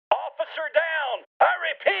Officer down! I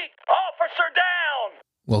repeat, officer down!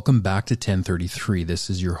 Welcome back to 1033. This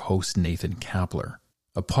is your host, Nathan Kapler,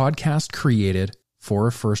 a podcast created for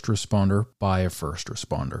a first responder by a first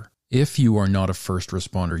responder. If you are not a first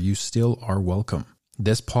responder, you still are welcome.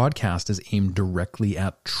 This podcast is aimed directly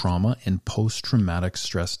at trauma and post-traumatic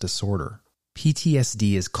stress disorder.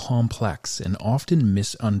 PTSD is complex and often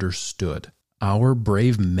misunderstood. Our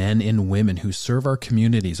brave men and women who serve our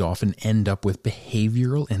communities often end up with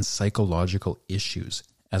behavioral and psychological issues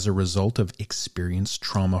as a result of experienced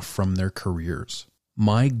trauma from their careers.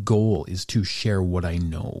 My goal is to share what I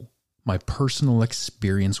know, my personal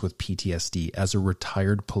experience with PTSD as a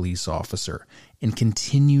retired police officer, and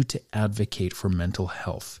continue to advocate for mental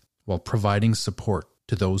health while providing support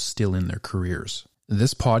to those still in their careers.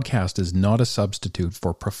 This podcast is not a substitute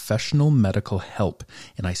for professional medical help,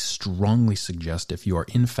 and I strongly suggest if you are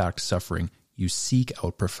in fact suffering, you seek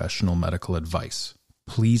out professional medical advice.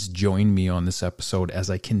 Please join me on this episode as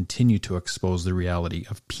I continue to expose the reality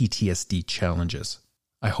of PTSD challenges.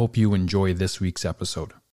 I hope you enjoy this week's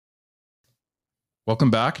episode.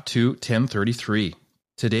 Welcome back to 1033.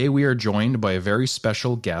 Today we are joined by a very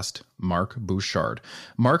special guest, Mark Bouchard.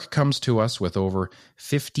 Mark comes to us with over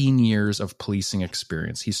 15 years of policing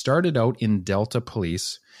experience. He started out in Delta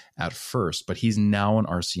Police at first, but he's now an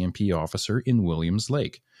RCMP officer in Williams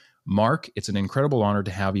Lake. Mark, it's an incredible honor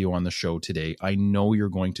to have you on the show today. I know you're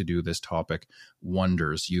going to do this topic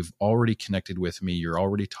wonders. You've already connected with me. You're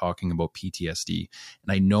already talking about PTSD.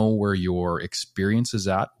 And I know where your experience is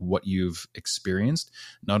at, what you've experienced.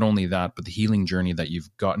 Not only that, but the healing journey that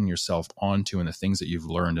you've gotten yourself onto and the things that you've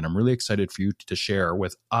learned. And I'm really excited for you to share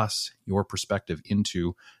with us your perspective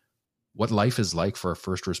into what life is like for a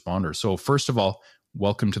first responder. So first of all,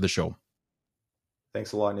 welcome to the show.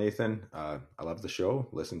 Thanks a lot, Nathan. I love the show,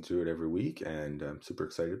 listen to it every week, and I'm super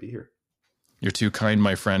excited to be here. You're too kind,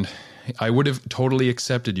 my friend. I would have totally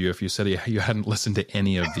accepted you if you said you hadn't listened to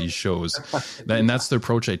any of these shows. And that's the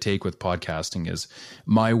approach I take with podcasting is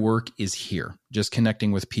my work is here, just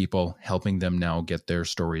connecting with people, helping them now get their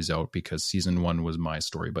stories out because season 1 was my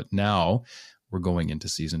story. But now we're going into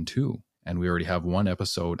season 2. And we already have one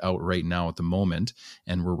episode out right now at the moment,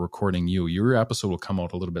 and we're recording you. Your episode will come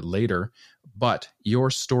out a little bit later, but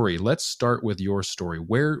your story, let's start with your story.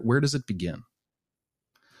 Where does it begin?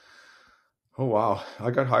 Oh, wow.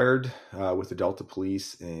 I got hired with the Delta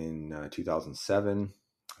Police in 2007.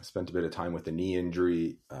 I spent a bit of time with a knee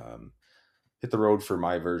injury, hit the road for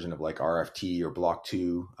my version of like RFT or Block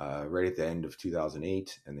 2 right at the end of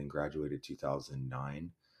 2008, and then graduated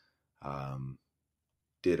 2009.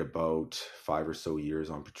 Did about 5 or so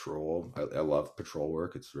years on patrol. I love patrol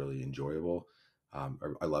work. It's really enjoyable.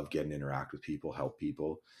 I love getting to interact with people, help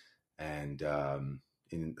people. And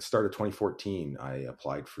in the start of 2014, I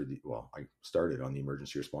applied for I started on the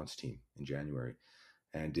emergency response team in January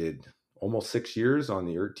and did almost 6 years on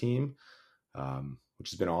the ERT team,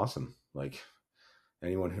 which has been awesome. Like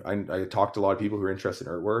anyone, I talked to a lot of people who are interested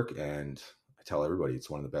in ERT work, and I tell everybody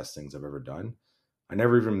it's one of the best things I've ever done. I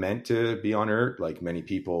never even meant to be on ERT. Like many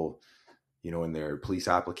people, in their police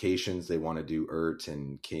applications, they want to do ERT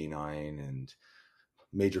and K9 and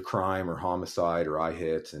major crime or homicide or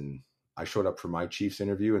IHIT. And I showed up for my chief's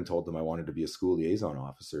interview and told them I wanted to be a school liaison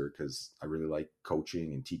officer because I really like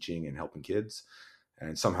coaching and teaching and helping kids,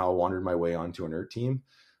 and somehow wandered my way onto an ERT team.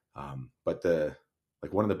 But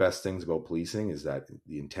one of the best things about policing is that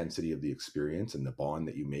the intensity of the experience and the bond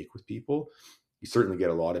that you make with people. You certainly get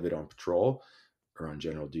a lot of it on patrol or on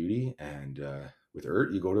general duty, and with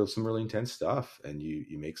ERT you go to some really intense stuff and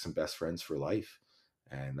you make some best friends for life,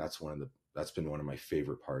 and that's been one of my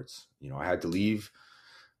favorite parts. I had to leave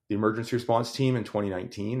the emergency response team in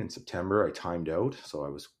 2019 in September. I timed out, so I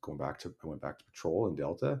went back to patrol in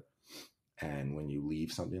Delta, and when you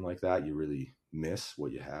leave something like that, you really miss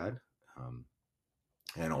what you had.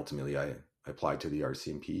 And ultimately I applied to the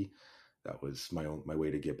RCMP. That was my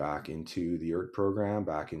way to get back into the ERT program,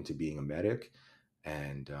 back into being a medic.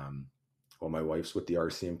 And my wife's with the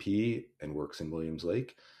RCMP and works in Williams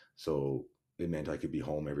Lake, so it meant I could be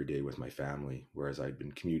home every day with my family, whereas I'd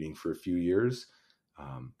been commuting for a few years,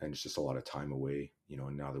 and it's just a lot of time away,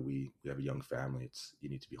 and now that we have a young family, you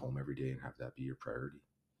need to be home every day and have that be your priority.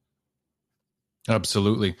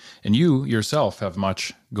 Absolutely. And you yourself have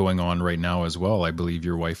much going on right now as well. I believe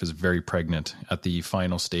your wife is very pregnant at the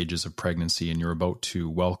final stages of pregnancy, and you're about to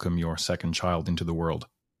welcome your second child into the world.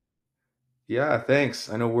 Yeah,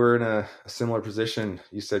 thanks. I know we're in a similar position.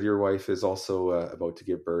 You said your wife is also about to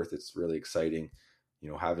give birth. It's really exciting.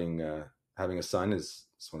 Having a son is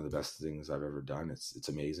one of the best things I've ever done. It's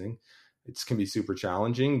amazing. It can be super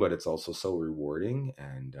challenging, but it's also so rewarding.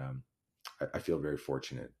 And I feel very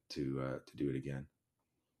fortunate to do it again.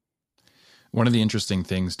 One of the interesting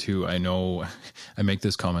things too, I know I make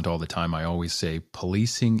this comment all the time. I always say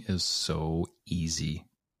policing is so easy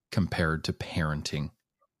compared to parenting.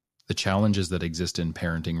 The challenges that exist in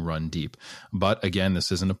parenting run deep. But again, this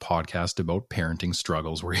isn't a podcast about parenting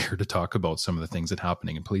struggles. We're here to talk about some of the things that are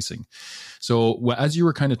happening in policing. So as you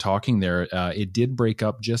were kind of talking there, it did break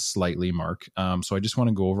up just slightly, Mark. So I just want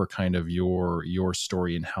to go over kind of your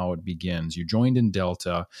story and how it begins. You joined in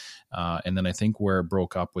Delta, and then I think where it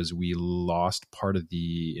broke up was we lost part of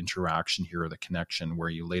the interaction here, or the connection, where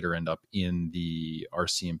you later end up in the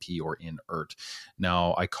RCMP or in ERT.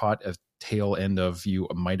 Now, I caught a tail end of you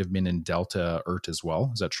might have been in Delta ERT as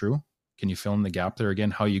well. Is that true? Can you fill in the gap there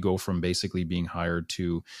again? How you go from basically being hired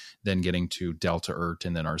to then getting to Delta ERT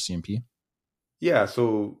and then RCMP? Yeah,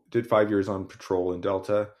 so did 5 years on patrol in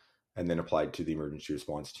Delta and then applied to the emergency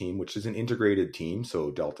response team, which is an integrated team.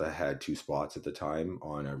 So Delta had 2 spots at the time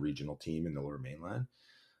on a regional team in the Lower Mainland.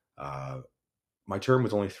 My term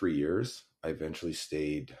was only 3 years. I eventually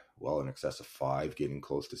stayed well in excess of 5, getting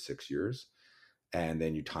close to 6 years. And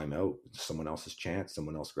then you time out, someone else's chance,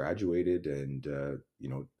 someone else graduated. And,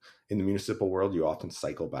 in the municipal world, you often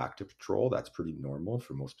cycle back to patrol. That's pretty normal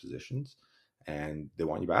for most positions. And they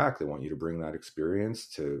want you back. They want you to bring that experience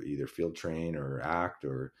to either field train or act,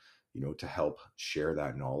 or, to help share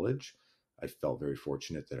that knowledge. I felt very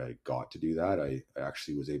fortunate that I got to do that. I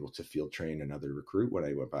actually was able to field train another recruit when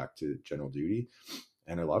I went back to general duty,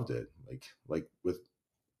 and I loved it. Like with,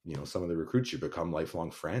 some of the recruits, you become lifelong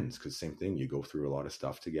friends, because same thing, you go through a lot of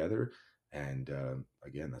stuff together. And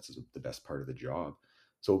again, that's the best part of the job.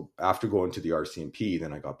 So after going to the RCMP,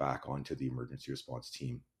 then I got back onto the emergency response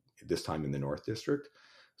team, this time in the North District.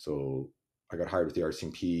 So I got hired with the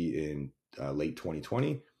RCMP in late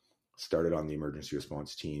 2020, started on the emergency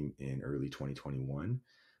response team in early 2021.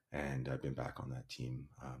 And I've been back on that team,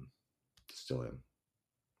 still am.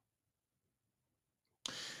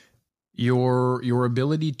 Your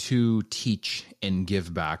ability to teach and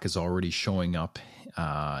give back is already showing up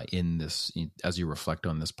in this, as you reflect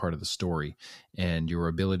on this part of the story, and your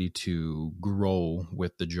ability to grow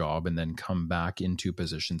with the job and then come back into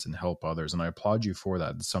positions and help others. And I applaud you for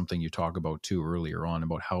that. It's something you talk about too earlier on,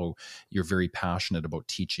 about how you're very passionate about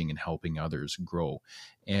teaching and helping others grow.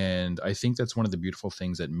 And I think that's one of the beautiful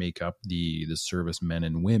things that make up the service men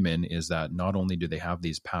and women, is that not only do they have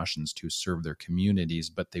these passions to serve their communities,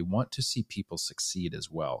 but they want to see people succeed as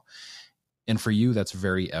well. And for you, that's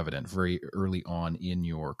very evident very early on in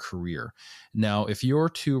your career. Now, if you're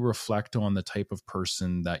to reflect on the type of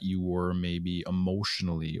person that you were maybe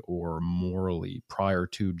emotionally or morally prior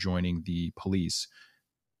to joining the police,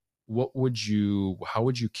 how would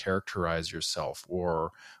you characterize yourself,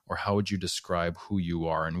 or how would you describe who you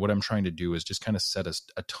are? And what I'm trying to do is just kind of set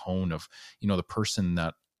a tone of, the person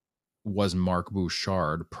that was Mark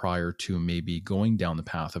Bouchard prior to maybe going down the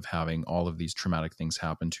path of having all of these traumatic things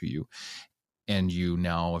happen to you, and you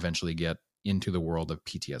now eventually get into the world of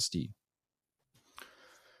PTSD.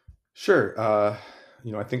 Sure.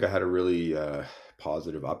 I think I had a really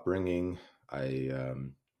positive upbringing. I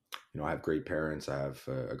have great parents. I have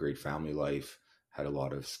a great family life, had a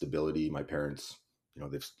lot of stability. My parents,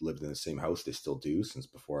 they've lived in the same house. They still do since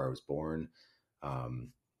before I was born.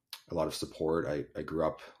 A lot of support. I grew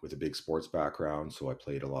up with a big sports background, so I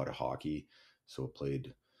played a lot of hockey. So I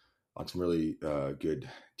played on some really good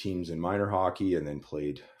teams in minor hockey, and then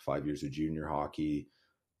played 5 years of junior hockey.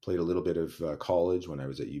 Played a little bit of college when I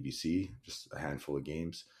was at UBC, just a handful of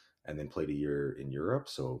games, and then played a year in Europe.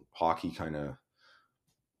 So hockey kind of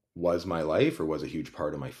was my life, or was a huge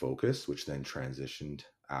part of my focus, which then transitioned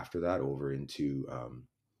after that over into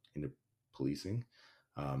policing.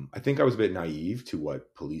 I think I was a bit naive to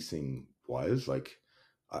what policing was like.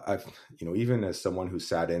 I've, even as someone who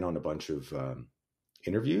sat in on a bunch of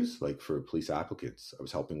interviews, like for police applicants, I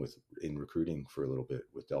was helping in recruiting for a little bit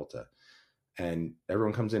with Delta, and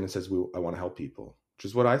everyone comes in and says, I want to help people, which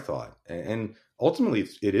is what I thought. And ultimately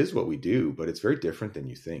it is what we do, but it's very different than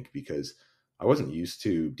you think, because I wasn't used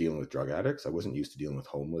to dealing with drug addicts. I wasn't used to dealing with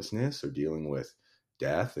homelessness or dealing with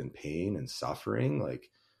death and pain and suffering.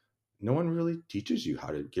 Like, no one really teaches you how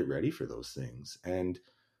to get ready for those things, and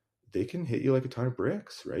they can hit you like a ton of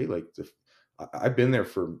bricks, right? Like I've been there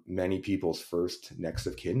for many people's first next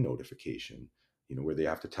of kin notification, where they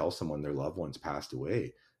have to tell someone their loved one's passed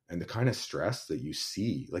away. And the kind of stress that you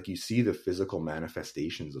see, like you see the physical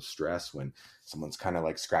manifestations of stress when someone's kind of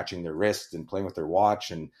like scratching their wrist and playing with their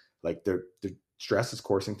watch, and like the stress is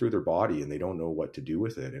coursing through their body and they don't know what to do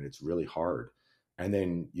with it. And it's really hard. And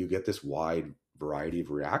then you get this wide variety of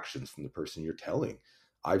reactions from the person you're telling.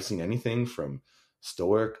 I've seen anything from,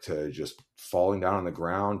 stoic to just falling down on the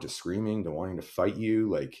ground to screaming to wanting to fight you,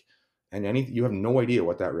 like, and you have no idea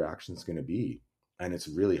what that reaction is going to be. And it's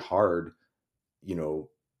really hard, you know,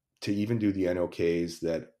 to even do the NOKs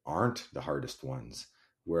that aren't the hardest ones.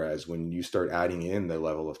 Whereas when you start adding in the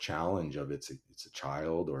level of challenge of it's a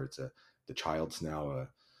child, or the child's now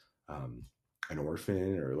an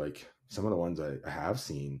orphan, or like some of the ones I have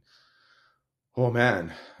seen, oh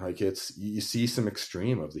man, like you see some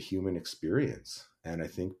extreme of the human experience. And I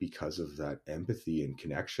think because of that empathy and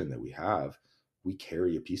connection that we have, we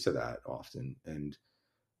carry a piece of that often, and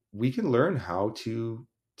we can learn how to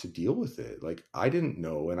deal with it. Like, I didn't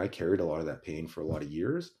know, and I carried a lot of that pain for a lot of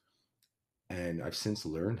years, and I've since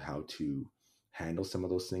learned how to handle some of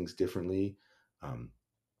those things differently.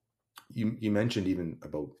 You mentioned even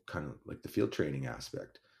about kind of like the field training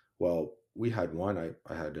aspect. Well, we had one.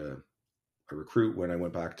 I had a recruit when I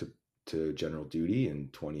went back to general duty in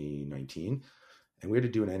 2019, and we had to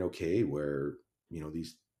do an NOK where, you know,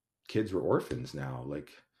 these kids were orphans now. Like,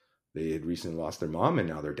 they had recently lost their mom, and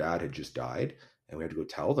now their dad had just died, and we had to go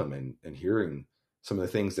tell them, and hearing some of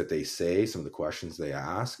the things that they say, some of the questions they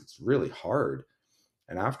ask, it's really hard.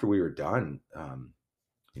 And after we were done,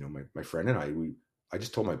 you know, my friend and I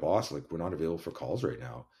just told my boss, like, we're not available for calls right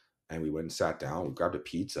now. And we went and sat down, we grabbed a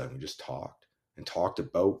pizza, and we just talked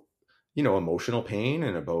about, you know, emotional pain,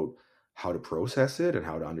 and about how to process it and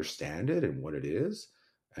how to understand it and what it is.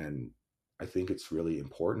 And I think it's really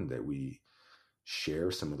important that we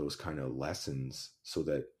share some of those kind of lessons, so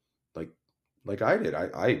that like I did,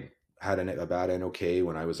 I had a bad NOK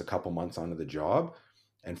when I was a couple months onto the job,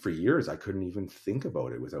 and for years I couldn't even think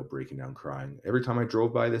about it without breaking down crying. Every time I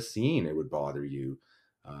drove by the scene, it would bother you.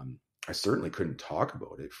 I certainly couldn't talk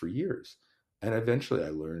about it for years, and eventually I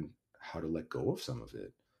learned how to let go of some of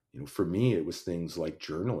it. You know, for me, it was things like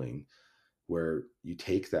journaling, where you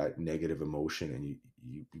take that negative emotion and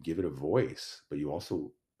you give it a voice, but you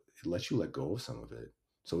also, it lets you let go of some of it.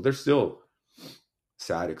 So there's still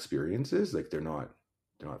sad experiences, like they're not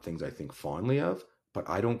things I think fondly of, but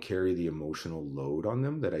I don't carry the emotional load on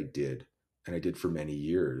them that I did, and I did for many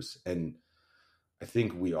years. And I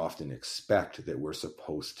think we often expect that we're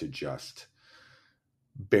supposed to just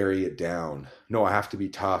bury it down. No, I have to be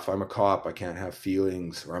tough. I'm a cop. I can't have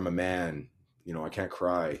feelings, or I'm a man. You know, I can't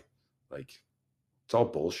cry. Like, it's all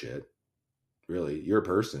bullshit. Really, you're a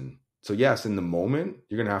person. So yes, in the moment,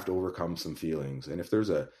 you're going to have to overcome some feelings. And if there's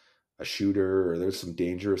a shooter, or there's some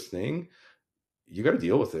dangerous thing, you got to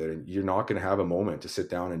deal with it. And you're not going to have a moment to sit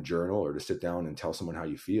down and journal, or to sit down and tell someone how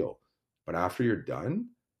you feel. But after you're done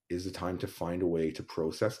is the time to find a way to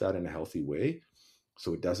process that in a healthy way,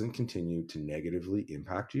 so it doesn't continue to negatively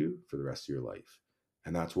impact you for the rest of your life.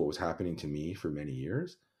 And that's what was happening to me for many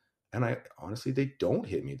years. And I honestly, they don't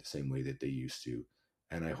hit me the same way that they used to.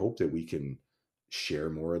 And I hope that we can share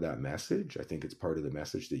more of that message. I think it's part of the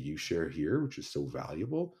message that you share here, which is so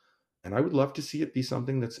valuable. And I would love to see it be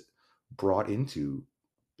something that's brought into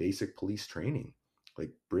basic police training.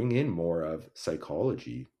 Like, bring in more of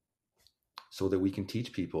psychology, so that we can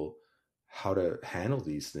teach people how to handle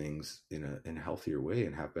these things in a healthier way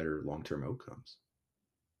and have better long-term outcomes.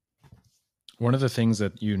 One of the things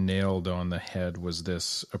that you nailed on the head was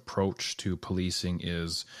this approach to policing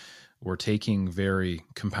is we're taking very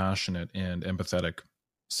compassionate and empathetic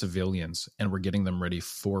civilians, and we're getting them ready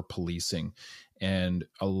for policing. And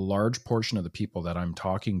a large portion of the people that I'm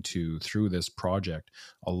talking to through this project,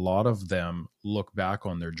 a lot of them look back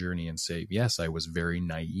on their journey and say, yes, I was very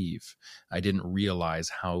naive. I didn't realize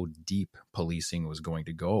how deep policing was going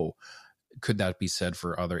to go. Could that be said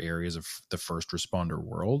for other areas of the first responder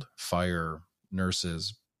world? Fire,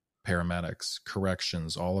 nurses, paramedics,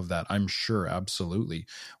 corrections, all of that. I'm sure, absolutely.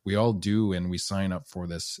 We all do, and we sign up for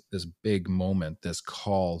this big moment, this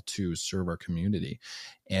call to serve our community.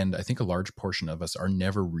 And I think a large portion of us are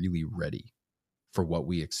never really ready for what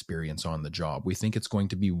we experience on the job. We think it's going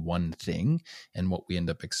to be one thing, and what we end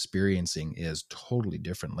up experiencing is totally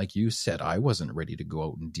different. Like you said, I wasn't ready to go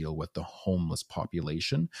out and deal with the homeless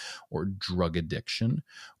population, or drug addiction,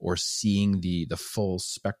 or seeing the full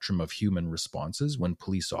spectrum of human responses when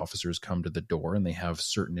police officers come to the door and they have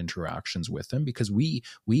certain interactions with them, because we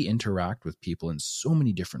interact with people in so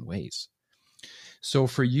many different ways. So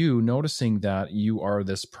for you, noticing that you are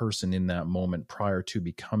this person in that moment prior to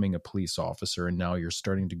becoming a police officer, and now you're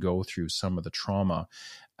starting to go through some of the trauma,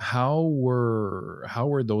 how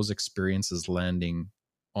were those experiences landing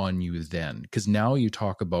on you then? Because now you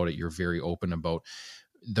talk about it, you're very open about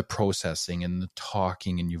the processing and the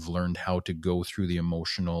talking, and you've learned how to go through the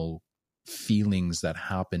emotional feelings that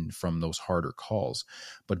happened from those harder calls.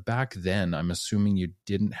 But back then, I'm assuming you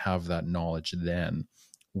didn't have that knowledge then.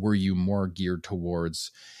 were you more geared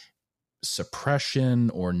towards suppression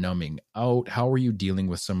or numbing out? How were you dealing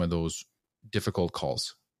with some of those difficult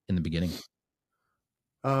calls in the beginning?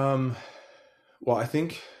 Well, I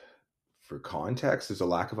think for context, there's a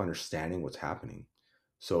lack of understanding what's happening.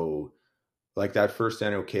 So like that first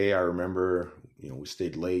NOK, I remember, we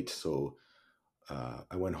stayed late. So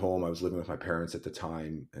I went home. I was living with my parents at the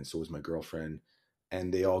time, and so was my girlfriend.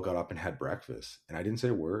 And they all got up and had breakfast. And I didn't say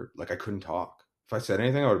a word. Like I couldn't talk. If I said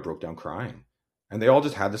anything, I would have broke down crying. And they all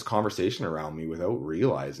just had this conversation around me without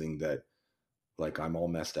realizing that like I'm all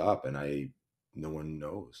messed up and no one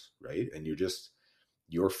knows, right? And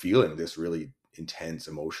you're feeling this really intense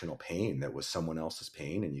emotional pain that was someone else's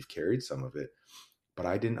pain, and you've carried some of it. But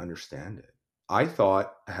I didn't understand it. I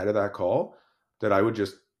thought ahead of that call that I would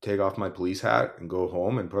just take off my police hat and go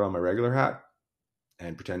home and put on my regular hat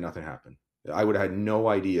and pretend nothing happened. I would have had no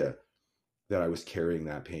idea that I was carrying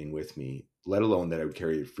that pain with me, let alone that I would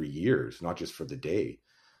carry it for years, not just for the day.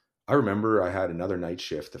 I remember I had another night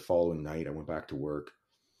shift the following night. I went back to work.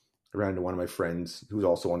 I ran into one of my friends who was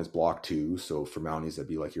also on his block too. So for Mounties, that'd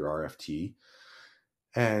be like your RFT.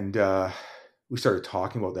 And we started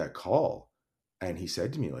talking about that call. And he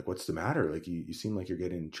said to me, like, what's the matter? Like, you seem like you're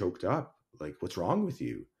getting choked up. Like, what's wrong with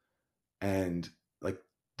you? And like,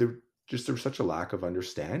 there was such a lack of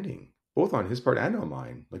understanding, both on his part and on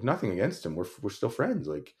mine. Like, nothing against him. We're still friends.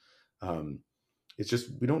 Like, it's just,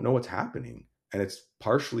 we don't know what's happening. And it's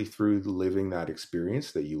partially through living that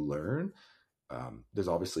experience that you learn. There's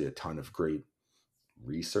obviously a ton of great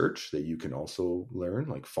research that you can also learn,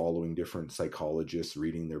 like following different psychologists,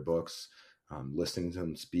 reading their books, listening to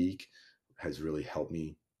them speak has really helped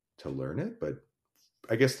me to learn it. But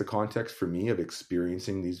I guess the context for me of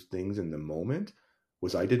experiencing these things in the moment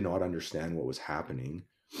was I did not understand what was happening.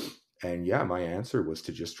 And yeah, my answer was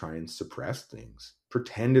to just try and suppress things,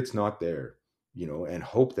 pretend it's not there, and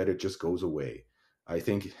hope that it just goes away. I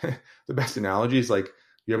think the best analogy is like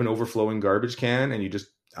you have an overflowing garbage can and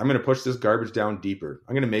I'm going to push this garbage down deeper.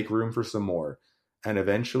 I'm going to make room for some more. And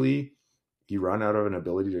eventually you run out of an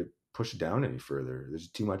ability to push it down any further. There's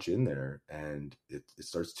too much in there, and it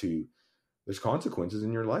starts to, there's consequences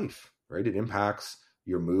in your life, right? It impacts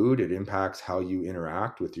your mood. It impacts how you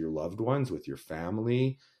interact with your loved ones, with your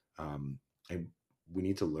family. And we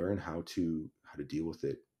need to learn how to deal with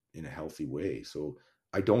it in a healthy way. So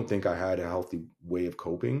I don't think I had a healthy way of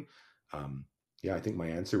coping. I think my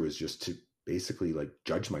answer was just to basically like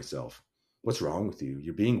judge myself. What's wrong with you?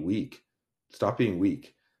 You're being weak. Stop being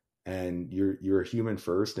weak. And you're a human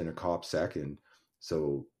first and a cop second.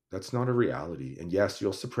 So that's not a reality. And yes,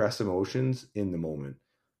 you'll suppress emotions in the moment.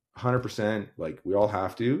 100%. Like we all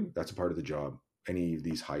have to. That's a part of the job. Any of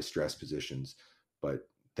these high stress positions. But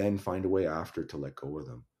then find a way after to let go of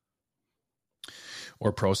them.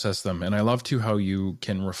 Or process them. And I love too how you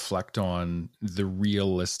can reflect on the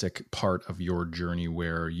realistic part of your journey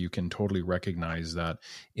where you can totally recognize that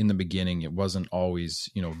in the beginning it wasn't always,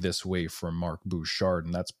 this way for Mark Bouchard,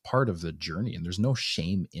 and that's part of the journey. And there's no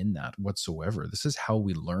shame in that whatsoever. This is how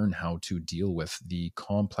we learn how to deal with the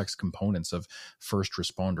complex components of first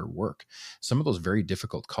responder work. Some of those very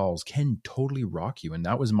difficult calls can totally rock you. And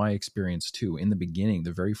that was my experience too. In the beginning,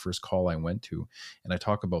 the very first call I went to, and I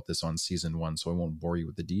talk about this on season 1, so I won't bore you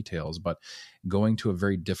with the details, but going to a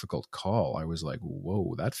very difficult call, I was like,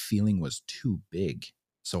 whoa, that feeling was too big.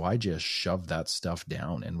 So I just shoved that stuff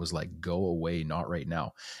down and was like, go away, not right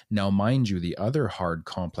now. Now, mind you, the other hard,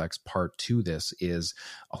 complex part to this is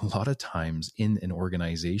a lot of times in an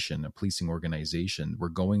organization, a policing organization, we're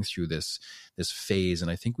going through this phase, and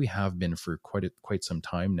I think we have been for quite some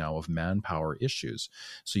time now, of manpower issues.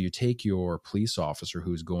 So you take your police officer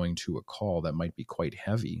who's going to a call that might be quite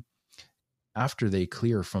heavy. After they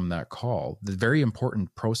clear from that call, the very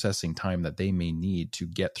important processing time that they may need to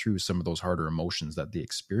get through some of those harder emotions that they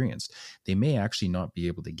experienced, they may actually not be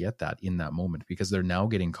able to get that in that moment because they're now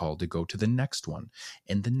getting called to go to the next one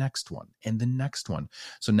and the next one and the next one.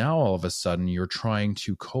 So now all of a sudden you're trying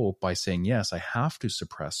to cope by saying, yes, I have to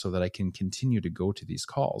suppress so that I can continue to go to these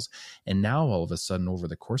calls. And now all of a sudden over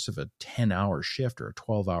the course of a 10-hour shift or a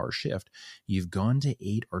 12-hour shift, you've gone to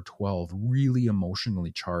 8 or 12 really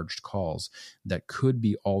emotionally charged calls that could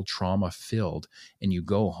be all trauma filled, and you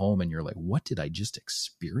go home and you're like, what did I just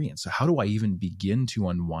experience? How do I even begin to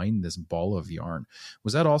unwind this ball of yarn?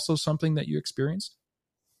 Was that also something that you experienced?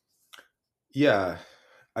 Yeah,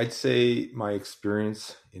 I'd say my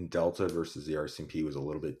experience in Delta versus the RCMP was a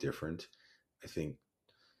little bit different. I think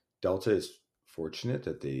Delta is fortunate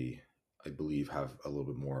that they, I believe, have a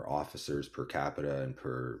little bit more officers per capita and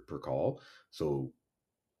per call. So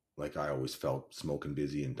like I always felt smoking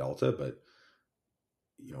busy in Delta, but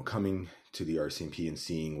coming to the RCMP and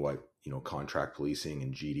seeing what, contract policing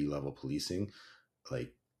and GD level policing,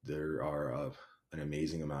 like there are an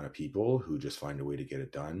amazing amount of people who just find a way to get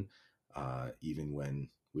it done, even when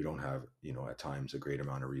we don't have, at times a great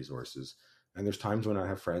amount of resources. And there's times when I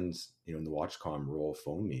have friends, in the WatchCom role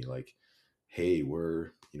phone me like, hey,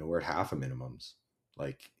 we're at half a minimums.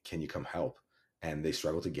 Like, can you come help? And they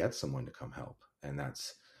struggle to get someone to come help. And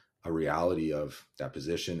that's a reality of that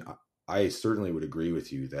position. I certainly would agree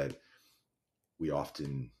with you that we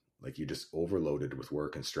often, like, you're just overloaded with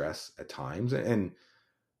work and stress at times. And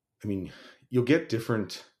I mean, you'll get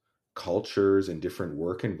different cultures and different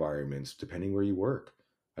work environments depending where you work.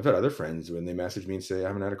 I've had other friends when they message me and say, I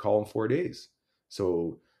haven't had a call in 4 days.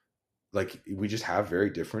 So like, we just have very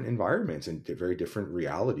different environments and very different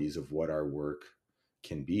realities of what our work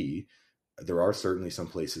can be. There are certainly some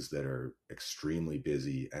places that are extremely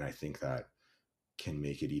busy. And I think that can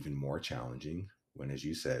make it even more challenging when, as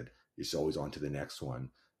you said, it's always on to the next one.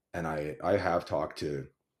 And I have talked to,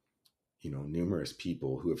 numerous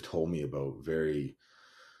people who have told me about very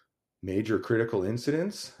major critical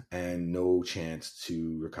incidents and no chance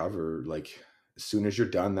to recover. Like, as soon as you're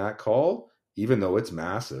done that call, even though it's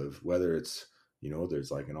massive, whether it's,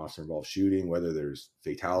 there's like an officer involved shooting, whether there's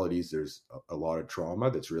fatalities, there's a lot of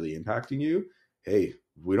trauma that's really impacting you. Hey,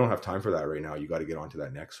 we don't have time for that right now. You got to get on to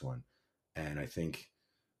that next one. And I think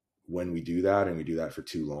when we do that and we do that for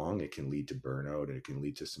too long, it can lead to burnout and it can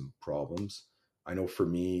lead to some problems. I know for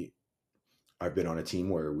me, I've been on a team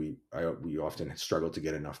where we often struggle to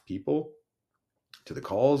get enough people to the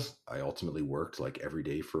calls. I ultimately worked like every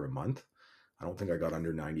day for a month. I don't think I got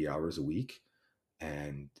under 90 hours a week,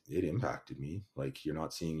 and it impacted me. Like, you're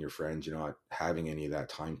not seeing your friends, you're not having any of that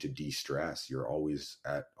time to de-stress. You're always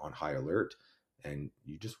on high alert, and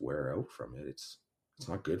you just wear out from it. It's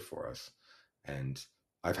not good for us. And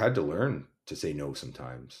I've had to learn to say no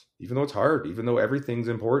sometimes, even though it's hard, even though everything's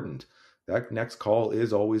important. That next call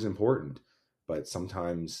is always important, but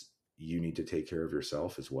sometimes you need to take care of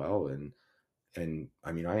yourself as well. And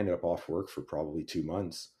I mean, I ended up off work for probably 2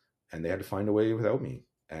 months, and they had to find a way without me.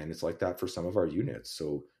 And it's like that for some of our units.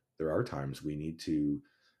 So there are times we need to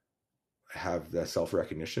have that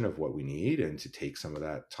self-recognition of what we need and to take some of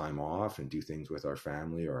that time off and do things with our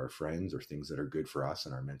family or our friends or things that are good for us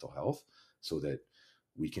and our mental health, so that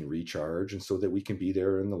we can recharge and so that we can be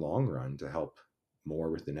there in the long run to help more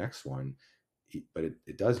with the next one. But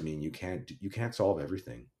it does mean you can't solve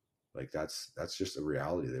everything. Like, that's just a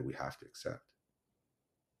reality that we have to accept.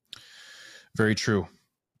 Very true.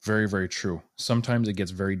 Very, very true. Sometimes it gets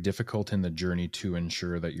very difficult in the journey to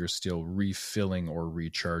ensure that you're still refilling or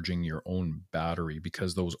recharging your own battery,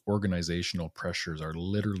 because those organizational pressures are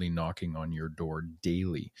literally knocking on your door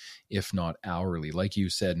daily, if not hourly. Like you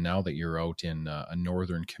said, now that you're out in a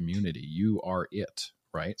northern community, you are it.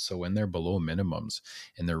 Right. So when they're below minimums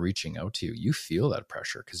and they're reaching out to you, you feel that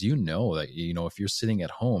pressure, because you know that, if you're sitting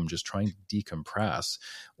at home just trying to decompress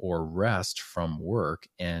or rest from work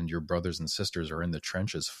and your brothers and sisters are in the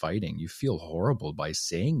trenches fighting, you feel horrible by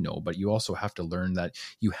saying no. But you also have to learn that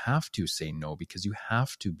you have to say no, because you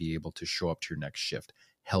have to be able to show up to your next shift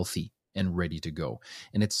healthy and ready to go.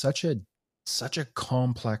 And it's such a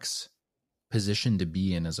complex position to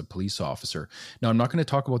be in as a police officer. Now, I'm not going to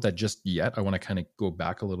talk about that just yet. I want to kind of go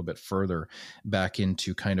back a little bit further, back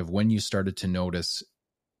into kind of when you started to notice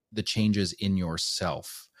the changes in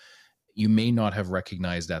yourself. You may not have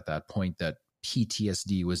recognized at that point that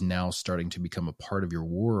PTSD was now starting to become a part of your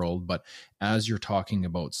world, but as you're talking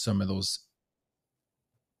about some of those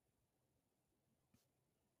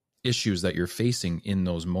issues that you're facing in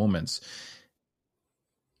those moments,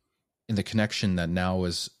 and the connection that now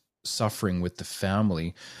is suffering with the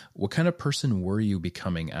family, what kind of person were you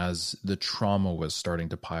becoming as the trauma was starting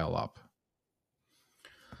to pile up?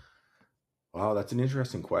 Wow, that's an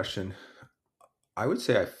interesting question. I would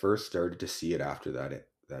say I first started to see it after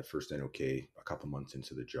that first NOK, a couple months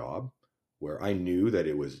into the job, where I knew that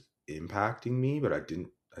it was impacting me, but I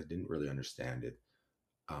didn't really understand it.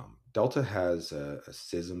 Delta has a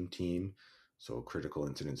CISM team, so Critical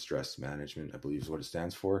Incident Stress Management, I believe is what it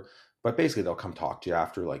stands for. But basically, they'll come talk to you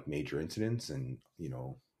after like major incidents and,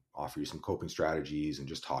 offer you some coping strategies and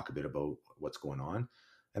just talk a bit about what's going on.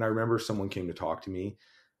 And I remember someone came to talk to me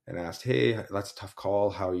and asked, hey, that's a tough call.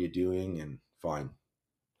 How are you doing? And fine.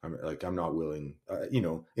 I'm not willing.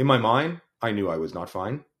 In my mind, I knew I was not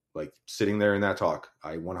fine. Like, sitting there in that talk,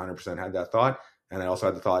 I 100% had that thought. And I also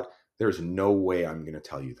had the thought, there's no way I'm going to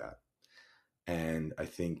tell you that. And I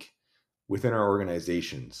think within our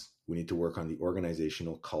organizations, we need to work on the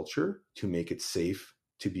organizational culture to make it safe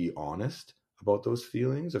to be honest about those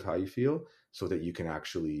feelings of how you feel. so that you can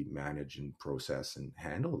actually manage and process and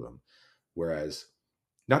handle them. Whereas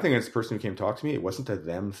nothing against the person who came to talk to me, it wasn't a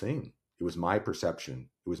them thing. It was my perception.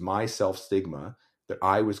 It was my self-stigma that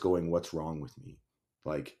I was going, what's wrong with me?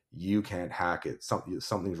 Like, you can't hack it.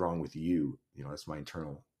 Something's wrong with you. You know, that's my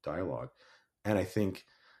internal dialogue. And I think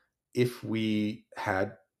if we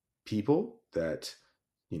had people that,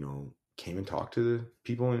 you know, came and talked to the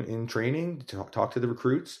people in training, talk to the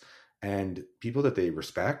recruits, and people that they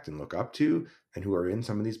respect and look up to, and who are in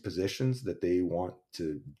some of these positions that they want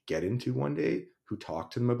to get into one day, who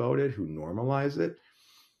talk to them about it, who normalize it,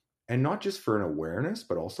 and not just for an awareness,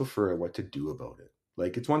 but also for what to do about it.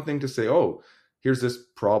 Like, it's one thing to say, oh, here's this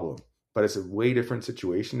problem, but it's a way different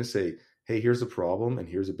situation to say, hey, here's a problem and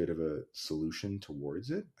here's a bit of a solution towards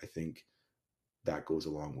it. I think that goes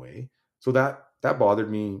a long way. So that bothered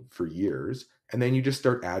me for years. And then you just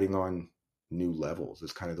start adding on new levels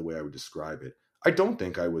is kind of the way I would describe it. I don't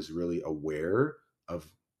think I was really aware of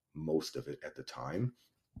most of it at the time.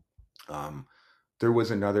 There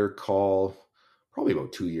was another call probably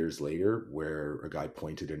about 2 years later where a guy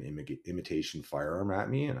pointed an imitation firearm at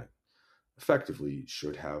me, and I effectively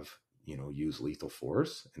should have, you know, used lethal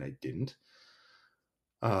force, and I didn't.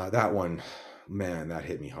 That one, man, that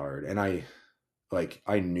hit me hard. And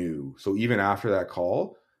I knew. So even after that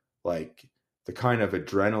call, like, the kind of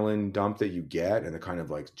adrenaline dump that you get and the kind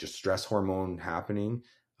of like just stress hormone happening,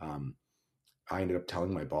 I ended up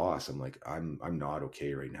telling my boss, I'm like, I'm not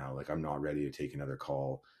okay right now. Like, I'm not ready to take another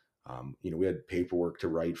call. You know, we had paperwork to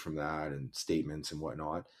write from that and statements and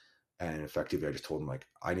whatnot. And effectively, I just told him, like,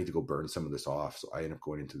 I need to go burn some of this off. So I ended up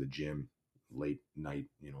going into the gym late night,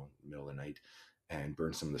 you know, middle of the night, and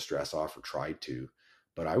burn some of the stress off, or tried to.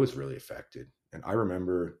 But I was really affected. And I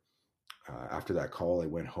remember after that call, I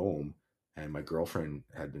went home, and my girlfriend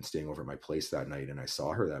had been staying over at my place that night, and I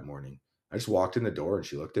saw her that morning. I just walked in the door and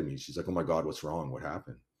she looked at me. She's like, oh my God, what's wrong? What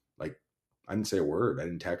happened? Like, I didn't say a word. I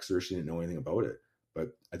didn't text her. She didn't know anything about it. But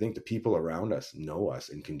I think the people around us know us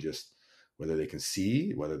and can just, whether they can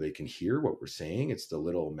see, whether they can hear what we're saying, it's the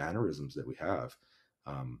little mannerisms that we have.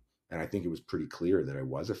 And I think it was pretty clear that I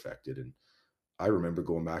was affected. And I remember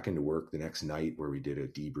going back into work the next night where we did a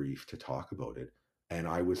debrief to talk about it. And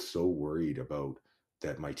I was so worried about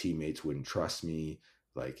that my teammates wouldn't trust me.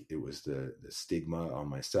 Like, it was the stigma on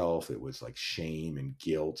myself. It was like shame and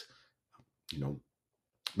guilt. You know,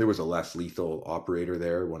 there was a less lethal operator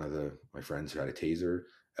there, one of my friends who had a taser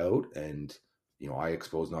out. And, you know, I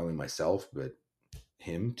exposed not only myself, but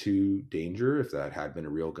him to danger if that had been a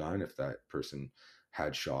real gun, if that person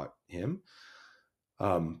had shot him.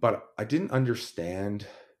 But I didn't understand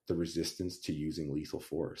the resistance to using lethal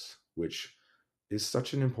force, which is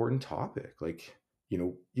such an important topic. Like, you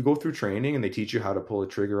know, you go through training and they teach you how to pull a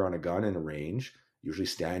trigger on a gun in a range, usually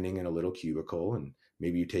standing in a little cubicle, and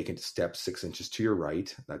maybe you take a step 6 inches to your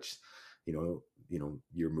right. That's, you know,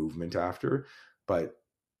 your movement after. But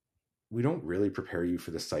we don't really prepare you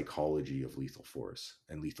for the psychology of lethal force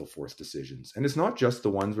and lethal force decisions. And it's not just the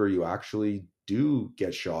ones where you actually do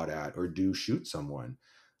get shot at or do shoot someone.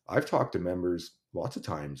 I've talked to members lots of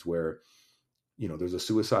times where, you know, there's a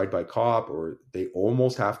suicide by cop, or they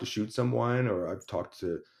almost have to shoot someone. Or I've talked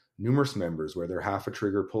to numerous members where they're half a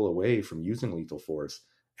trigger pull away from using lethal force,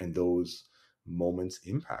 and those moments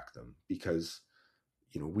impact them because,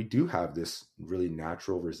 you know, we do have this really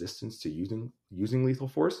natural resistance to using lethal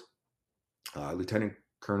force. Lieutenant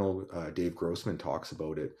Colonel Dave Grossman talks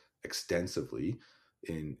about it extensively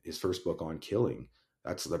in his first book on killing.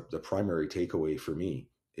 That's the primary takeaway for me,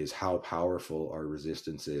 is how powerful our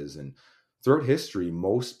resistance is. And throughout history,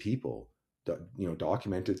 most people, you know,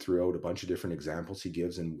 documented throughout a bunch of different examples he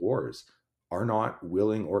gives in wars, are not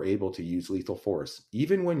willing or able to use lethal force.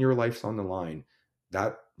 Even when your life's on the line,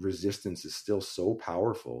 that resistance is still so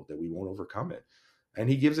powerful that we won't overcome it. And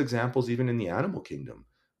he gives examples even in the animal kingdom.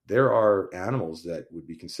 There are animals that would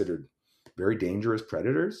be considered very dangerous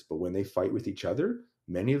predators, but when they fight with each other,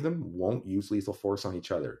 many of them won't use lethal force on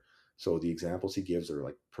each other. So the examples he gives are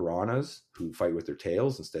like piranhas, who fight with their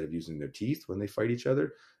tails instead of using their teeth when they fight each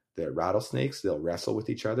other. The rattlesnakes, they'll wrestle with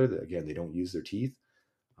each other. Again, they don't use their teeth.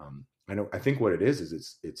 I think what it is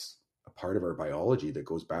it's a part of our biology that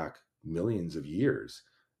goes back millions of years,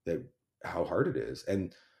 that how hard it is.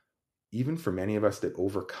 And even for many of us that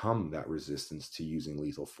overcome that resistance to using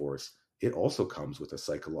lethal force, it also comes with a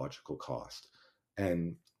psychological cost.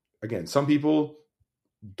 And again, some people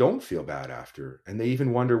don't feel bad after, and they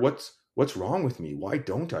even wonder, what's wrong with me? Why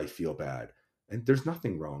don't I feel bad? And there's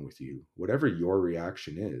nothing wrong with you. Whatever your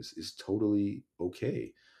reaction is totally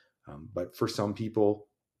okay. But for some people,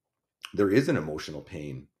 there is an emotional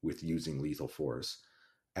pain with using lethal force.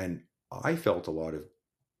 And I felt a lot of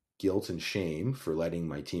guilt and shame for letting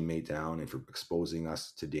my teammate down and for exposing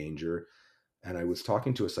us to danger. And I was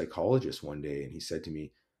talking to a psychologist one day, and he said to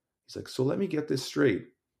me, he's like, so let me get this straight.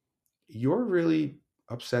 You're really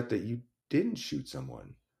upset that you didn't shoot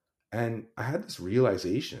someone. And I had this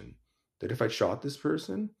realization that if I shot this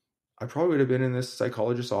person, I probably would have been in this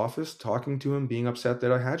psychologist's office talking to him, being upset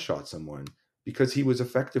that I had shot someone, because he was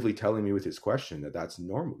effectively telling me with his question that that's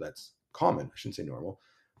normal. That's common. I shouldn't say normal.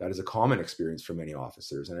 That is a common experience for many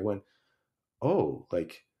officers. And I went, oh,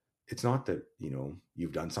 like, it's not that,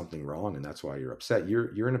 you've done something wrong and that's why you're upset.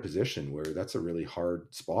 You're in a position where that's a really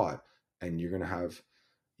hard spot, and you're going to have,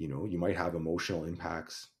 you might have emotional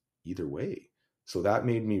impacts either way. So that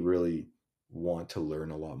made me really want to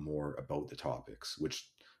learn a lot more about the topics, which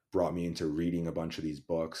brought me into reading a bunch of these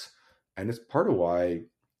books. And it's part of why,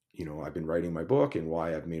 I've been writing my book and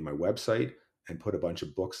why I've made my website and put a bunch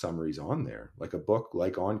of book summaries on there. Like a book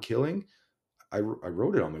like On Killing, I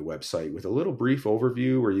wrote it on my website with a little brief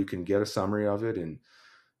overview where you can get a summary of it in,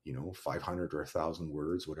 500 or 1,000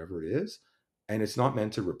 words, whatever it is. And it's not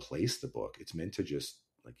meant to replace the book. It's meant to just,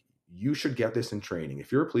 like, you should get this in training.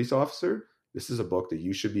 If you're a police officer, this is a book that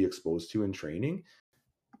you should be exposed to in training.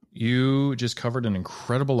 You just covered an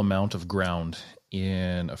incredible amount of ground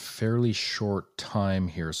in a fairly short time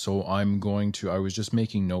here. So I was just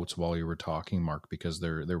making notes while you were talking, Mark, because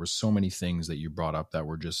there were so many things that you brought up that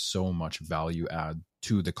were just so much value add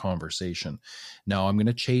to the conversation. Now I'm going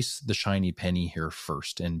to chase the shiny penny here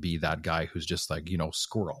first and be that guy who's just like,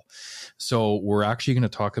 squirrel. So we're actually going to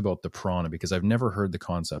talk about the piranha, because I've never heard the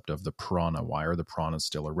concept of the piranha. Why are the piranhas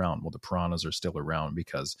still around? Well, the piranhas are still around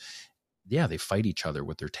because they fight each other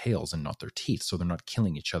with their tails and not their teeth. So they're not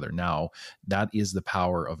killing each other. Now, that is the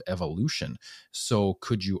power of evolution. So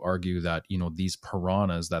could you argue that, these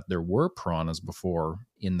piranhas, that there were piranhas before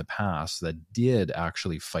in the past that did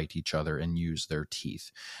actually fight each other and use their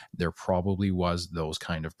teeth? There probably was those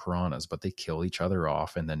kind of piranhas, but they kill each other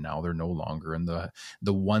off, and then now they're no longer. And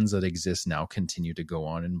the ones that exist now continue to go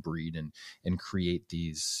on and breed and create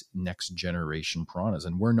these next generation piranhas.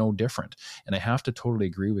 And we're no different. And I have to totally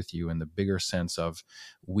agree with you in the bigger sense of,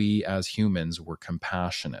 we as humans were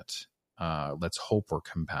compassionate. Let's hope we're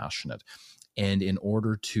compassionate. And in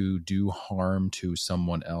order to do harm to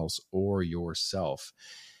someone else or yourself,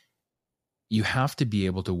 you have to be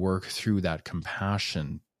able to work through that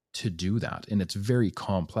compassion to do that. And it's very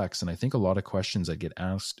complex. And I think a lot of questions that get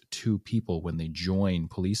asked to people when they join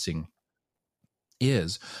policing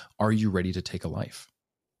is, are you ready to take a life?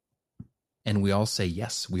 And we all say,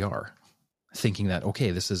 yes, we are. Thinking that,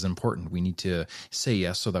 okay, this is important. We need to say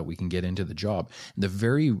yes so that we can get into the job.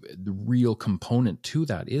 The real component to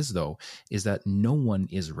that is that no one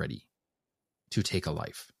is ready to take a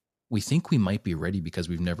life. We think we might be ready because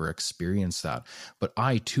we've never experienced that. But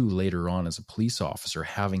I too, later on as a police officer,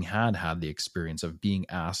 having had the experience of being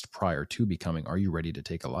asked prior to becoming, are you ready to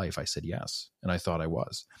take a life? I said yes. And I thought I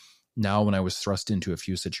was. Now, when I was thrust into a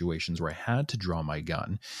few situations where I had to draw my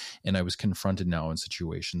gun, and I was confronted now in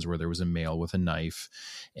situations where there was a male with a knife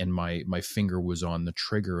and my finger was on the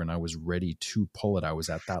trigger and I was ready to pull it. I was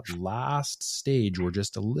at that last stage where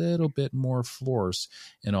just a little bit more force,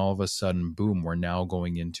 and all of a sudden, boom, we're now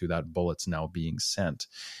going into that bullet's now being sent.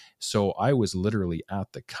 So I was literally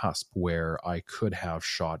at the cusp where I could have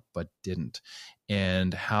shot but didn't.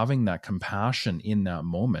 And having that compassion in that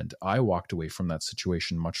moment, I walked away from that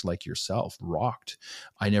situation much like yourself, rocked.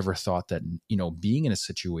 I never thought that, being in a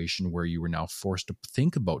situation where you were now forced to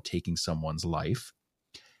think about taking someone's life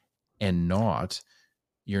and not,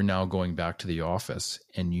 you're now going back to the office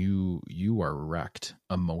and you are wrecked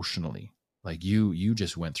emotionally. Like you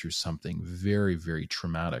just went through something very, very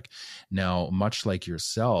traumatic. Now, much like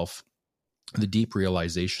yourself, the deep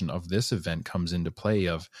realization of this event comes into play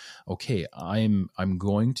of, okay, I'm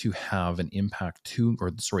going to have an impact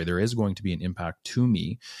there is going to be an impact to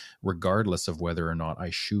me, regardless of whether or not I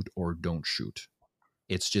shoot or don't shoot.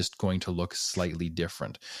 It's just going to look slightly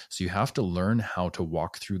different. So you have to learn how to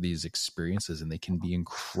walk through these experiences, and they can be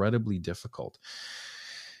incredibly difficult.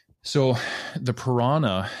 So the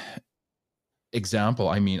piranha example,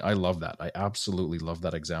 I love that. I absolutely love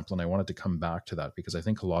that example. And I wanted to come back to that because I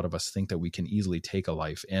think a lot of us think that we can easily take a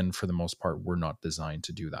life. And for the most part, we're not designed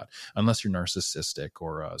to do that unless you're narcissistic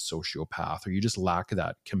or a sociopath, or you just lack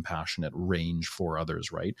that compassionate range for others,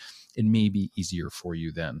 right? It may be easier for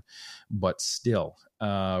you then, but still,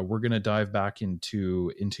 we're going to dive back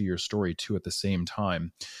into your story too at the same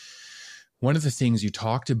time. One of the things you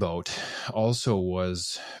talked about also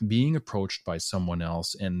was being approached by someone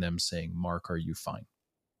else and them saying, Mark, are you fine?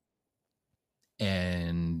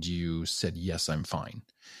 And you said, yes, I'm fine.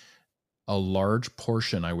 a large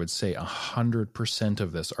portion, I would say 100%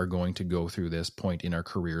 of this are going to go through this point in our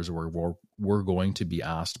careers where we're going to be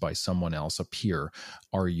asked by someone else, a peer,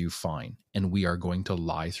 are you fine? And we are going to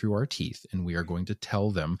lie through our teeth, and we are going to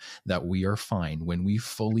tell them that we are fine when we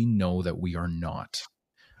fully know that we are not.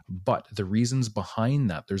 But the reasons behind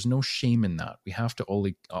that, there's no shame in that. We have to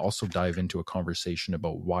also dive into a conversation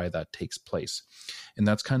about why that takes place. And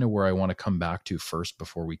that's kind of where I want to come back to first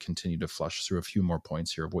before we continue to flush through a few more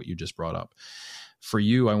points here of what you just brought up. For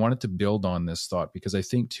you, I wanted to build on this thought because I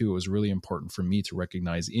think, too, it was really important for me to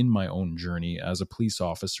recognize in my own journey as a police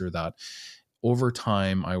officer that over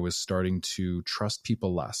time I was starting to trust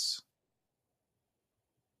people less.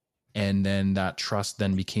 And then that trust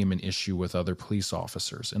then became an issue with other police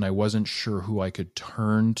officers. And I wasn't sure who I could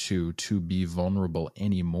turn to be vulnerable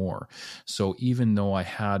anymore. So even though I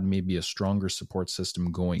had maybe a stronger support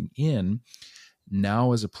system going in,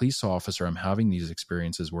 now as a police officer, I'm having these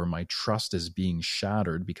experiences where my trust is being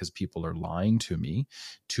shattered because people are lying to me,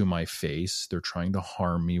 to my face. They're trying to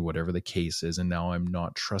harm me, whatever the case is. And now I'm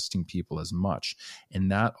not trusting people as much.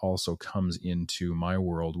 And that also comes into my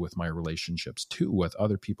world with my relationships too, with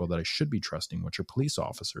other people that I should be trusting, which are police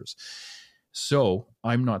officers. So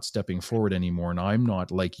I'm not stepping forward anymore. And I'm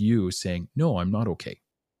not like you saying, no, I'm not okay.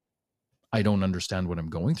 I don't understand what I'm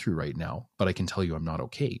going through right now, but I can tell you I'm not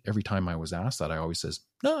okay. Every time I was asked that, I always says,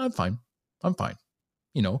 no, I'm fine. I'm fine.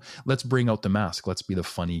 You know, let's bring out the mask. Let's be the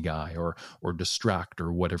funny guy or distract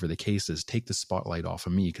or whatever the case is. Take the spotlight off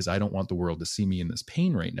of me because I don't want the world to see me in this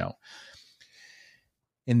pain right now.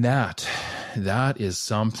 And that is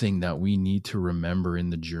something that we need to remember in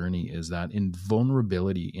the journey, is that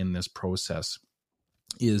invulnerability in this process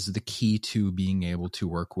is the key to being able to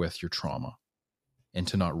work with your trauma and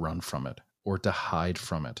to not run from it or to hide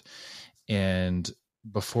from it. And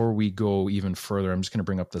before we go even further, I'm just going to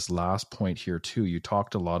bring up this last point here too. You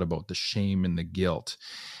talked a lot about the shame and the guilt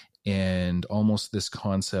and almost this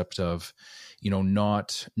concept of, you know,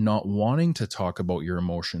 not wanting to talk about your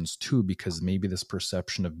emotions too, because maybe this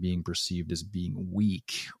perception of being perceived as being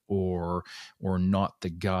weak or not the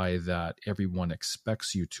guy that everyone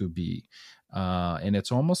expects you to be. And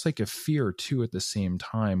it's almost like a fear too at the same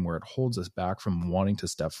time, where it holds us back from wanting to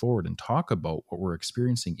step forward and talk about what we're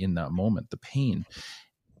experiencing in that moment, the pain.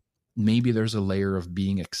 Maybe there's a layer of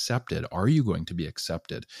being accepted. Are you going to be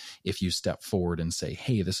accepted if you step forward and say,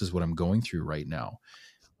 hey, this is what I'm going through right now?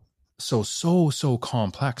 So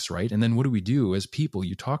complex, right? And then what do we do as people?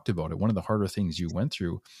 You talked about it. One of the harder things you went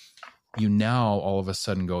through, you now all of a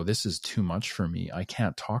sudden go, this is too much for me. I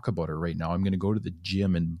can't talk about it right now. I'm going to go to the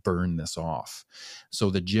gym and burn this off. So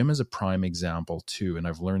the gym is a prime example too. And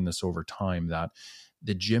I've learned this over time that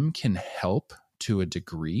the gym can help to a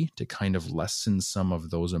degree to kind of lessen some of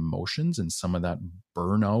those emotions and some of that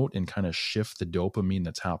burnout and kind of shift the dopamine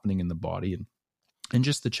that's happening in the body and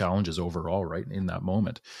just the challenges overall, right, in that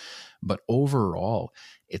moment. But overall,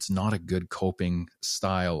 it's not a good coping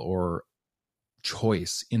style or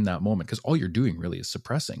choice in that moment, because all you're doing really is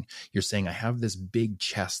suppressing. You're saying, I have this big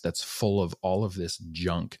chest that's full of all of this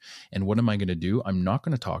junk. And what am I going to do? I'm not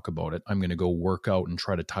going to talk about it. I'm going to go work out and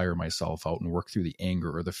try to tire myself out and work through the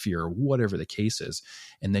anger or the fear or whatever the case is.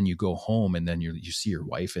 And then you go home and then you see your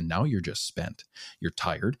wife and now you're just spent. You're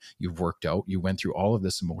tired. You've worked out. You went through all of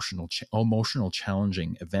this emotional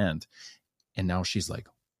challenging event. And now she's like,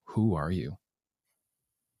 who are you?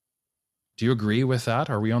 Do you agree with that?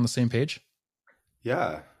 Are we on the same page?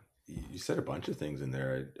 Yeah, you said a bunch of things in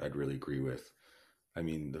there I'd really agree with. I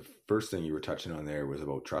mean, the first thing you were touching on there was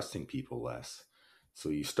about trusting people less. So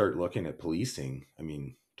you start looking at policing. I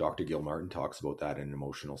mean, Dr. Gil Martin talks about that in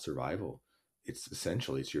emotional survival. It's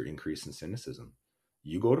your increase in cynicism.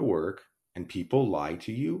 You go to work and people lie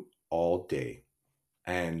to you all day.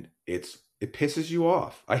 And it pisses you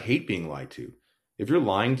off. I hate being lied to. If you're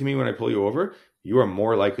lying to me when I pull you over, you are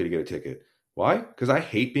more likely to get a ticket. Why? Because I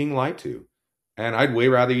hate being lied to. And I'd way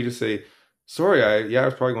rather you just say, sorry, I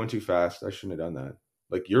was probably going too fast. I shouldn't have done that.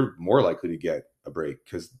 Like, you're more likely to get a break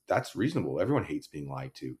because that's reasonable. Everyone hates being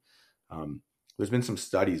lied to. There's been some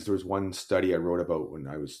studies. There was one study I wrote about when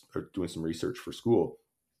I was doing some research for school,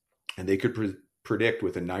 and they could predict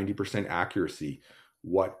with a 90% accuracy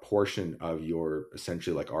what portion of your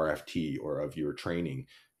essentially like RFT or of your training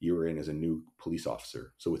you were in as a new police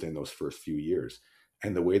officer. So within those first few years.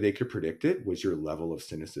 And the way they could predict it was your level of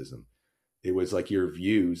cynicism. It was like your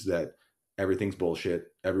views that everything's bullshit,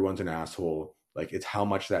 everyone's an asshole. Like, it's how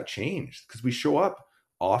much that changed. Because we show up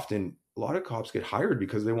often, a lot of cops get hired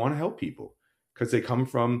because they want to help people. Because they come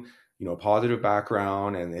from, a positive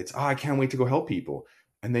background and it's, I can't wait to go help people.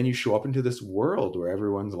 And then you show up into this world where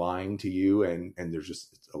everyone's lying to you and there's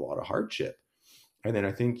just a lot of hardship. And then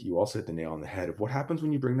I think you also hit the nail on the head of what happens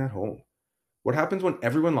when you bring that home. What happens when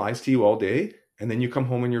everyone lies to you all day and then you come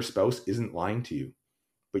home and your spouse isn't lying to you,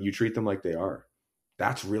 but you treat them like they are?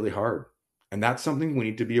 That's really hard. And that's something we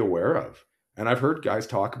need to be aware of. And I've heard guys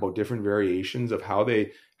talk about different variations of how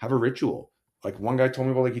they have a ritual. Like one guy told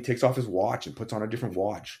me about, like, he takes off his watch and puts on a different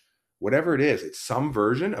watch. Whatever it is, it's some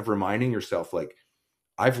version of reminding yourself, like,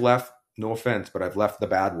 I've left, no offense, but I've left the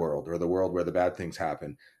bad world, or the world where the bad things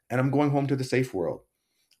happen, and I'm going home to the safe world.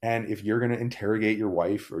 And if you're going to interrogate your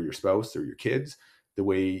wife or your spouse or your kids the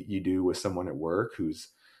way you do with someone at work who's,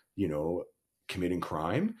 committing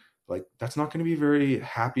crime, like, that's not going to be a very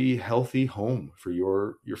happy, healthy home for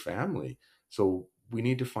your family. So we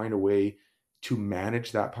need to find a way to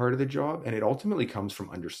manage that part of the job. And it ultimately comes from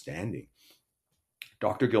understanding.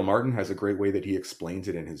 Dr. Gilmartin has a great way that he explains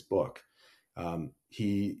it in his book.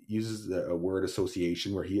 He uses a word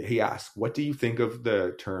association where he asks, what do you think of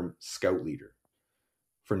the term scout leader?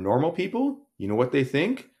 For normal people, you know what they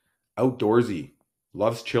think? Outdoorsy,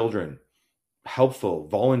 loves children, helpful,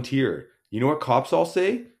 volunteer. You know what cops all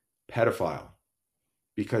say? Pedophile.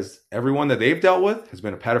 Because everyone that they've dealt with has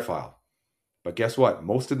been a pedophile. But guess what?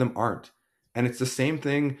 Most of them aren't. And it's the same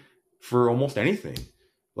thing for almost anything.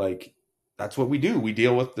 Like, that's what we do. We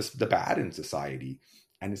deal with the bad in society.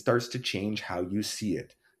 And it starts to change how you see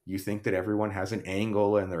it. You think that everyone has an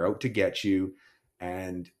angle and they're out to get you.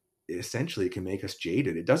 And essentially it can make us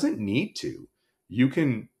jaded. It doesn't need to. You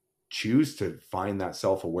can choose to find that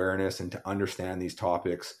self-awareness and to understand these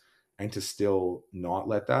topics and to still not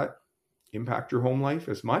let that impact your home life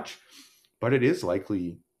as much. But it is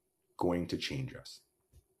likely going to change us.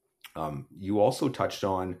 You also touched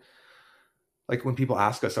on, like, when people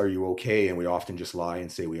ask us, are you okay? And we often just lie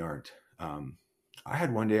and say we aren't. I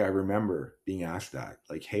had one day, I remember being asked that,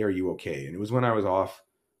 like, hey, are you okay? And it was when I was off,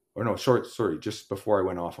 or no, sorry, just before I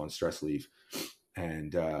went off on stress leave.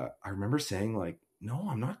 And I remember saying, like, no,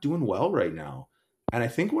 I'm not doing well right now. And I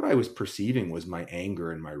think what I was perceiving was my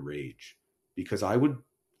anger and my rage, because I would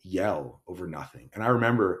yell over nothing. And I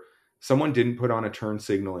remember someone didn't put on a turn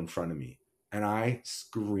signal in front of me, and I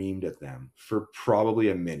screamed at them for probably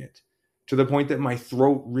a minute, to the point that my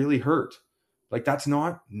throat really hurt. Like, that's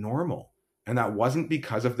not normal. And that wasn't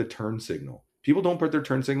because of the turn signal. People don't put their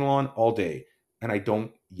turn signal on all day, and I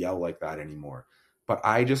don't yell like that anymore. But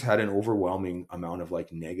I just had an overwhelming amount of,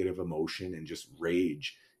 like, negative emotion and just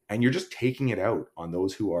rage. And you're just taking it out on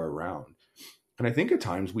those who are around. And I think at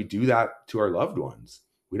times we do that to our loved ones.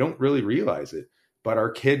 We don't really realize it, but our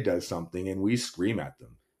kid does something and we scream at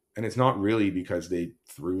them. And it's not really because they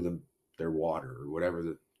threw them their water or whatever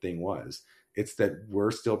the thing was. It's that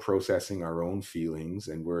we're still processing our own feelings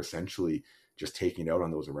and we're essentially just taking it out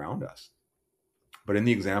on those around us. But in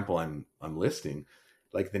the example I'm listing,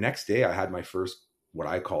 like, the next day I had my first, what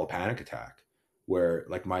I call a panic attack, where,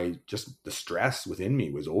 like, the stress within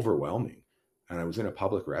me was overwhelming. And I was in a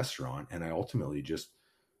public restaurant and I ultimately just,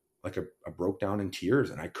 like, I broke down in tears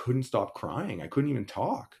and I couldn't stop crying. I couldn't even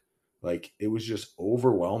talk. Like, it was just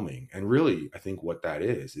overwhelming. And really, I think what that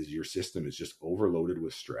is your system is just overloaded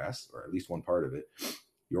with stress, or at least one part of it.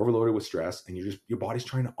 You're overloaded with stress and your body's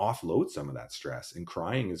trying to offload some of that stress, and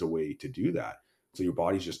crying is a way to do that. So your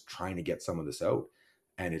body's just trying to get some of this out.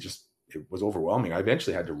 And it was overwhelming. I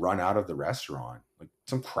eventually had to run out of the restaurant, like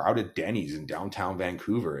some crowded Denny's in downtown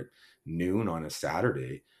Vancouver at noon on a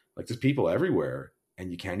Saturday. Like, there's people everywhere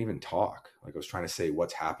and you can't even talk. Like, I was trying to say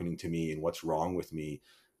what's happening to me and what's wrong with me.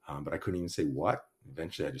 But I couldn't even say what.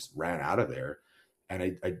 Eventually I just ran out of there, and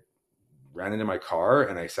I ran into my car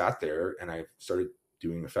and I sat there and I started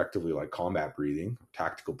doing effectively, like, combat breathing,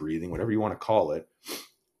 tactical breathing, whatever you want to call it.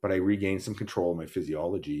 But I regained some control of my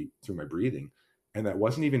physiology through my breathing. And that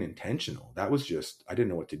wasn't even intentional. That was just, I didn't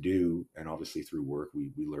know what to do. And obviously through work,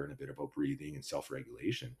 we learn a bit about breathing and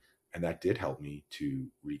self-regulation. And that did help me to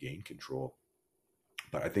regain control.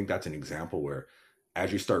 But I think that's an example where,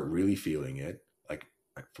 as you start really feeling it, like,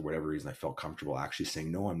 for whatever reason, I felt comfortable actually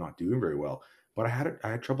saying, no, I'm not doing very well. But I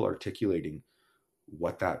had trouble articulating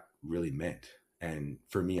what that really meant. And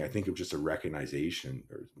for me, I think it was just a recognition,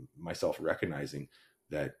 or myself recognizing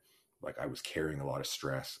that, like, I was carrying a lot of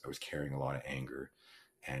stress, I was carrying a lot of anger,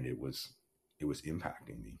 and it was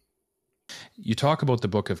impacting me. You talk about the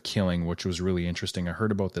Book of Killing, which was really interesting. I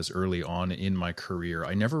heard about this early on in my career.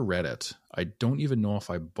 I never read it. I don't even know if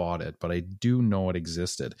I bought it, but I do know it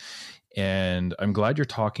existed. And I'm glad you're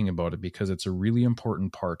talking about it because it's a really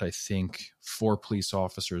important part, I think, for police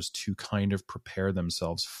officers to kind of prepare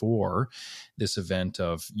themselves for this event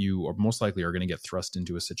of you or most likely are going to get thrust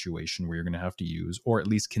into a situation where you're going to have to use or at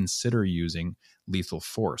least consider using lethal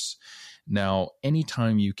force. Now,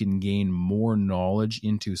 anytime you can gain more knowledge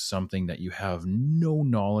into something that you have no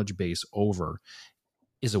knowledge base over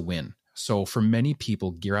is a win. So for many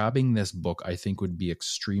people, grabbing this book, I think, would be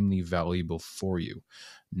extremely valuable for you.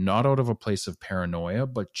 Not out of a place of paranoia,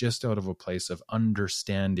 but just out of a place of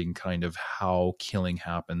understanding kind of how killing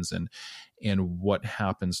happens and what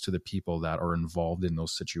happens to the people that are involved in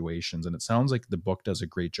those situations. And it sounds like the book does a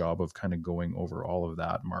great job of kind of going over all of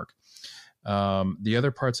that, Mark. The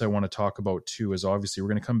other parts I want to talk about too is obviously we're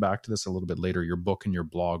going to come back to this a little bit later, your book and your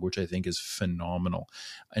blog, which I think is phenomenal.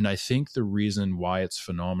 And I think the reason why it's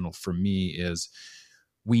phenomenal for me is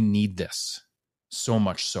we need this so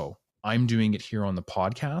much so. I'm doing it here on the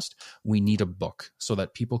podcast. We need a book so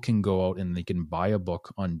that people can go out and they can buy a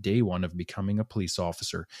book on day one of becoming a police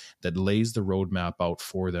officer that lays the roadmap out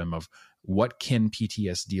for them of what can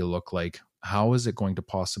PTSD look like? How is it going to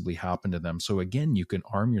possibly happen to them? So again, you can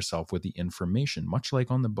arm yourself with the information, much like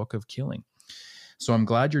on the Book of Killing. So I'm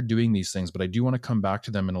glad you're doing these things, but I do want to come back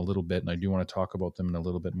to them in a little bit, and I do want to talk about them in a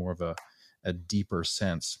little bit more of a deeper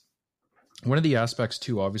sense. One of the aspects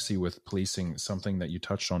too, obviously with policing, something that you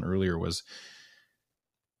touched on earlier was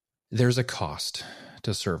there's a cost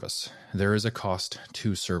to service. There is a cost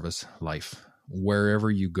to service life. Wherever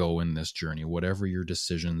you go in this journey, whatever your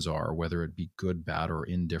decisions are, whether it be good, bad, or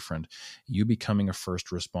indifferent, you becoming a first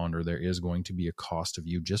responder, there is going to be a cost of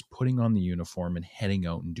you just putting on the uniform and heading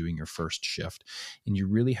out and doing your first shift. And you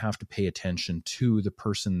really have to pay attention to the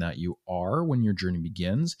person that you are when your journey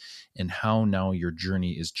begins and how now your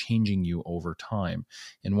journey is changing you over time.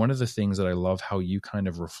 And one of the things that I love how you kind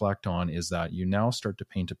of reflect on is that you now start to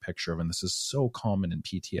paint a picture of, and this is so common in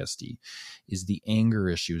PTSD, is the anger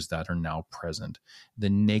issues that are now present. The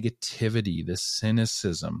negativity, the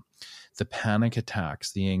cynicism, the panic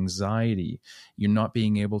attacks, the anxiety, you're not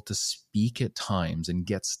being able to speak at times and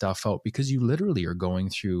get stuff out because you literally are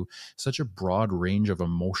going through such a broad range of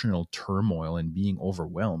emotional turmoil and being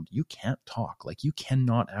overwhelmed. You can't talk. Like you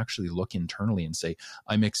cannot actually look internally and say,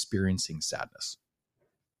 I'm experiencing sadness.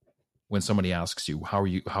 When somebody asks you, how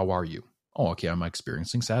are you? Oh, okay, I'm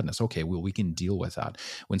experiencing sadness. Okay, well, we can deal with that.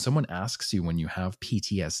 When someone asks you when you have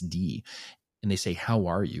PTSD, and they say, how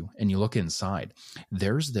are you? And you look inside,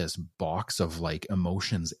 there's this box of like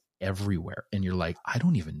emotions everywhere. And you're like, I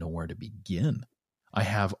don't even know where to begin. I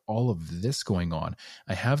have all of this going on.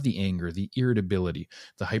 I have the anger, the irritability,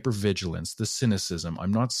 the hypervigilance, the cynicism.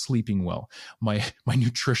 I'm not sleeping well. My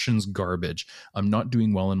nutrition's garbage. I'm not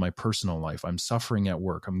doing well in my personal life. I'm suffering at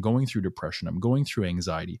work. I'm going through depression. I'm going through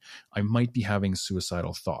anxiety. I might be having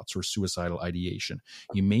suicidal thoughts or suicidal ideation.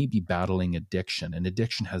 You may be battling addiction, and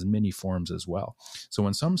addiction has many forms as well. So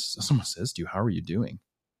when someone says to you, how are you doing?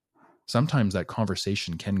 Sometimes that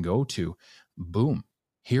conversation can go to, boom,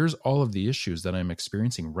 here's all of the issues that I'm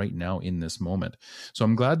experiencing right now in this moment. So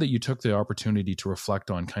I'm glad that you took the opportunity to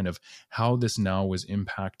reflect on kind of how this now was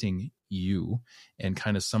impacting you and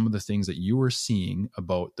kind of some of the things that you were seeing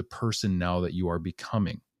about the person now that you are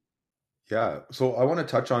becoming. Yeah. So I want to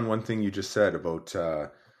touch on one thing you just said about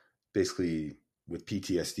basically with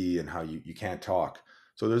PTSD and how you can't talk.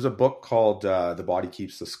 So there's a book called The Body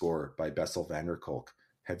Keeps the Score by Bessel van der Kolk.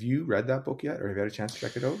 Have you read that book yet, or have you had a chance to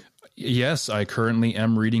check it out? Yes, I currently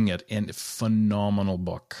am reading it, and phenomenal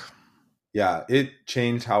book. Yeah, it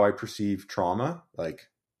changed how I perceive trauma. Like,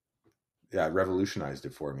 yeah, it revolutionized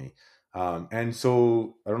it for me. And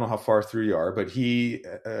so I don't know how far through you are, but he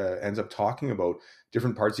ends up talking about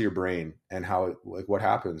different parts of your brain and how, like, what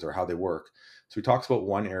happens or how they work. So he talks about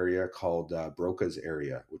one area called Broca's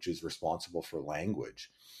area, which is responsible for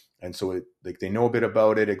language. And so they know a bit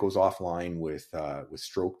about it. It goes offline with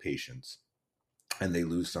stroke patients, and they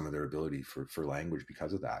lose some of their ability for language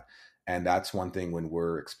because of that. And that's one thing when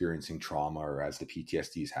we're experiencing trauma or as the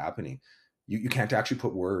PTSD is happening, you can't actually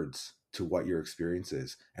put words to what your experience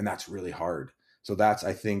is. And that's really hard. So that's,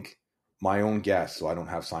 I think, my own guess. So I don't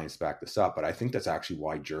have science to back this up, but I think that's actually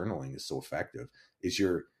why journaling is so effective, is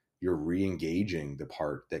you're re-engaging the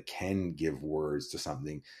part that can give words to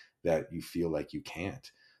something that you feel like you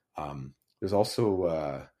can't. There's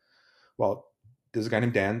also, there's a guy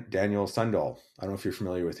named Daniel Sundahl. I don't know if you're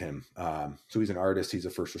familiar with him. So he's an artist. He's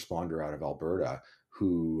a first responder out of Alberta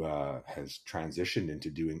who has transitioned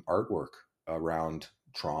into doing artwork around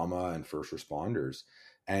trauma and first responders.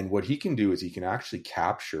 And what he can do is he can actually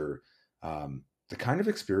capture the kind of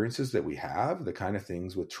experiences that we have, the kind of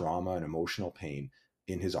things with trauma and emotional pain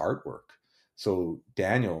in his artwork. So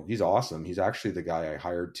Daniel, he's awesome. He's actually the guy I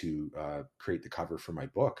hired to create the cover for my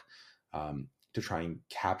book, to try and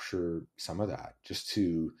capture some of that, just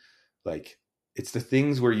to like, it's the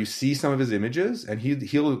things where you see some of his images and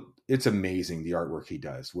he'll, it's amazing the artwork he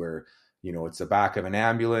does where, you know, it's the back of an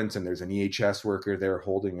ambulance and there's an EHS worker there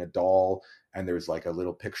holding a doll. And there's like a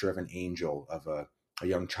little picture of an angel of a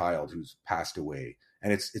young child who's passed away.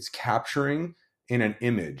 And it's capturing in an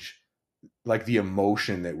image, like the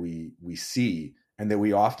emotion that we see and that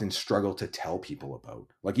we often struggle to tell people about.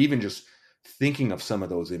 Like even just thinking of some of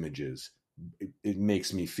those images, it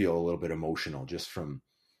makes me feel a little bit emotional just from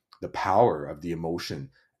the power of the emotion.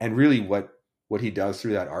 And really what he does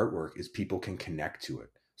through that artwork is people can connect to it.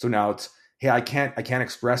 So now it's, hey, I can't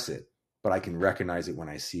express it, but I can recognize it when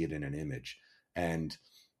I see it in an image. And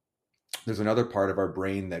there's another part of our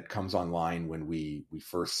brain that comes online when we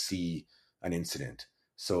first see an incident.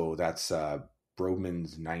 So that's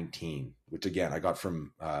Brodmann's 19, which again, I got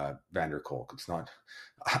from Van der Kolk. It's not,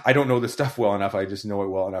 I don't know this stuff well enough. I just know it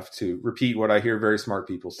well enough to repeat what I hear very smart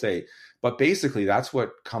people say. But basically that's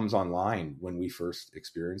what comes online when we first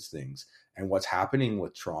experience things. And what's happening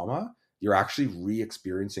with trauma, you're actually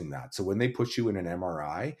re-experiencing that. So when they put you in an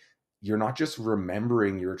MRI, you're not just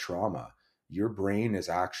remembering your trauma. Your brain is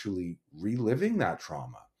actually reliving that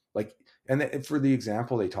trauma. Like, and for the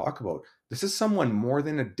example they talk about, this is someone more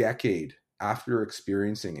than a decade after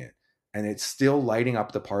experiencing it, and it's still lighting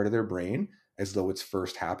up the part of their brain as though it's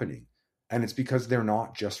first happening. And it's because they're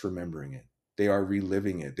not just remembering it. They are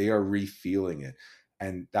reliving it. They are re-feeling it.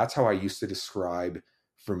 And that's how I used to describe,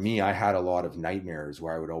 for me, I had a lot of nightmares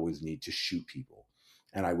where I would always need to shoot people.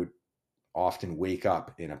 And I would often wake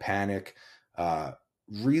up in a panic,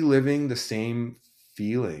 reliving the same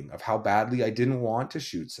feeling of how badly I didn't want to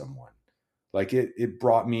shoot someone. Like it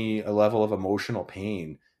brought me a level of emotional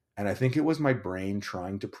pain. And I think it was my brain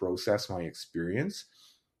trying to process my experience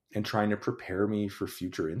and trying to prepare me for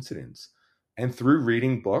future incidents. And through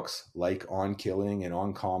reading books like On Killing and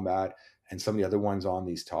On Combat and some of the other ones on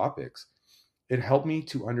these topics, it helped me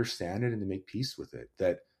to understand it and to make peace with it,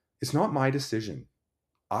 that it's not my decision.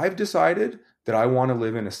 I've decided that I want to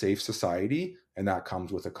live in a safe society, and that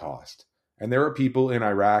comes with a cost. And there are people in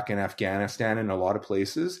Iraq and Afghanistan and a lot of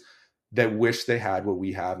places that wish they had what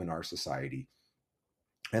we have in our society.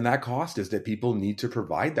 And that cost is that people need to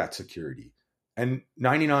provide that security. And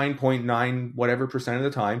 99.9 whatever percent of the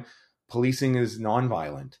time, policing is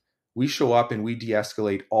nonviolent. We show up and we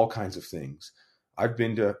de-escalate all kinds of things. I've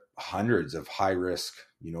been to hundreds of high risk,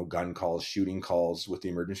 gun calls, shooting calls with the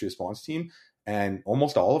emergency response team. And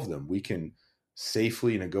almost all of them, we can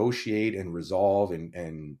safely negotiate and resolve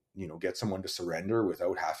and get someone to surrender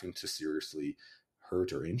without having to seriously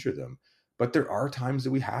hurt or injure them. But there are times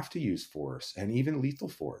that we have to use force and even lethal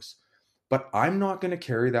force. But I'm not going to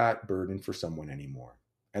carry that burden for someone anymore.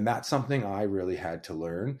 And that's something I really had to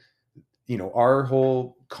learn. Our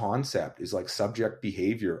whole concept is like subject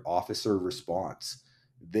behavior, officer response.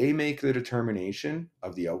 They make the determination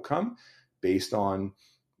of the outcome based on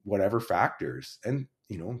whatever factors. And,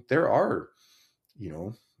 there are,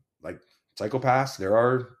 like psychopaths, there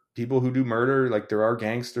are people who do murder, like there are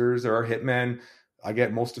gangsters, there are hitmen. I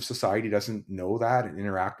get most of society doesn't know that and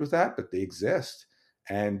interact with that, but they exist.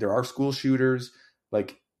 And there are school shooters.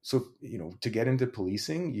 So, to get into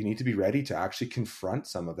policing, you need to be ready to actually confront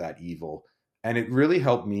some of that evil. And it really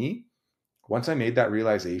helped me once I made that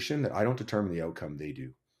realization that I don't determine the outcome, they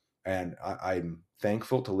do. And I'm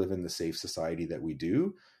thankful to live in the safe society that we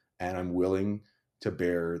do. And I'm willing to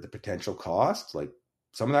bear the potential cost. Like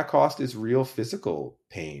some of that cost is real physical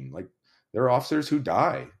pain. Like there are officers who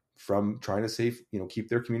die from trying to keep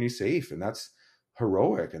their community safe. And that's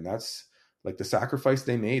heroic. And that's like the sacrifice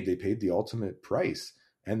they made. They paid the ultimate price.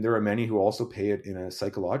 And there are many who also pay it in a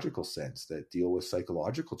psychological sense that deal with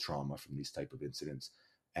psychological trauma from these type of incidents.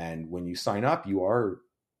 And when you sign up, you are,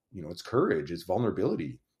 it's courage, it's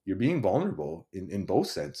vulnerability. You're being vulnerable in both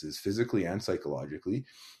senses, physically and psychologically.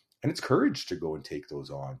 And it's courage to go and take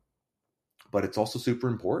those on. But it's also super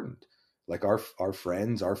important. Like our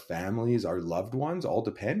friends, our families, our loved ones all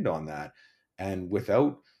depend on that. And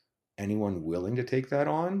without anyone willing to take that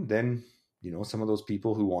on, then, some of those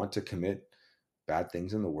people who want to commit bad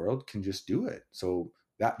things in the world can just do it. So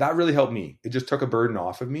that really helped me. It just took a burden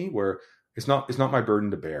off of me where it's not my burden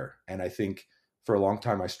to bear. And I think for a long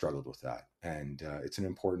time I struggled with that. And it's an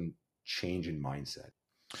important change in mindset.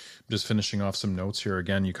 Just finishing off some notes here.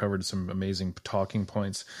 Again, you covered some amazing talking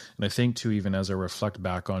points. And I think too, even as I reflect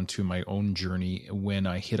back onto my own journey, when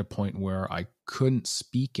I hit a point where I couldn't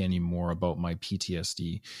speak anymore about my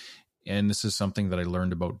PTSD, And this is something that I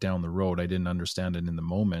learned about down the road. I didn't understand it in the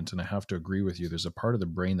moment. And I have to agree with you. There's a part of the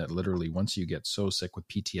brain that literally, once you get so sick with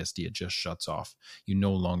PTSD, it just shuts off. You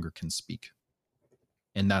no longer can speak.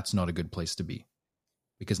 And that's not a good place to be,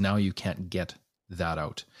 because now you can't get that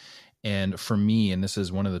out. And for me, and this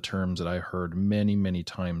is one of the terms that I heard many, many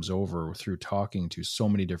times over through talking to so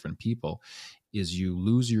many different people, is you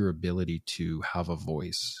lose your ability to have a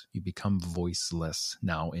voice. You become voiceless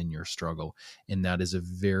now in your struggle. And that is a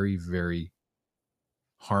very, very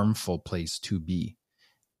harmful place to be.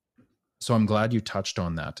 So I'm glad you touched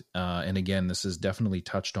on that. And again, this is definitely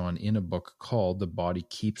touched on in a book called The Body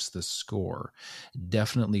Keeps the Score.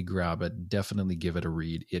 Definitely grab it. Definitely give it a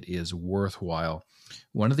read. It is worthwhile.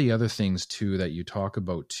 One of the other things too that you talk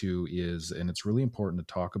about too is, and it's really important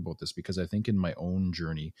to talk about this because I think in my own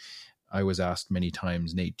journey, I was asked many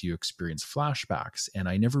times, Nate, do you experience flashbacks? And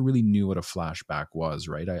I never really knew what a flashback was,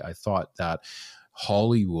 right? I thought that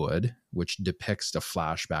Hollywood, which depicts a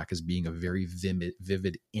flashback as being a very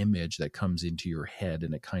vivid image that comes into your head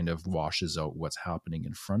and it kind of washes out what's happening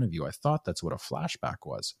in front of you. I thought that's what a flashback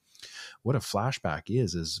was. What a flashback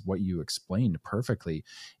is what you explained perfectly.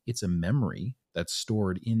 It's a memory that's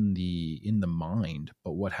stored in the mind.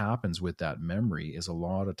 But what happens with that memory is a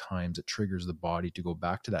lot of times it triggers the body to go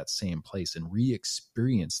back to that same place and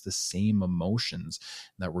re-experience the same emotions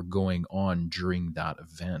that were going on during that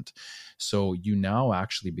event. So you now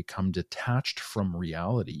actually become detached from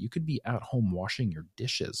reality. You could be at home washing your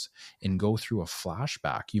dishes and go through a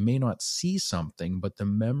flashback. You may not see something, but the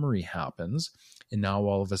memory happens. And now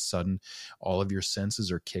all of a sudden, all of your senses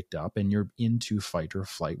are kicked up and you're into fight or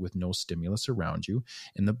flight with no stimulus around you.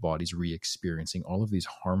 And the body's re-experiencing all of these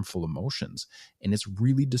harmful emotions. And it's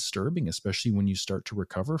really disturbing, especially when you start to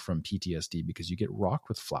recover from PTSD, because you get rocked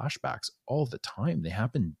with flashbacks all the time. They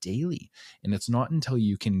happen daily. And it's not until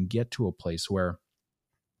you can get to a place where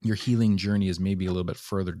your healing journey is maybe a little bit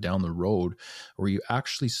further down the road, where you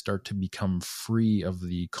actually start to become free of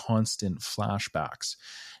the constant flashbacks.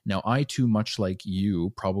 Now, I too, much like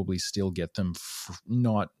you, probably still get them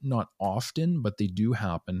not often, but they do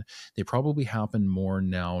happen. They probably happen more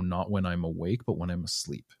now, not when I'm awake, but when I'm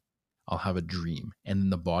asleep. I'll have a dream and then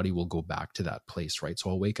the body will go back to that place, right? So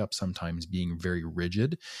I'll wake up sometimes being very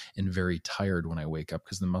rigid and very tired when I wake up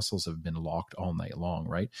because the muscles have been locked all night long,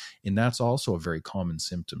 right? And that's also a very common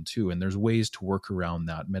symptom too. And there's ways to work around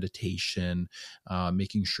that: meditation,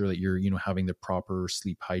 making sure that you're, having the proper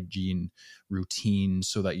sleep hygiene routine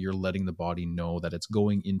so that you're letting the body know that it's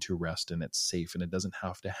going into rest and it's safe and it doesn't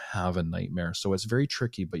have to have a nightmare. So it's very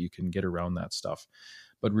tricky, but you can get around that stuff.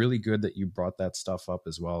 But really good that you brought that stuff up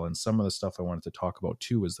as well. And some of the stuff I wanted to talk about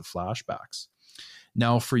too is the flashbacks.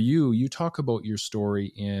 Now for you, you talk about your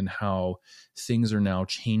story and how things are now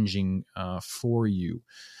changing for you.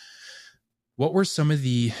 What were some of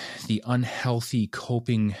the unhealthy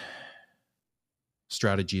coping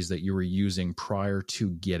strategies that you were using prior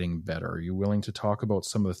to getting better? Are you willing to talk about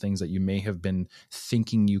some of the things that you may have been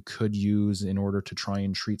thinking you could use in order to try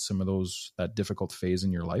and treat some of that difficult phase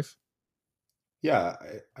in your life? Yeah,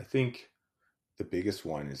 I think the biggest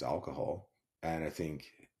one is alcohol. And I think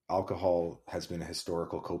alcohol has been a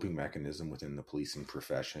historical coping mechanism within the policing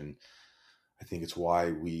profession. I think it's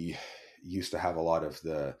why we used to have a lot of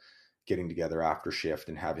the getting together after shift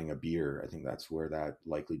and having a beer. I think that's where that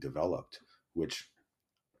likely developed, which,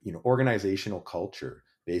 organizational culture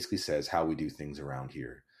basically says how we do things around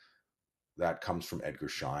here. That comes from Edgar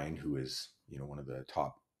Schein, who is, one of the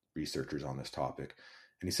top researchers on this topic.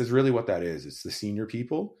 And he says really what that is, it's the senior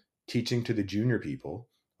people teaching to the junior people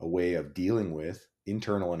a way of dealing with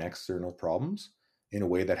internal and external problems in a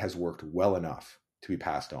way that has worked well enough to be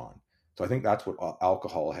passed on. So I think that's what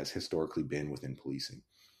alcohol has historically been within policing.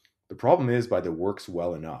 The problem is, by the works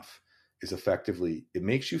well enough, is effectively, it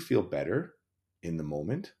makes you feel better in the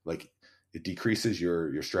moment. Like it decreases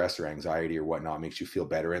your stress or anxiety or whatnot, makes you feel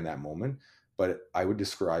better in that moment. But I would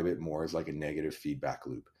describe it more as like a negative feedback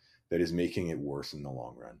loop that is making it worse in the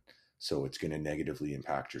long run. So it's going to negatively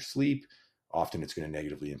impact your sleep. Often it's going to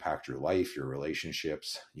negatively impact your life, your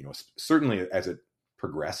relationships. Certainly as it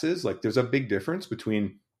progresses, like there's a big difference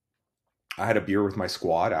between I had a beer with my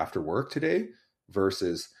squad after work today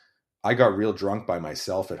versus I got real drunk by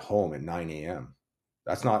myself at home at 9 a.m.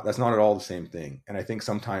 That's not at all the same thing. And I think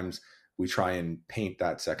sometimes we try and paint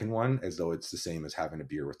that second one as though it's the same as having a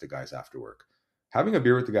beer with the guys after work. Having a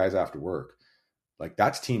beer with the guys after work, like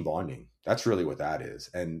that's team bonding. That's really what that is.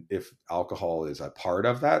 And if alcohol is a part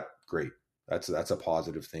of that, great. That's a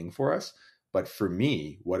positive thing for us. But for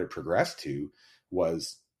me, what it progressed to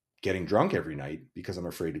was getting drunk every night because I'm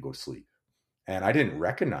afraid to go to sleep. And I didn't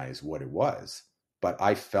recognize what it was but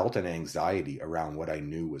I felt an anxiety around what I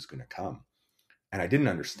knew was going to come. And I didn't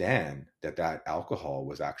understand that alcohol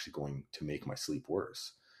was actually going to make my sleep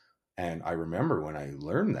worse. And I remember when I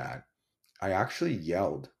learned that, I actually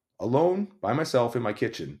yelled alone by myself in my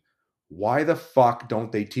kitchen, why the fuck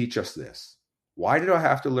don't they teach us this? Why did I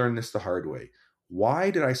have to learn this the hard way?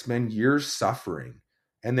 Why did I spend years suffering?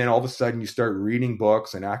 And then all of a sudden you start reading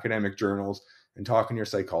books and academic journals and talking to your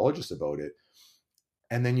psychologist about it.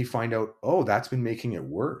 And then you find out, oh, that's been making it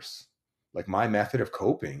worse. Like my method of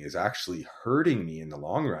coping is actually hurting me in the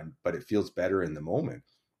long run, but it feels better in the moment.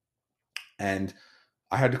 And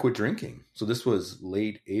I had to quit drinking. So this was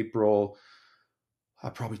late April,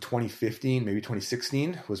 probably 2015, maybe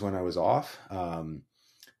 2016 was when I was off.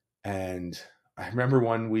 And I remember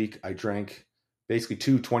one week I drank basically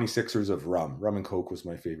 2 26ers of rum. Rum and Coke was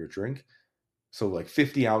my favorite drink. So like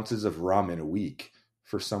 50 ounces of rum in a week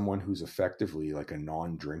for someone who's effectively like a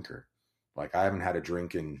non-drinker. Like I haven't had a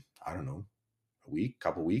drink in, I don't know, a week,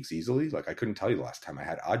 couple weeks easily. Like I couldn't tell you the last time I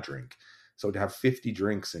had a drink. So to have 50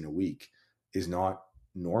 drinks in a week is not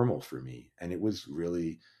normal for me. And it was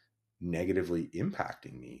really negatively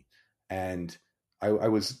impacting me. And I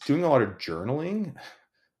was doing a lot of journaling,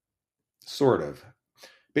 sort of.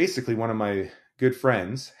 Basically, one of my good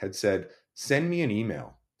friends had said, send me an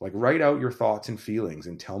email, like write out your thoughts and feelings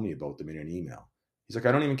and tell me about them in an email. He's like,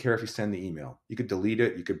 I don't even care if you send the email. You could delete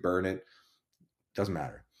it, you could burn it, doesn't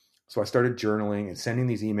matter. So I started journaling and sending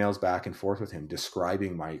these emails back and forth with him,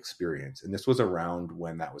 describing my experience. And this was around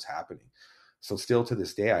when that was happening. So still to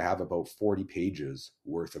this day, I have about 40 pages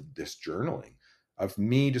worth of this journaling of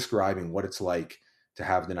me describing what it's like to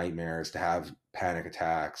have the nightmares, to have panic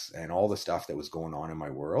attacks, and all the stuff that was going on in my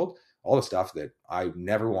world, all the stuff that I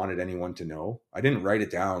never wanted anyone to know. I didn't write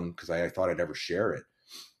it down because I thought I'd ever share it.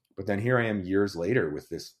 But then here I am years later with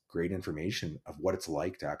this great information of what it's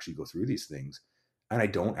like to actually go through these things. And I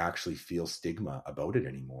don't actually feel stigma about it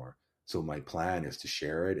anymore. So my plan is to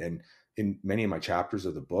share it. And in many of my chapters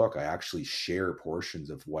of the book, I actually share portions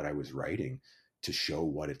of what I was writing to show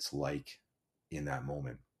what it's like in that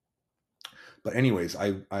moment. But anyways,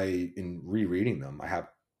 I in rereading them, I have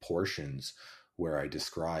portions where I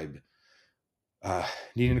describe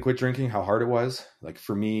needing to quit drinking, how hard it was. Like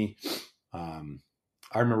for me,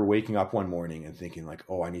 I remember waking up one morning and thinking like,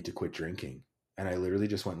 oh, I need to quit drinking. And I literally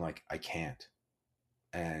just went like, I can't.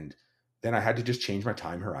 And then I had to just change my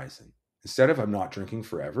time horizon. Instead of I'm not drinking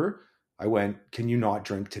forever, I went, can you not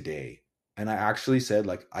drink today? And I actually said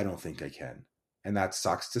like, I don't think I can. And that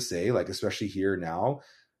sucks to say, like, especially here now,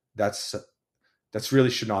 that's really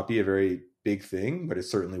should not be a very big thing, but it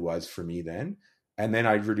certainly was for me then. And then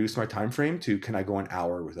I reduced my time frame to, can I go an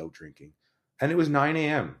hour without drinking? And it was 9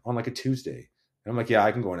 a.m. on like a Tuesday. And I'm like, yeah,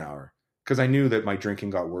 I can go an hour. Because I knew that my drinking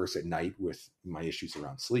got worse at night with my issues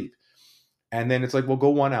around sleep. And then it's like, well, go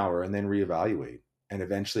 1 hour and then reevaluate. And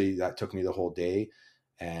eventually that took me the whole day.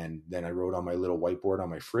 And then I wrote on my little whiteboard on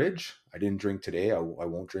my fridge, I didn't drink today. I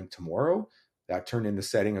won't drink tomorrow. That turned into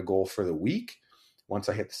setting a goal for the week. Once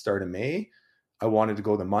I hit the start of May, I wanted to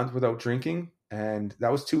go the month without drinking. And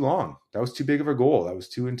that was too long. That was too big of a goal. That was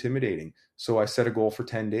too intimidating. So I set a goal for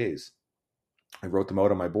 10 days. I wrote them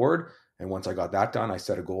out on my board. And once I got that done, I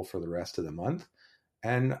set a goal for the rest of the month.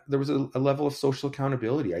 And there was a level of social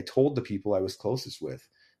accountability. I told the people I was closest with.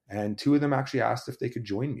 And 2 of them actually asked if they could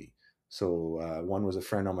join me. So one was a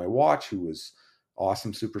friend on my watch who was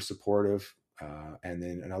awesome, super supportive. And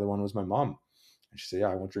then another one was my mom. And she said, yeah,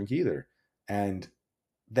 I won't drink either. And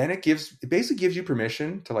then it basically gives you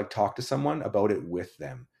permission to like talk to someone about it with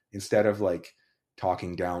them instead of like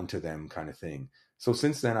talking down to them kind of thing. So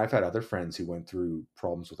since then, I've had other friends who went through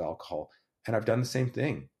problems with alcohol, and I've done the same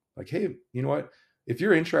thing. Like, hey, you know what? If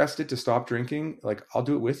you're interested to stop drinking, like I'll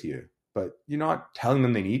do it with you, but you're not telling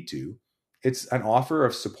them they need to. It's an offer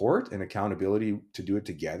of support and accountability to do it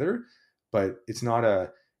together, but it's not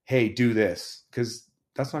a, hey, do this, because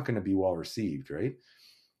that's not going to be well received, right?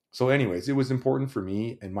 So anyways, it was important for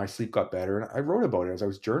me, and my sleep got better. And I wrote about it as I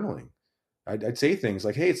was journaling. I'd say things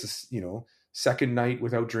like, hey, it's a, second night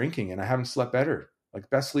without drinking and I haven't slept better, like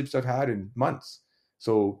best sleeps I've had in months.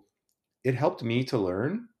 So it helped me to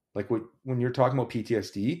learn, like when you're talking about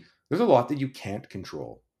PTSD, there's a lot that you can't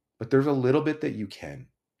control, but there's a little bit that you can.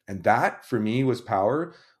 And that for me was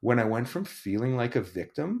power when I went from feeling like a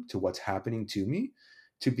victim to what's happening to me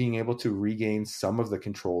to being able to regain some of the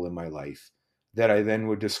control in my life that I then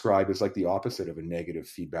would describe as like the opposite of a negative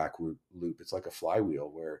feedback loop. It's like a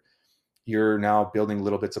flywheel where you're now building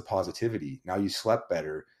little bits of positivity. Now you slept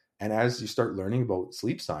better. And as you start learning about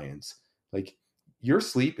sleep science, like your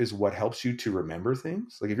sleep is what helps you to remember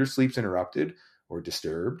things. Like if your sleep's interrupted or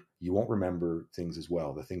disturbed, you won't remember things as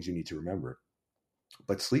well, the things you need to remember.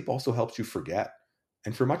 But sleep also helps you forget.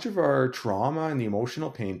 And for much of our trauma and the emotional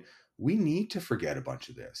pain, we need to forget a bunch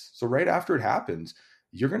of this. So right after it happens,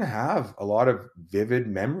 you're going to have a lot of vivid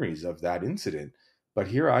memories of that incident. But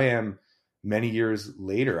here I am many years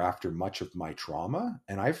later after much of my trauma,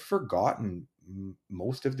 and I've forgotten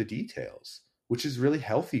most of the details, which is really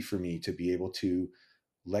healthy for me to be able to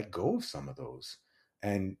let go of some of those.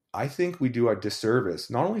 And I think we do a disservice,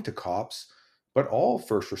 not only to cops, but all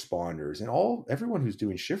first responders and everyone who's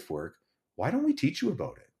doing shift work. Why don't we teach you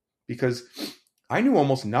about it? Because I knew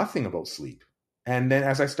almost nothing about sleep. And then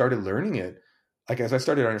as I started learning it, like as I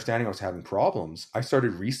started understanding I was having problems, I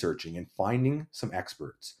started researching and finding some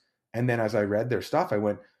experts. And then as I read their stuff, I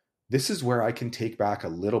went, this is where I can take back a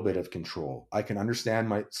little bit of control. I can understand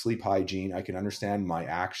my sleep hygiene. I can understand my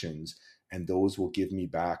actions, and those will give me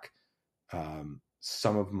back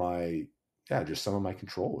some of my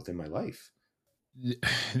control within my life.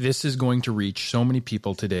 This is going to reach so many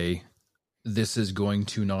people today. This is going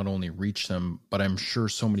to not only reach them, but I'm sure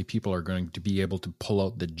so many people are going to be able to pull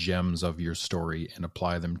out the gems of your story and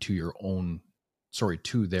apply them to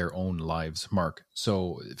to their own lives, Mark.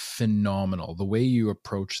 So phenomenal the way you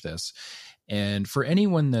approach this. And for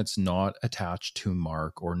anyone that's not attached to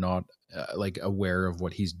Mark or not aware of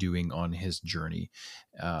what he's doing on his journey,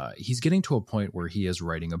 he's getting to a point where he is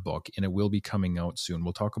writing a book, and it will be coming out soon.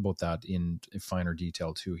 We'll talk about that in finer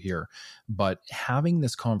detail too here. But having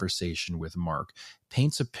this conversation with Mark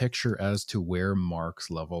paints a picture as to where Mark's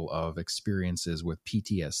level of experience is with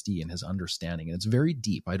PTSD and his understanding. And it's very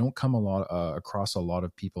deep. I don't come across a lot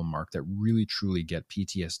of people, Mark, that really truly get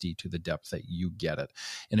PTSD to the depth that you get it.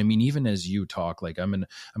 And I mean, even as you talk, like I'm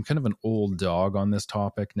kind of an old dog on this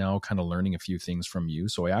topic now, kind of learning a few things from you.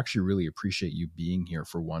 So I actually really appreciate you being here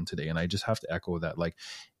for one today. And I just have to echo that, like,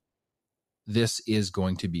 this is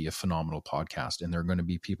going to be a phenomenal podcast, and there are going to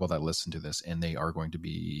be people that listen to this and they are going to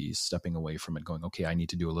be stepping away from it going, okay, I need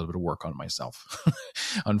to do a little bit of work on myself.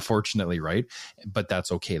 Unfortunately, right? But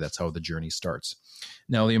that's okay. That's how the journey starts.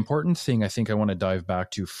 Now, the important thing I think I want to dive back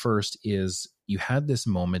to first is you had this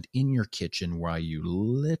moment in your kitchen where you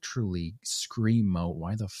literally scream out,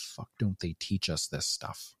 why the fuck don't they teach us this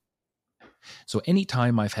stuff? So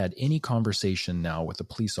anytime I've had any conversation now with a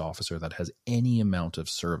police officer that has any amount of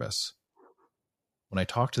service, when I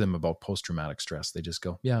talk to them about post-traumatic stress, they just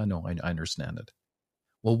go, yeah, no, I understand it.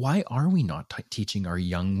 Well, why are we not teaching our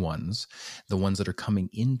young ones, the ones that are coming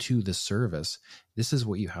into the service, this is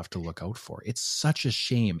what you have to look out for? It's such a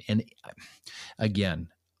shame. And again,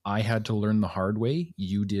 I had to learn the hard way.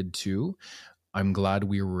 You did too. I'm glad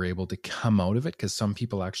we were able to come out of it, because some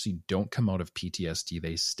people actually don't come out of PTSD.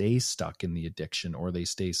 They stay stuck in the addiction, or they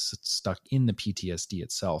stay stuck in the PTSD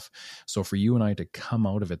itself. So for you and I to come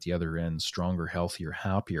out of it the other end, stronger, healthier,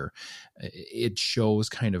 happier, it shows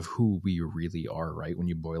kind of who we really are, right? When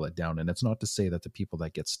you boil it down. And it's not to say that the people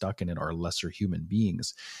that get stuck in it are lesser human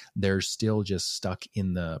beings. They're still just stuck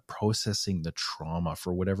in the processing the trauma.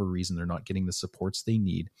 For whatever reason, they're not getting the supports they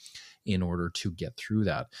need in order to get through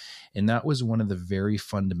that. And that was one of the very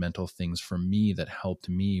fundamental things for me that helped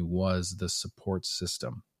me, was the support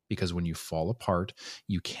system. Because when you fall apart,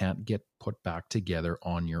 you can't get put back together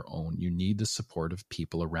on your own. You need the support of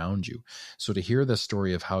people around you. So to hear the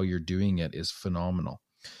story of how you're doing it is phenomenal.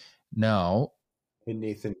 Now, hey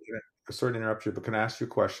Nathan, sorry to interrupt you, but can I ask you a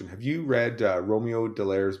question? Have you read Romeo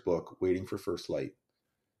Dallaire's book, Waiting for First Light?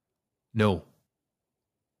 No.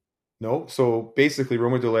 No. So basically,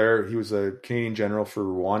 Romeo Dallaire, he was a Canadian general for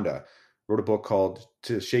Rwanda, wrote a book called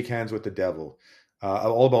To Shake Hands with the Devil,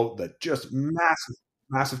 all about the just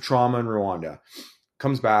massive trauma in Rwanda.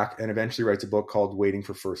 Comes back and eventually writes a book called Waiting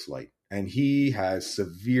for First Light. And he has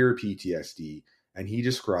severe PTSD, and he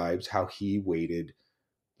describes how he waited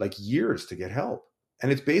like years to get help.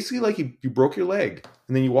 And it's basically like you broke your leg,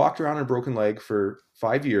 and then you walked around on a broken leg for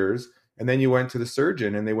 5 years, and then you went to the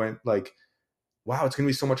surgeon and they went like, wow, it's going to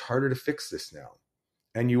be so much harder to fix this now.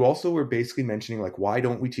 And you also were basically mentioning, like, why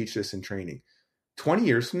don't we teach this in training? 20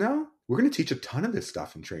 years from now, we're going to teach a ton of this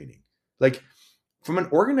stuff in training. Like, from an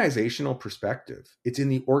organizational perspective, it's in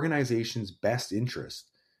the organization's best interest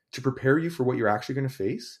to prepare you for what you're actually going to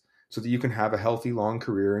face, so that you can have a healthy, long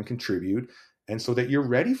career and contribute, and so that you're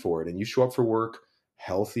ready for it and you show up for work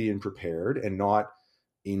healthy and prepared, and not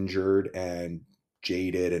injured and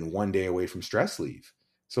jaded and one day away from stress leave.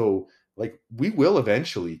 So, like, we will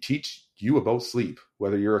eventually teach you about sleep,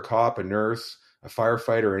 whether you're a cop, a nurse, a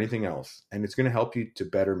firefighter, or anything else. And it's going to help you to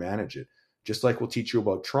better manage it. Just like we'll teach you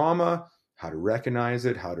about trauma, how to recognize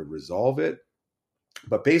it, how to resolve it.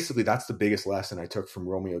 But basically, that's the biggest lesson I took from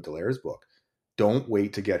Romeo Dallaire's book. Don't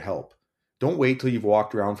wait to get help. Don't wait till you've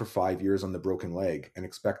walked around for 5 years on the broken leg and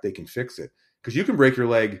expect they can fix it. because you can break your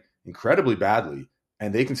leg incredibly badly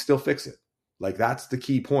and they can still fix it. Like, that's the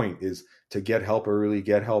key point, is to get help early,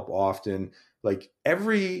 get help often. Like,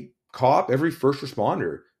 every cop, every first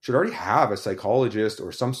responder should already have a psychologist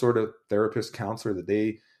or some sort of therapist, counselor that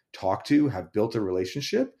they talk to, have built a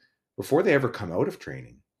relationship before they ever come out of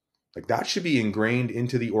training. Like, that should be ingrained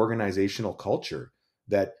into the organizational culture,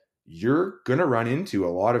 that you're going to run into a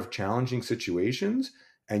lot of challenging situations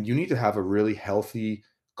and you need to have a really healthy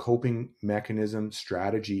coping mechanism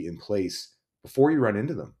strategy in place before you run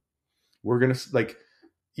into them. We're going to, like,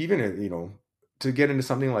 even, to get into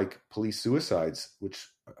something like police suicides, which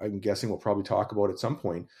I'm guessing we'll probably talk about at some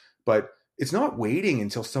point, but it's not waiting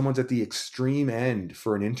until someone's at the extreme end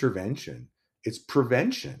for an intervention. It's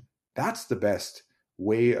prevention. That's the best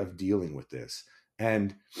way of dealing with this.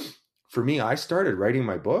 And for me, I started writing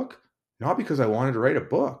my book, not because I wanted to write a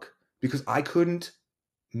book, because I couldn't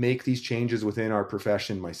make these changes within our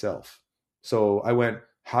profession myself. So I went,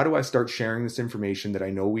 how do I start sharing this information that I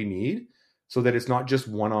know we need, so that it's not just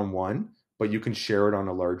one-on-one, but you can share it on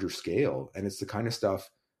a larger scale? And it's the kind of stuff,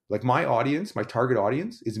 like, my audience, my target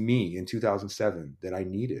audience is me in 2007 that I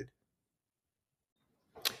needed.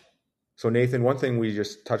 So Nathan, one thing we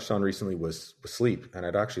just touched on recently was sleep. And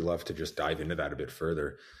I'd actually love to just dive into that a bit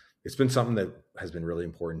further. It's been something that has been really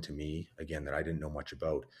important to me, again, that I didn't know much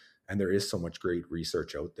about. And there is so much great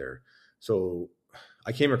research out there. So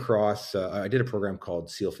I came across, I did a program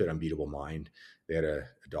called SEAL Fit Unbeatable Mind. They had a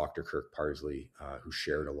Dr. Kirk Parsley who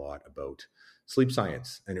shared a lot about sleep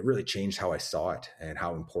science. And it really changed how I saw it and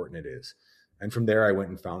how important it is. And from there, I went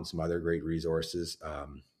and found some other great resources.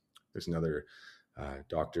 There's another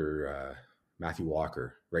Dr. Matthew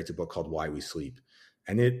Walker writes a book called Why We Sleep,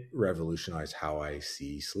 and it revolutionized how I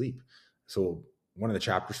see sleep. So one of the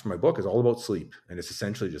chapters from my book is all about sleep, and it's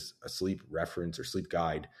essentially just a sleep reference or sleep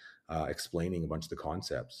guide explaining a bunch of the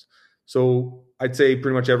concepts. So I'd say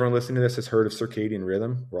pretty much everyone listening to this has heard of circadian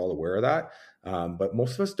rhythm. We're all aware of that. But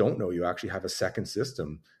most of us don't know you actually have a second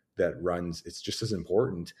system that runs. It's just as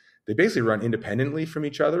important. They basically run independently from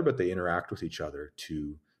each other, but they interact with each other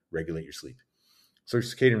to regulate your sleep. So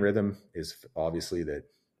circadian rhythm is obviously that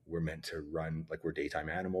we're meant to run like we're daytime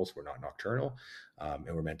animals. We're not nocturnal, and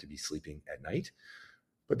we're meant to be sleeping at night.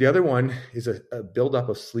 But the other one is a buildup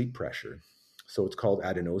of sleep pressure. So it's called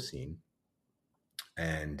adenosine,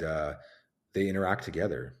 and they interact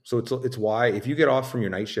together. So it's why if you get off from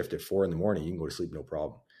your night shift at 4 a.m, you can go to sleep no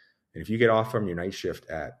problem. And if you get off from your night shift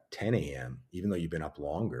at 10 a.m., even though you've been up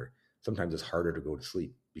longer, sometimes it's harder to go to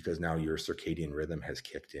sleep because now your circadian rhythm has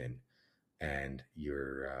kicked in. And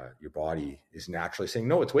your body is naturally saying,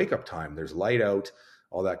 no, it's wake up time. There's light out,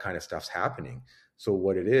 all that kind of stuff's happening. So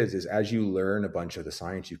what it is as you learn a bunch of the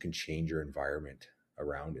science, you can change your environment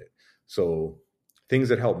around it. So things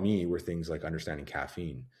that helped me were things like understanding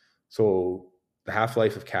caffeine. So the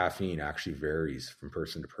half-life of caffeine actually varies from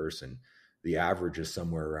person to person. The average is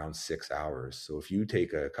somewhere around 6 hours. So if you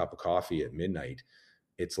take a cup of coffee at midnight,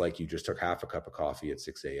 it's like you just took half a cup of coffee at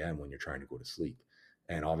 6 a.m. when you're trying to go to sleep.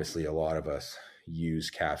 And obviously a lot of us use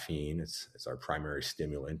caffeine. It's our primary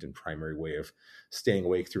stimulant and primary way of staying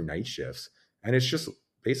awake through night shifts. And it's just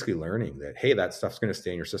basically learning that, hey, that stuff's going to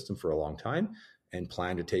stay in your system for a long time, and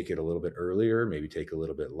plan to take it a little bit earlier, maybe take a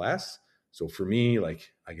little bit less. So for me,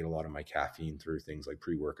 like, I get a lot of my caffeine through things like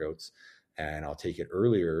pre-workouts, and I'll take it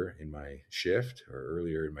earlier in my shift or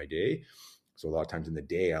earlier in my day. So a lot of times in the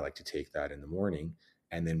day, I like to take that in the morning.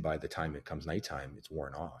 And then by the time it comes nighttime, it's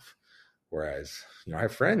worn off. Whereas, I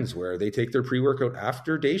have friends where they take their pre-workout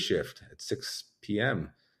after day shift at 6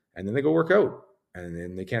 p.m. and then they go work out, and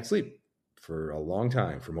then they can't sleep for a long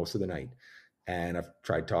time, for most of the night. And I've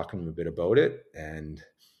tried talking to them a bit about it, and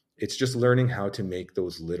it's just learning how to make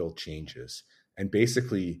those little changes. And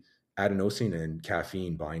basically adenosine and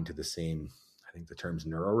caffeine bind to the same, I think the term's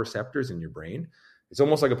neuroreceptors in your brain. It's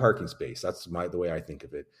almost like a parking space. That's the way I think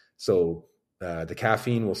of it. So the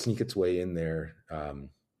caffeine will sneak its way in there,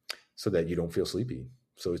 so that you don't feel sleepy.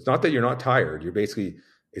 So it's not that you're not tired. You're basically,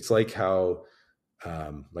 it's like how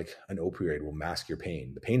like an opioid will mask your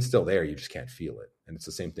pain. The pain's still there, you just can't feel it. And it's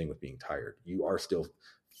the same thing with being tired. You are still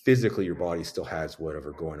physically, your body still has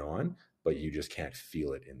whatever going on, but you just can't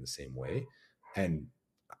feel it in the same way. And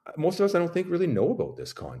most of us, I don't think, really know about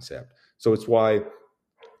this concept. So it's why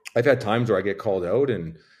I've had times where I get called out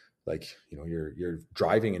and, like, you're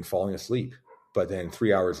driving and falling asleep. But then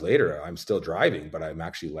 3 hours later, I'm still driving, but I'm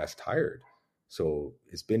actually less tired. So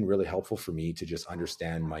it's been really helpful for me to just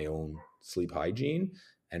understand my own sleep hygiene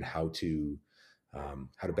and how to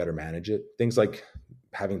better manage it. Things like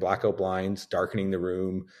having blackout blinds, darkening the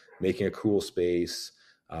room, making a cool space,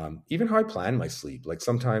 even how I plan my sleep. Like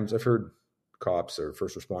sometimes I've heard cops or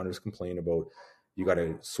first responders complain about you got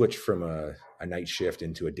to switch from a night shift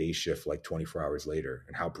into a day shift like 24 hours later,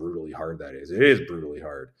 and how brutally hard that is. It is brutally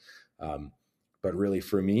hard. But really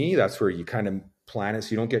for me, that's where you kind of plan it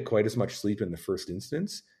so you don't get quite as much sleep in the first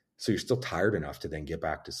instance. So you're still tired enough to then get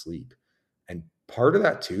back to sleep. And part of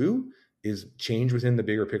that too is change within the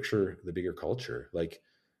bigger picture, the bigger culture. Like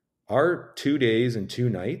our 2 days and 2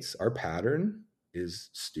 nights, our pattern is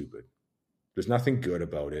stupid. There's nothing good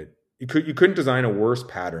about it. You couldn't design a worse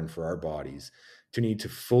pattern for our bodies to need to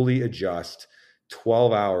fully adjust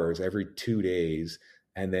 12 hours every 2 days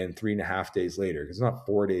and then 3.5 days later. Because it's not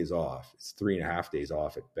 4 days off. It's 3.5 days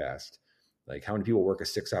off at best. Like how many people work a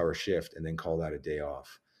 6-hour shift and then call that a day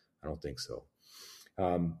off? I don't think so.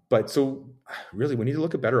 But so really we need to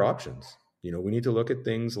look at better options. We need to look at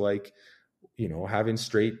things like, having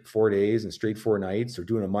straight 4 days and straight 4 nights, or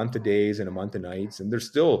doing a month of days and a month of nights. And there's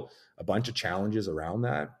still a bunch of challenges around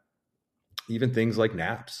that, even things like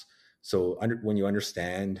naps. So when you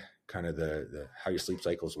understand kind of the how your sleep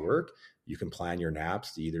cycles work, you can plan your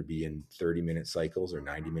naps to either be in 30-minute cycles or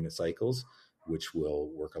 90-minute cycles, which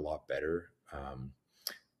will work a lot better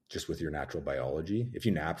just with your natural biology. If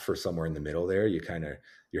you nap for somewhere in the middle there,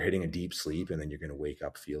 you're hitting a deep sleep, and then you're going to wake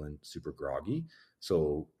up feeling super groggy.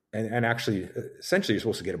 So and actually, essentially, you're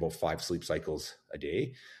supposed to get about 5 sleep cycles a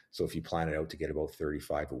day. So if you plan it out to get about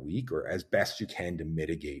 35 a week, or as best you can to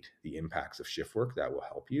mitigate the impacts of shift work, that will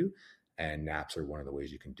help you. And naps are one of the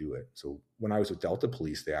ways you can do it. So when I was with Delta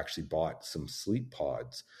Police, they actually bought some sleep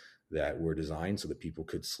pods that were designed so that people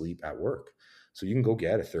could sleep at work. So you can go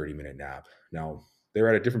get a 30-minute nap. Now, they were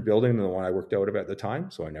at a different building than the one I worked out of at the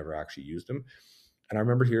time, so I never actually used them. And I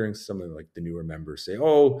remember hearing some of the newer members say,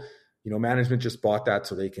 management just bought that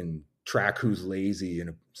so they can track who's lazy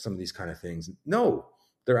and some of these kind of things. No,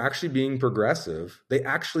 they're actually being progressive. They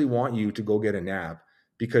actually want you to go get a nap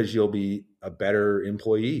because you'll be a better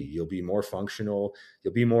employee. You'll be more functional.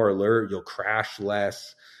 You'll be more alert. You'll crash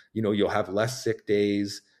less. You'll have less sick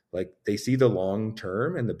days. Like they see the long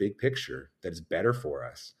term and the big picture that is better for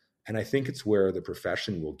us. And I think it's where the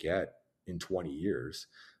profession will get in 20 years.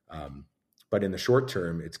 But in the short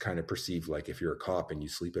term, it's kind of perceived like if you're a cop and you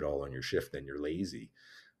sleep it all on your shift, then you're lazy.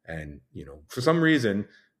 And, for some reason,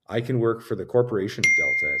 I can work for the corporation of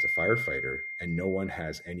Delta as a firefighter, and no one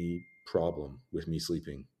has any problem with me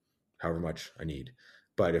sleeping however much I need.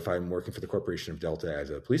 But if I'm working for the corporation of Delta as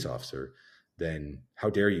a police officer, then how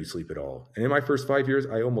dare you sleep at all? And in my first 5 years,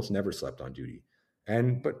 I almost never slept on duty.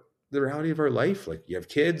 But the reality of our life, like you have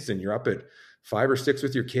kids and you're up at 5 or 6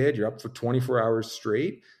 with your kid, you're up for 24 hours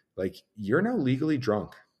straight. Like you're now legally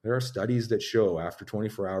drunk. There are studies that show after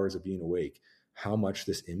 24 hours of being awake, how much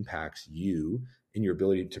this impacts you in your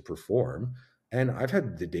ability to perform. And I've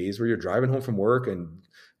had the days where you're driving home from work and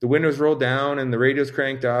the windows rolled down and the radio's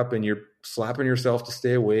cranked up and you're slapping yourself to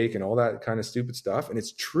stay awake and all that kind of stupid stuff. And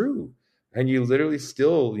it's true. And you literally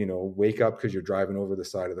still, wake up because you're driving over the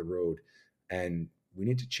side of the road. And we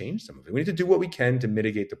need to change some of it. We need to do what we can to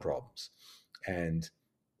mitigate the problems. And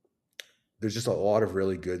there's just a lot of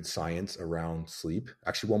really good science around sleep.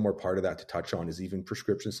 Actually, one more part of that to touch on is even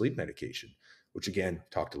prescription sleep medication, which again,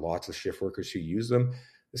 talked to lots of shift workers who use them.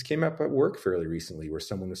 This came up at work fairly recently where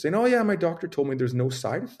someone was saying, oh yeah, my doctor told me there's no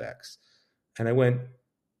side effects. And I went,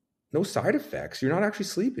 no side effects? You're not actually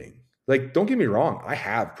sleeping. Like, don't get me wrong. I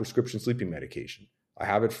have prescription sleeping medication. I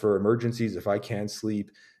have it for emergencies. If I can't sleep,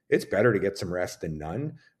 it's better to get some rest than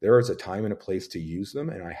none. There is a time and a place to use them,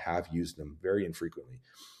 and I have used them very infrequently.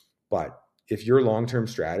 But if your long-term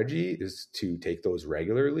strategy is to take those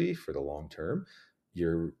regularly for the long term,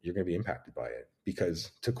 you're going to be impacted by it.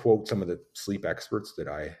 Because to quote some of the sleep experts that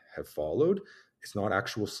I have followed, it's not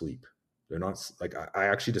actual sleep. They're not like I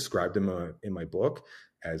actually described them in my book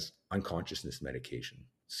as unconsciousness medication.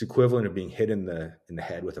 It's equivalent of being hit in the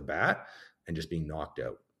head with a bat and just being knocked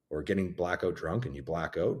out, or getting blackout drunk and you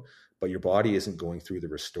black out, but your body isn't going through the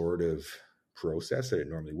restorative process that it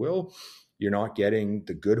normally will. You're not getting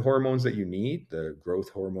the good hormones that you need, the growth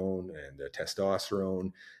hormone and the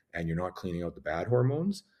testosterone, and you're not cleaning out the bad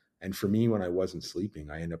hormones. And for me, when I wasn't sleeping,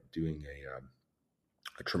 I ended up doing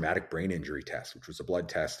a traumatic brain injury test, which was a blood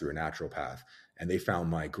test through a naturopath. And they found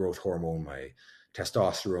my growth hormone, my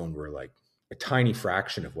testosterone were like a tiny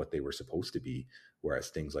fraction of what they were supposed to be, whereas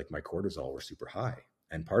things like my cortisol were super high.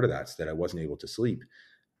 And part of that's that I wasn't able to sleep.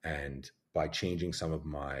 And by changing some of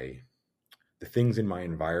the things in my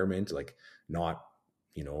environment, like not,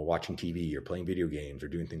 watching TV or playing video games or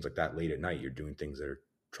doing things like that late at night, you're doing things that are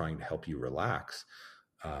trying to help you relax,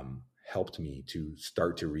 helped me to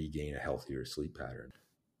start to regain a healthier sleep pattern.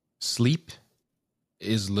 Sleep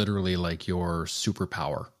is literally like your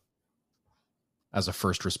superpower as a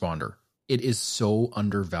first responder. It is so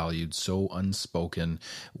undervalued, so unspoken.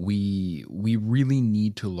 We really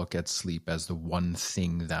need to look at sleep as the one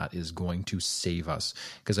thing that is going to save us.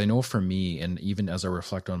 Because I know for me, and even as I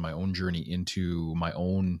reflect on my own journey into my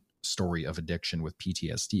own story of addiction with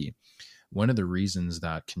PTSD, one of the reasons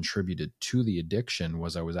that contributed to the addiction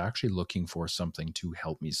was I was actually looking for something to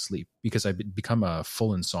help me sleep, because I'd become a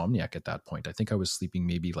full insomniac at that point. I think I was sleeping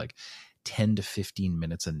maybe like 10 to 15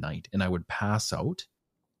 minutes a night, and I would pass out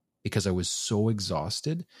because I was so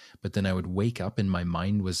exhausted, but then I would wake up and my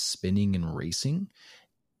mind was spinning and racing,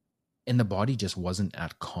 and the body just wasn't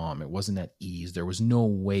at calm. It wasn't at ease. There was no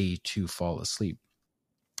way to fall asleep.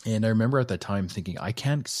 And I remember at that time thinking, I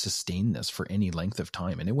can't sustain this for any length of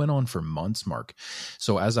time. And it went on for months, Mark.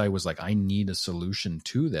 So as I was like, I need a solution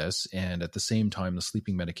to this. And at the same time, the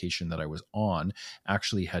sleeping medication that I was on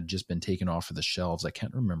actually had just been taken off of the shelves. I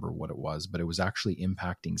can't remember what it was, but it was actually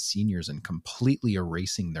impacting seniors and completely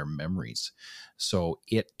erasing their memories. So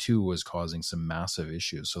it too was causing some massive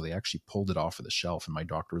issues. So they actually pulled it off of the shelf. And my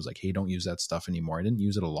doctor was like, hey, don't use that stuff anymore. I didn't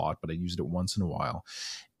use it a lot, but I used it once in a while.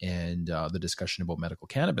 And the discussion about medical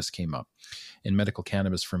cannabis came up, and medical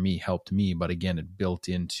cannabis for me helped me. But again, it built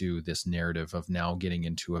into this narrative of now getting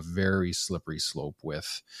into a very slippery slope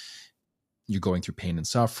with you're going through pain and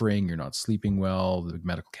suffering. You're not sleeping well. The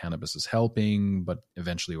medical cannabis is helping, but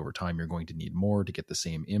eventually over time, you're going to need more to get the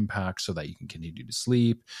same impact so that you can continue to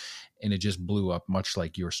sleep. And it just blew up, much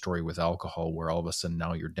like your story with alcohol, where all of a sudden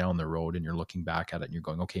now you're down the road and you're looking back at it and you're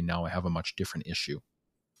going, okay, now I have a much different issue.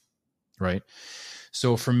 Right.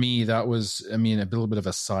 So for me, that was, a little bit of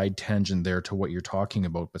a side tangent there to what you're talking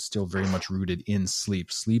about, but still very much rooted in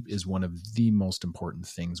sleep. Sleep is one of the most important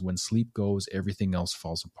things. When sleep goes, everything else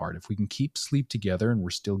falls apart. If we can keep sleep together and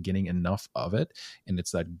we're still getting enough of it, and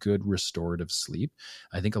it's that good restorative sleep,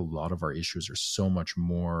 I think a lot of our issues are so much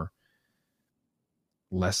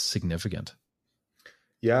less significant.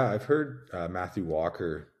 Yeah, I've heard Matthew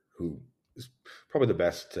Walker, who is probably the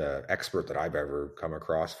best expert that I've ever come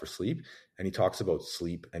across for sleep. And he talks about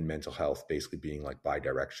sleep and mental health basically being like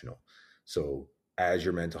bi-directional. So as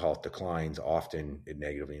your mental health declines, often it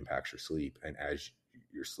negatively impacts your sleep. And as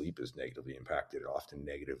your sleep is negatively impacted, it often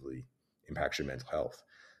negatively impacts your mental health.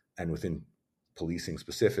 And within policing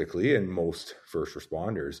specifically, and most first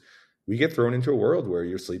responders, we get thrown into a world where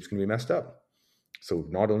your sleep's going to be messed up. So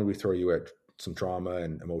not only do we throw you at some trauma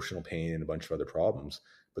and emotional pain and a bunch of other problems,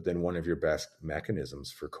 but then one of your best mechanisms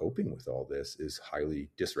for coping with all this is highly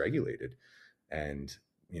dysregulated. And,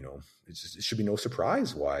 it should be no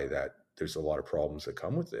surprise why that there's a lot of problems that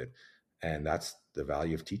come with it. And that's the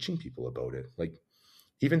value of teaching people about it. Like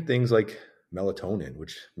even things like melatonin,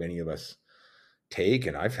 which many of us take,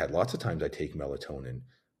 and I've had lots of times I take melatonin,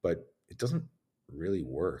 but it doesn't really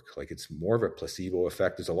work. Like it's more of a placebo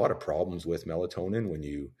effect. There's a lot of problems with melatonin when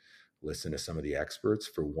you listen to some of the experts.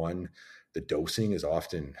 For one, the dosing is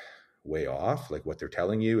often way off. Like what they're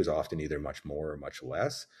telling you is often either much more or much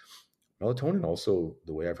less. Melatonin also,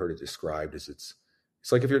 the way I've heard it described is it's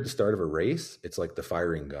like if you're at the start of a race, it's like the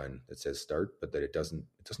firing gun that says start, but that it doesn't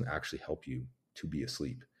actually help you to be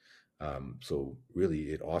asleep. So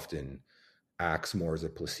really it often acts more as a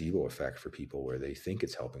placebo effect for people where they think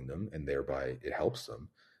it's helping them and thereby it helps them.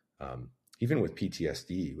 Even with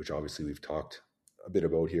PTSD, which obviously we've talked a bit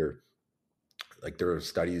about here, like there are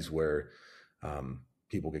studies where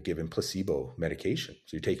people get given placebo medication.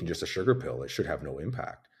 So you're taking just a sugar pill. It should have no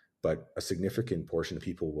impact. But a significant portion of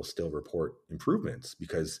people will still report improvements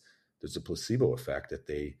because there's a placebo effect that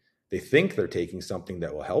they think they're taking something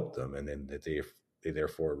that will help them, and then that they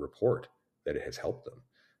therefore report that it has helped them.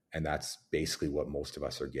 And that's basically what most of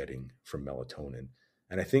us are getting from melatonin.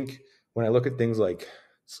 And I think when I look at things like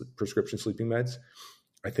prescription sleeping meds,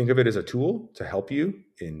 I think of it as a tool to help you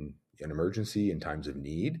in an emergency, in times of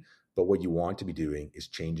need. But what you want to be doing is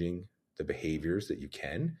changing the behaviors that you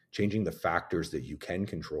can, changing the factors that you can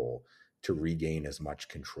control to regain as much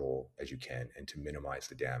control as you can and to minimize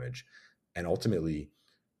the damage. And ultimately,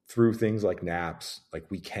 through things like naps,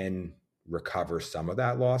 like we can recover some of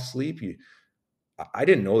that lost sleep. I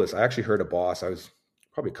didn't know this. I actually heard a boss, I was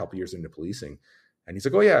probably a couple years into policing, and he's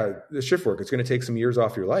like, oh yeah, the shift work, it's going to take some years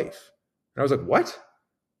off your life. And I was like, what?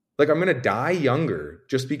 Like I'm going to die younger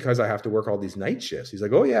just because I have to work all these night shifts. He's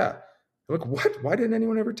like, oh yeah. I'm like, what? Why didn't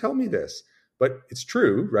anyone ever tell me this? But it's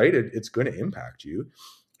true, right? It's going to impact you.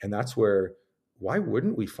 And that's where, why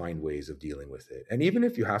wouldn't we find ways of dealing with it? And even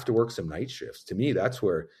if you have to work some night shifts, to me, that's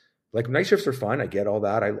where, like, night shifts are fun. I get all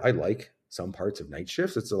that. I like some parts of night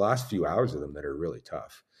shifts. It's the last few hours of them that are really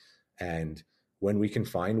tough. And when we can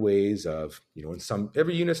find ways of,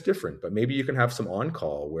 every unit's different, but maybe you can have some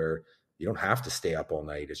on-call where you don't have to stay up all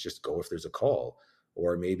night. It's just go if there's a call.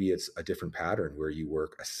 Or maybe it's a different pattern where you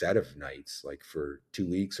work a set of nights, like for 2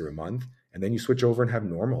 weeks or a month, and then you switch over and have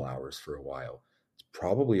normal hours for a while. It's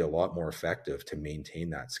probably a lot more effective to maintain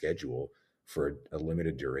that schedule for a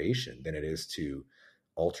limited duration than it is to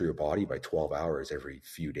alter your body by 12 hours every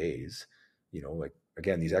few days. Like,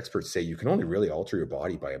 again, these experts say you can only really alter your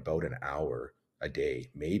body by about an hour a day,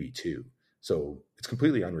 maybe two. So it's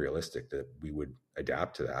completely unrealistic that we would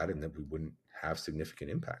adapt to that and that we wouldn't have significant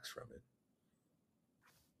impacts from it.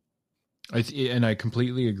 And I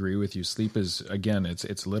completely agree with you. Sleep is, again,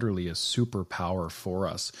 it's literally a superpower for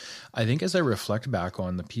us. I think as I reflect back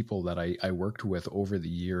on the people that I worked with over the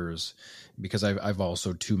years, because I've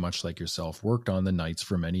also, too much like yourself, worked on the nights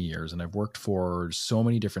for many years, and I've worked for so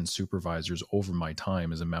many different supervisors over my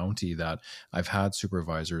time as a Mountie that I've had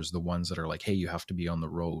supervisors, the ones that are like, hey, you have to be on the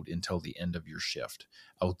road until the end of your shift,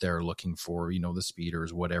 out there looking for, the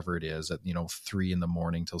speeders, whatever it is, at 3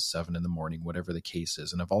 a.m. till 7 a.m, whatever the case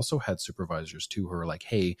is. And I've also had supervisors too who are like,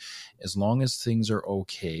 hey, as long as things are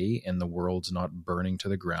okay and the world's not burning to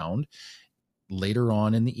the ground, later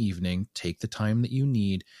on in the evening, take the time that you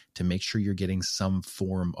need to make sure you're getting some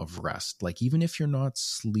form of rest. Like, even if you're not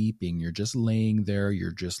sleeping, you're just laying there,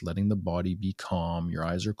 you're just letting the body be calm, your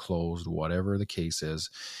eyes are closed, whatever the case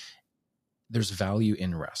is, there's value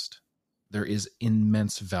in rest. There is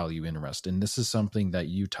immense value in rest. And this is something that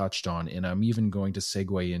you touched on. And I'm even going to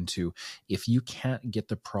segue into, if you can't get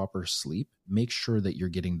the proper sleep, make sure that you're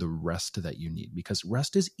getting the rest that you need, because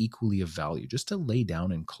rest is equally of value. Just to lay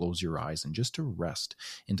down and close your eyes and just to rest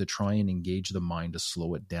and to try and engage the mind to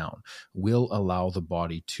slow it down will allow the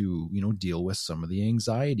body to, deal with some of the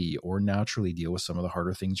anxiety or naturally deal with some of the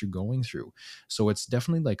harder things you're going through. So it's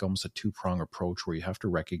definitely like almost a two-prong approach where you have to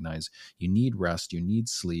recognize you need rest, you need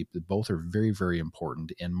sleep. Both are very, very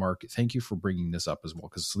important. And Mark, thank you for bringing this up as well,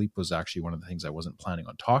 because sleep was actually one of the things I wasn't planning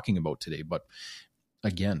on talking about today, but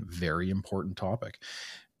again, very important topic.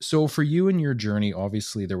 So for you in your journey,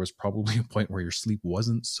 obviously there was probably a point where your sleep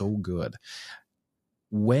wasn't so good.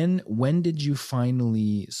 When did you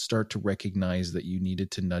finally start to recognize that you needed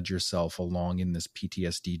to nudge yourself along in this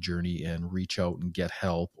PTSD journey and reach out and get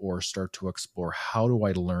help, or start to explore, how do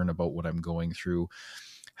I learn about what I'm going through?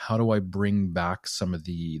 How do I bring back some of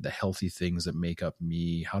the healthy things that make up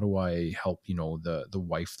me? How do I help, the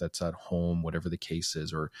wife that's at home, whatever the case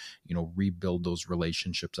is, or, rebuild those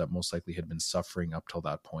relationships that most likely had been suffering up till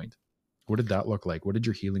that point? What did that look like? What did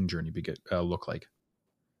your healing journey look like?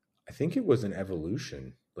 I think it was an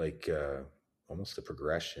evolution, like almost a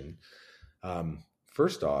progression.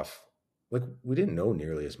 First off, like, we didn't know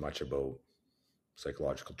nearly as much about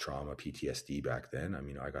psychological trauma, PTSD back then. I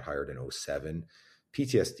mean, I got hired in 2007.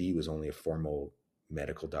 PTSD was only a formal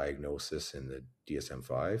medical diagnosis in the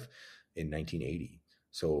DSM-5 in 1980.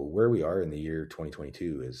 So where we are in the year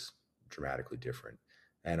 2022 is dramatically different.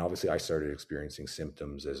 And obviously I started experiencing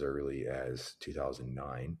symptoms as early as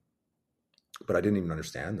 2009, but I didn't even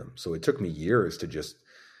understand them. So it took me years to just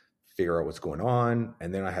figure out what's going on.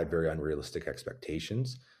 And then I had very unrealistic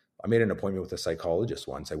expectations. I made an appointment with a psychologist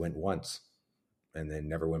once. I went once and then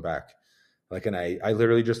never went back. Like, and I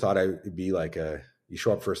literally just thought I'd be like you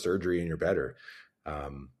show up for a surgery and you're better.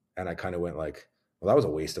 And I kind of went like, well, that was a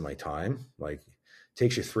waste of my time. Like, it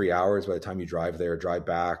takes you 3 hours by the time you drive there, drive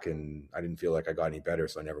back. And I didn't feel like I got any better.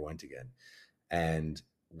 So I never went again. And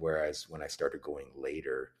whereas when I started going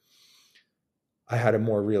later, I had a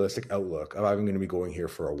more realistic outlook of, I'm going to be going here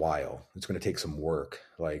for a while. It's going to take some work.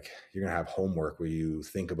 Like, you're going to have homework where you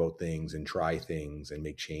think about things and try things and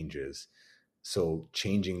make changes. So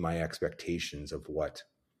changing my expectations of what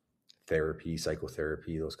therapy,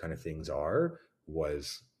 psychotherapy, those kind of things are,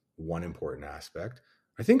 was one important aspect.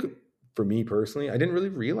 I think for me personally, I didn't really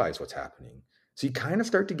realize what's happening. So you kind of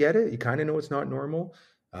start to get it. You kind of know it's not normal.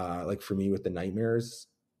 Like for me with the nightmares,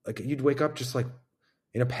 like you'd wake up just like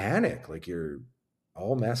in a panic, like you're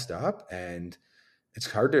all messed up, and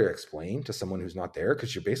it's hard to explain to someone who's not there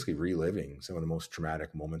because you're basically reliving some of the most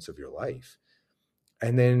traumatic moments of your life.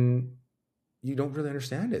 And then you don't really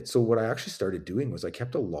understand it. So what I actually started doing was I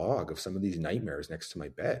kept a log of some of these nightmares next to my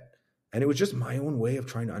bed. And it was just my own way of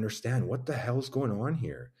trying to understand what the hell's going on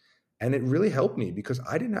here. And it really helped me because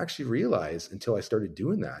I didn't actually realize until I started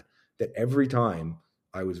doing that every time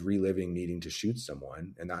I was reliving needing to shoot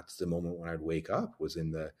someone, and that's the moment when I'd wake up, was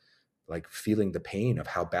in the, like, feeling the pain of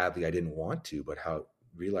how badly I didn't want to, but how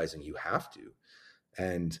realizing you have to.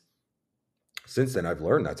 And since then I've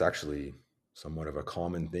learned that's actually somewhat of a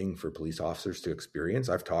common thing for police officers to experience.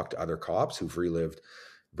 I've talked to other cops who've relived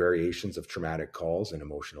variations of traumatic calls and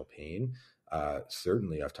emotional pain.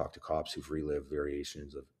 Certainly I've talked to cops who've relived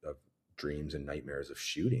variations of dreams and nightmares of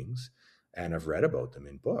shootings. and I've read about them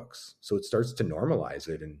in books. So it starts to normalize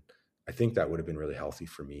it. And I think that would have been really healthy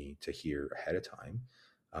for me to hear ahead of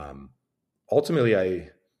time. Ultimately,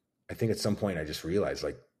 I think at some point I just realized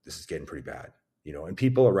like, this is getting pretty bad, and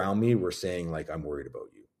people around me were saying like, I'm worried about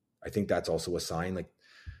you. I think that's also a sign, like,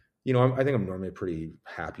 I think I'm normally a pretty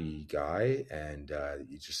happy guy, and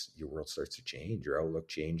your world starts to change. Your outlook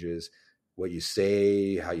changes, what you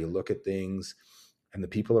say, how you look at things, and the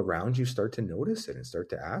people around you start to notice it and start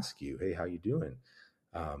to ask you, hey, how you doing?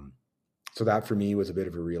 So that for me was a bit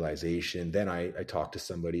of a realization. Then I talked to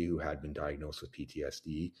somebody who had been diagnosed with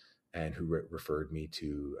PTSD and who referred me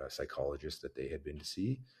to a psychologist that they had been to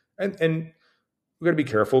see. And we got to be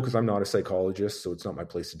careful because I'm not a psychologist, so it's not my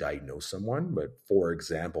place to diagnose someone. But for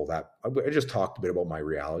example, that I just talked a bit about my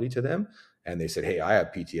reality to them, and they said, hey, I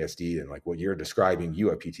have PTSD. And like what you're describing, you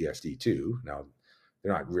have PTSD too. Now,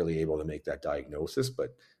 they're not really able to make that diagnosis,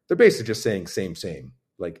 but they're basically just saying same.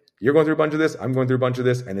 Like, you're going through a bunch of this, I'm going through a bunch of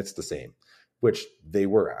this, and it's the same, which they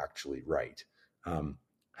were actually right.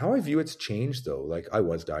 How I view it's changed though. Like, I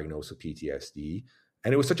was diagnosed with PTSD,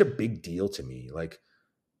 and it was such a big deal to me. Like,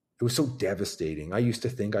 it was so devastating. I used to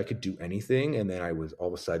think I could do anything, and then I was all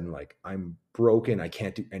of a sudden like, I'm broken, I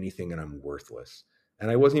can't do anything, and I'm worthless.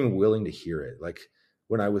 And I wasn't even willing to hear it. Like,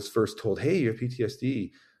 when I was first told, hey, you have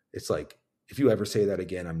PTSD, it's like, if you ever say that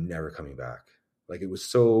again, I'm never coming back. Like, it was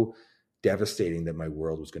so devastating that my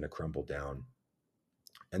world was going to crumble down.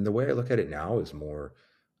 And the way I look at it now is more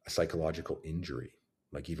a psychological injury.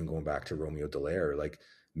 Like, even going back to Romeo Dallaire, like,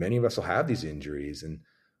 many of us will have these injuries, and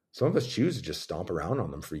some of us choose to just stomp around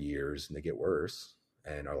on them for years, and they get worse,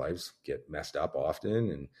 and our lives get messed up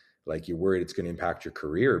often. And like, you're worried it's going to impact your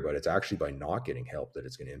career, but it's actually by not getting help that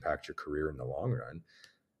it's going to impact your career in the long run.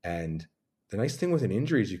 And the nice thing with an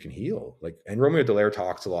injury is you can heal. Like, and Romeo Dallaire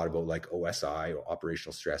talks a lot about like OSI, or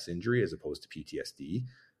operational stress injury, as opposed to PTSD.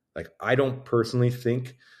 Like, I don't personally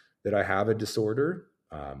think that I have a disorder.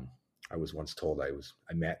 I was once told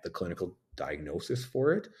I met the clinical diagnosis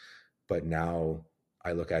for it, but now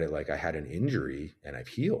I look at it like I had an injury and I've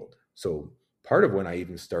healed. So part of when I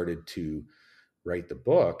even started to write the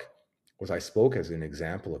book was I spoke as an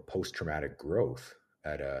example of post-traumatic growth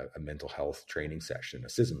at a mental health training session, a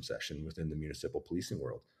CISM session within the municipal policing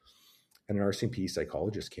world. And an RCMP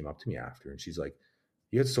psychologist came up to me after, and she's like,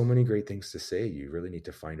 you had so many great things to say. You really need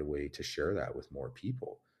to find a way to share that with more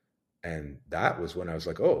people. And that was when I was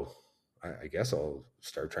like, oh, I guess I'll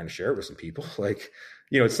start trying to share it with some people. Like,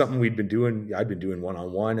 it's something we'd been doing. I'd been doing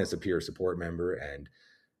one-on-one as a peer support member, and,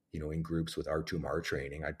 in groups with R2MAR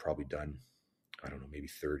training. I'd probably done, I don't know, maybe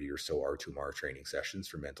 30 or so R2MAR training sessions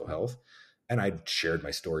for mental health. And I'd shared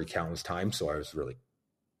my story countless times. So I was really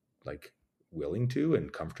like willing to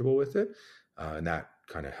and comfortable with it. And that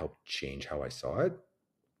kind of helped change how I saw it.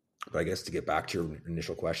 But I guess to get back to your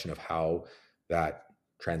initial question of how that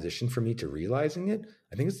transition for me to realizing it,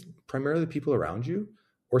 I think it's primarily the people around you,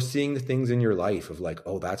 or seeing the things in your life of like,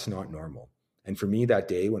 oh, that's not normal. And for me that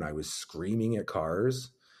day when I was screaming at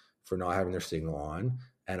cars for not having their signal on,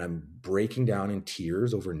 and I'm breaking down in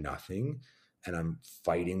tears over nothing, and I'm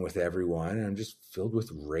fighting with everyone, and I'm just filled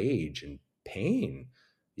with rage and pain,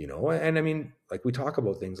 and I mean, like, we talk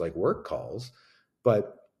about things like work calls,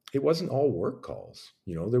 but it wasn't all work calls.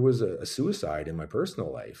 There was a suicide in my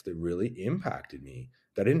personal life that really impacted me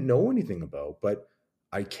that I didn't know anything about, but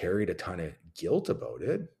I carried a ton of guilt about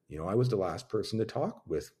it. I was the last person to talk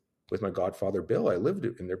with my godfather, Bill. I lived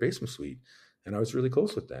in their basement suite, and I was really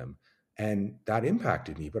close with them. And that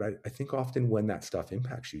impacted me. But I think often when that stuff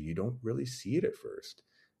impacts you, you don't really see it at first.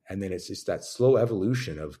 And then it's just that slow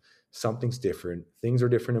evolution of something's different. Things are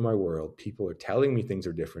different in my world. People are telling me things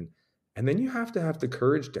are different. And then you have to have the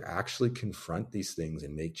courage to actually confront these things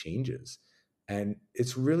and make changes. And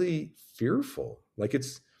it's really fearful. Like,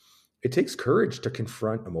 it takes courage to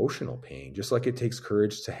confront emotional pain, just like it takes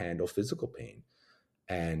courage to handle physical pain.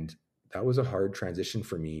 And that was a hard transition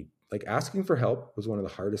for me. Like, asking for help was one of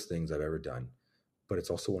the hardest things I've ever done, but it's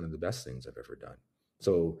also one of the best things I've ever done.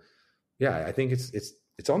 So yeah, I think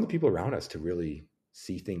it's on the people around us to really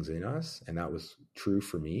see things in us. And that was true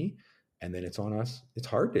for me. And then it's on us. It's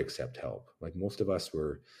hard to accept help. Like, most of us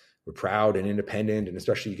were proud and independent, and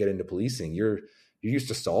especially you get into policing, you're used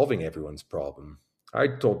to solving everyone's problem. I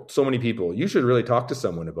told so many people, you should really talk to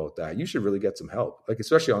someone about that. You should really get some help, like,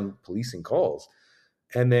 especially on policing calls.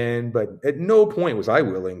 But at no point was I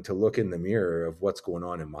willing to look in the mirror of what's going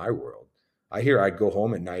on in my world. I'd go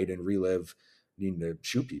home at night and relive needing to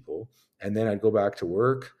shoot people. And then I'd go back to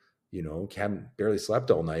work, haven't barely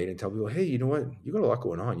slept all night, and tell people, hey, you know what? You got a lot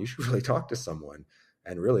going on. You should really talk to someone,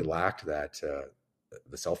 and really lacked that,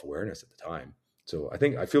 the self-awareness at the time. So I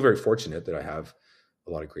think I feel very fortunate that I have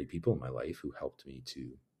a lot of great people in my life who helped me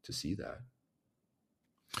to see that.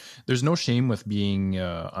 There's no shame with being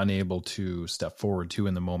unable to step forward too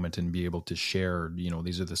in the moment and be able to share,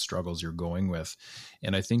 these are the struggles you're going with.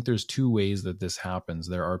 And I think there's two ways that this happens.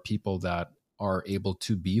 There are people that are able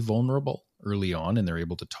to be vulnerable early on, and they're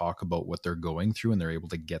able to talk about what they're going through, and they're able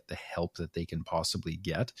to get the help that they can possibly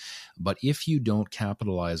get. But if you don't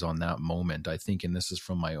capitalize on that moment, I think, and this is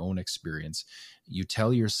from my own experience, you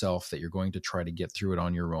tell yourself that you're going to try to get through it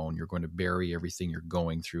on your own. You're going to bury everything you're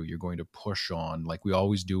going through. You're going to push on, like we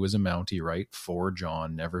always do as a Mountie, right? Forge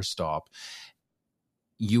on, never stop.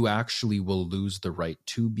 You actually will lose the right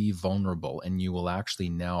to be vulnerable, and you will actually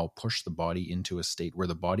now push the body into a state where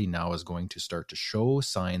the body now is going to start to show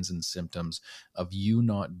signs and symptoms of you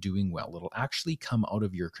not doing well. It'll actually come out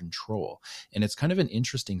of your control. And it's kind of an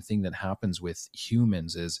interesting thing that happens with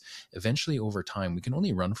humans is eventually over time, we can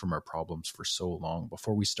only run from our problems for so long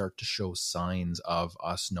before we start to show signs of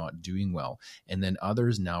us not doing well. And then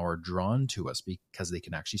others now are drawn to us because they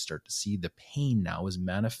can actually start to see the pain now is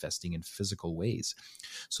manifesting in physical ways.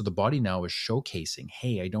 So the body now is showcasing,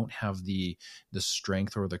 hey, I don't have the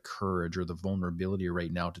strength or the courage or the vulnerability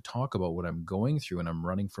right now to talk about what I'm going through, and I'm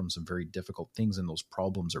running from some very difficult things, and those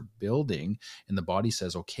problems are building. And the body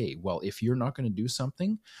says, okay, well, if you're not going to do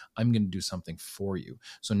something, I'm going to do something for you.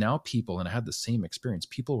 So now people, and I had the same experience,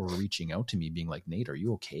 people were reaching out to me being like, Nate, are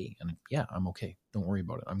you okay? And yeah, I'm okay. Don't worry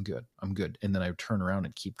about it. I'm good. I'm good. And then I would turn around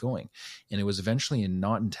and keep going. And it was eventually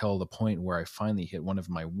not until the point where I finally hit one of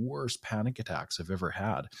my worst panic attacks I've ever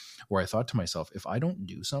had, where I thought to myself, if I don't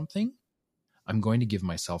do something, I'm going to give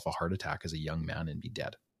myself a heart attack as a young man and be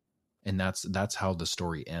dead. And that's how the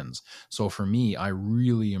story ends. So for me, I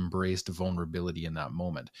really embraced vulnerability in that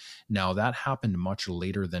moment. Now that happened much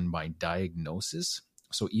later than my diagnosis.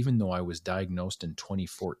 So even though I was diagnosed in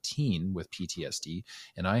 2014 with PTSD,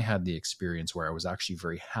 and I had the experience where I was actually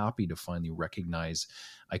very happy to finally recognize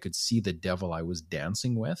I could see the devil I was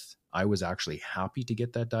dancing with, I was actually happy to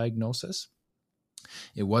get that diagnosis.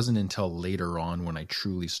 It wasn't until later on when I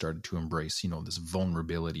truly started to embrace, this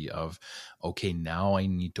vulnerability of, okay, now I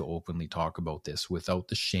need to openly talk about this without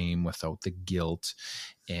the shame, without the guilt,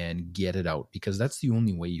 and get it out, because that's the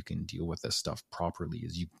only way you can deal with this stuff properly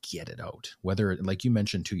is you get it out. Whether, like you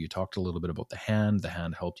mentioned too, you talked a little bit about the hand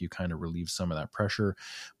helped you kind of relieve some of that pressure,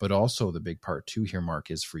 but also the big part too here,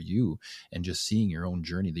 Mark, is for you and just seeing your own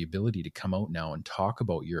journey, the ability to come out now and talk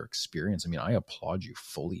about your experience. I mean, I applaud you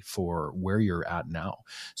fully for where you're at now.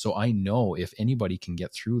 So I know if anybody can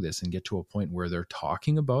get through this and get to a point where they're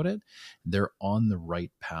talking about it, they're on the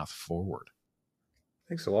right path forward.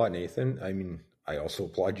 Thanks a lot, Nathan. I mean, I also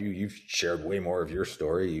applaud you. You've shared way more of your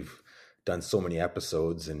story. You've done so many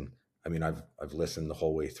episodes, and I mean, I've listened the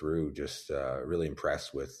whole way through. Just really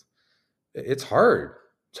impressed with. It's hard.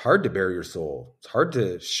 It's hard to bare your soul. It's hard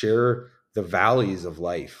to share the valleys of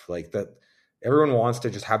life like that. Everyone wants to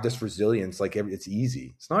just have this resilience, like it's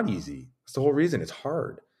easy. It's not easy. That's the whole reason. It's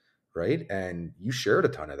hard, right? And you shared a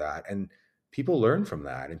ton of that, and people learn from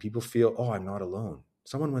that, and people feel, oh, I'm not alone.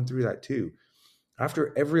 Someone went through that too.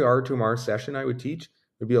 After every R2MR session I would teach,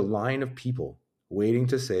 there'd be a line of people waiting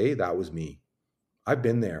to say, that was me. I've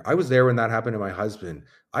been there. I was there when that happened to my husband.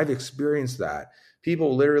 I've experienced that.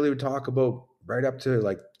 People literally would talk about right up to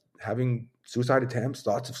like having suicide attempts,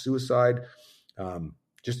 thoughts of suicide,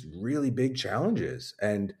 just really big challenges.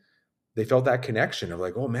 And they felt that connection of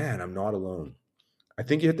like, oh man, I'm not alone. I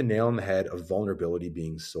think you hit the nail on the head of vulnerability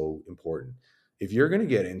being so important. If you're going to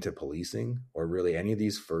get into policing or really any of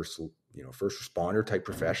these first responder type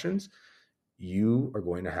professions, you are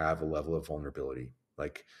going to have a level of vulnerability.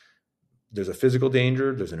 Like there's a physical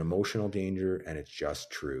danger, there's an emotional danger, and it's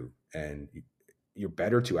just true. And you're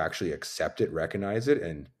better to actually accept it, recognize it,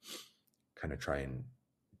 and kind of try and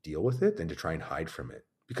deal with it than to try and hide from it.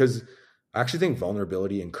 Because I actually think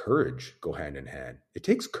vulnerability and courage go hand in hand. It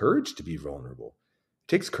takes courage to be vulnerable.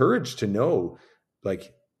 It takes courage to know,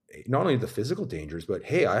 like, not only the physical dangers, but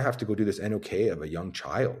hey, I have to go do this NOK of a young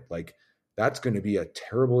child. Like that's going to be a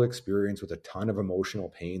terrible experience with a ton of emotional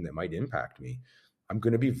pain that might impact me. I'm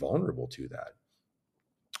going to be vulnerable to that.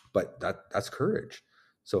 But that's courage.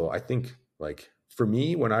 So I think like for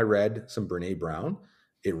me, when I read some Brene Brown,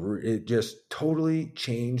 it just totally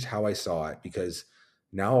changed how I saw it, because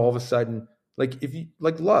now all of a sudden, like if you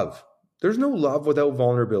like love, there's no love without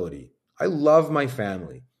vulnerability. I love my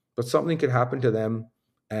family, but something could happen to them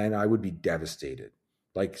and I would be devastated.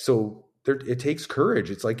 Like, so it takes courage.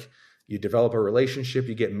 It's like you develop a relationship,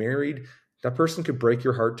 you get married, that person could break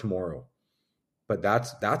your heart tomorrow. But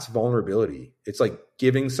that's vulnerability. It's like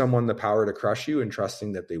giving someone the power to crush you and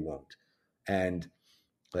trusting that they won't. And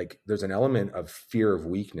like, there's an element of fear of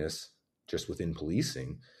weakness just within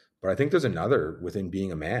policing, but I think there's another within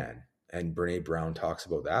being a man. And Brene Brown talks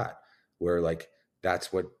about that, where like,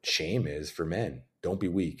 that's what shame is for men. Don't be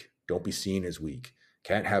weak. Don't be seen as weak.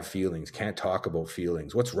 Can't have feelings. Can't talk about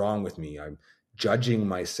feelings. What's wrong with me? I'm judging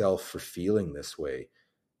myself for feeling this way.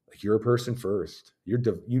 Like, you're a person first. You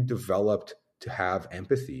developed to have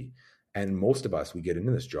empathy. And most of us, we get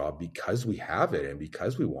into this job because we have it and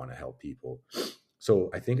because we want to help people. So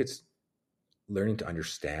I think it's learning to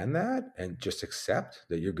understand that and just accept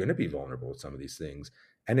that you're going to be vulnerable with some of these things.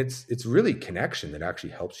 And it's really connection that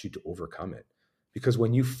actually helps you to overcome it. Because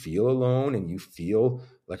when you feel alone and you feel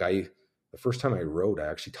like the first time I wrote, I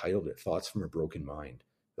actually titled it Thoughts from a Broken Mind.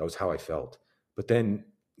 That was how I felt. But then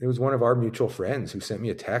it was one of our mutual friends who sent me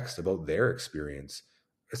a text about their experience,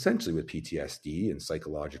 essentially with PTSD and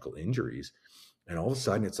psychological injuries. And all of a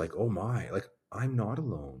sudden it's like, oh my, like, I'm not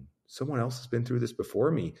alone. Someone else has been through this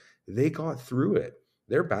before me. They got through it.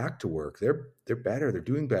 They're back to work. They're better. They're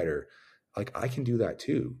doing better. Like, I can do that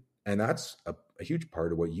too. And that's a huge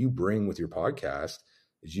part of what you bring with your podcast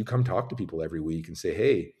is you come talk to people every week and say,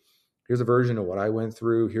 hey, here's a version of what I went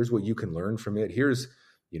through. Here's what you can learn from it. Here's,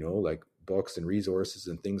 like books and resources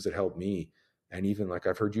and things that help me. And even like,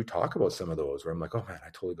 I've heard you talk about some of those where I'm like, oh man, I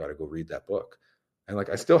totally got to go read that book. And like,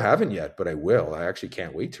 I still haven't yet, but I will. I actually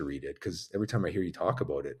can't wait to read it because every time I hear you talk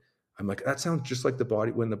about it, I'm like, that sounds just like the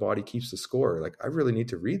body, when the body keeps the score. Like, I really need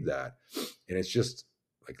to read that. And it's just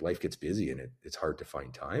like, life gets busy and it's hard to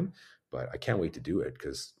find time, but I can't wait to do it.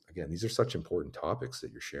 Because again, these are such important topics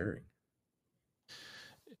that you're sharing.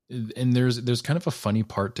 And there's kind of a funny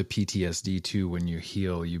part to PTSD too. When you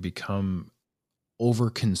heal, you become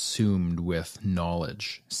overconsumed with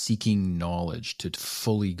knowledge, seeking knowledge to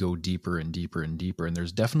fully go deeper and deeper and deeper. And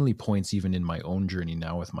there's definitely points even in my own journey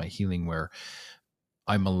now with my healing where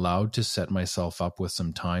I'm allowed to set myself up with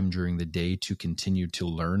some time during the day to continue to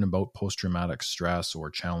learn about post-traumatic stress or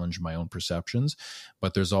challenge my own perceptions.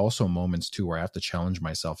 But there's also moments too where I have to challenge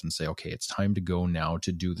myself and say, okay, it's time to go now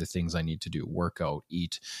to do the things I need to do, work out,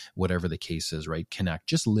 eat, whatever the case is, right? Connect,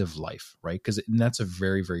 just live life, right? Because that's a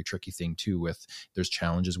very, very tricky thing too with there's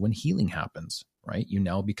challenges when healing happens, right? You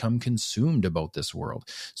now become consumed about this world.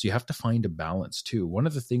 So you have to find a balance too. One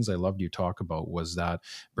of the things I loved you talk about was that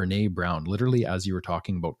Brene Brown, literally as you were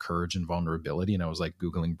talking about courage and vulnerability, and I was like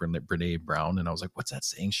Googling Brene Brown and I was like, what's that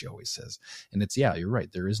saying she always says? And it's, yeah, you're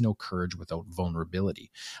right. There is no courage without vulnerability.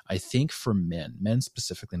 I think for men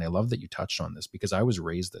specifically, and I love that you touched on this because I was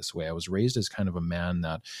raised this way. I was raised as kind of a man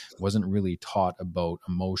that wasn't really taught about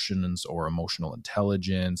emotions or emotional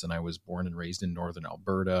intelligence. And I was born and raised in Northern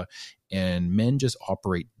Alberta. And men just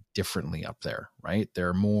operate differently up there, right?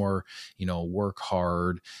 They're more, work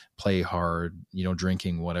hard, play hard,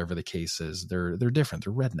 drinking, whatever the case is. They're different.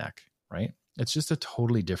 They're redneck, right? It's just a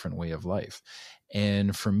totally different way of life.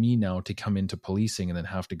 And for me now to come into policing and then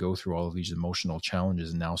have to go through all of these emotional challenges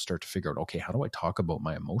and now start to figure out, okay, how do I talk about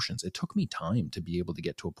my emotions? It took me time to be able to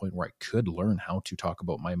get to a point where I could learn how to talk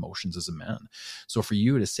about my emotions as a man. So for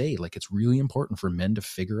you to say, like, it's really important for men to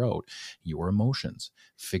figure out your emotions,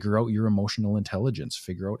 figure out your emotional intelligence,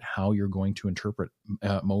 figure out how you're going to interpret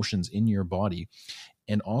emotions in your body,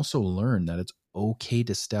 and also learn that it's okay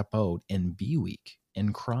to step out and be weak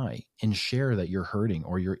and cry and share that you're hurting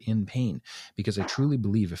or you're in pain. Because I truly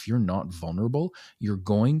believe if you're not vulnerable, you're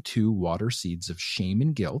going to water seeds of shame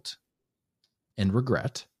and guilt and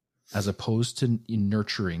regret, as opposed to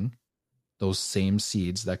nurturing those same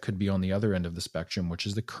seeds that could be on the other end of the spectrum, which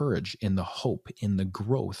is the courage and the hope in the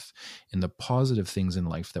growth and the positive things in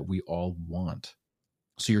life that we all want.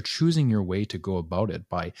 So you're choosing your way to go about it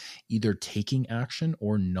by either taking action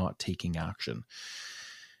or not taking action.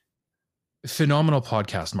 Phenomenal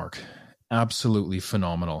podcast, Mark. Absolutely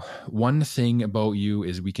phenomenal. One thing about you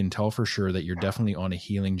is we can tell for sure that you're definitely on a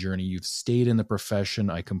healing journey. You've stayed in the profession.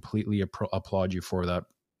 I completely applaud you for that.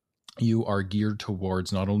 You are geared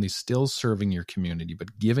towards not only still serving your community,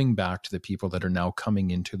 but giving back to the people that are now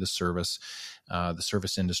coming into the service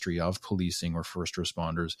industry of policing or first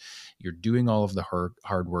responders. You're doing all of the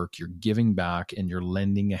hard work, you're giving back, and you're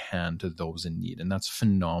lending a hand to those in need. And that's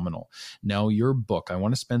phenomenal. Now, your book, I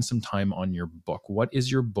want to spend some time on your book. What is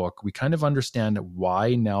your book? We kind of understand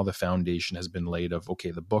why now the foundation has been laid of,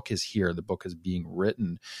 okay, the book is here, the book is being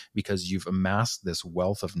written because you've amassed this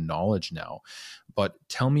wealth of knowledge now. But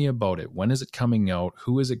tell me about it. When is it coming out?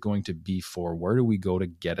 Who is it going to be for? Where do we go to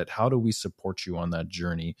get it? How do we support you on that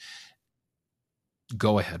journey?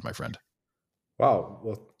 Go ahead, my friend. Wow.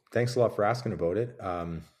 Well, thanks a lot for asking about it.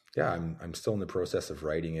 Yeah, I'm still in the process of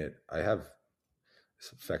writing it. I have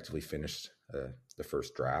effectively finished the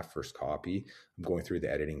first copy. I'm going through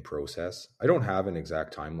the editing process. I don't have an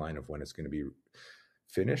exact timeline of when it's going to be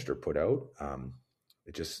finished or put out.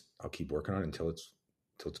 I'll keep working on it until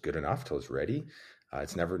it's good enough, till it's ready.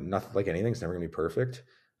 It's never, nothing like anything. It's never gonna be perfect.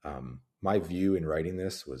 My view in writing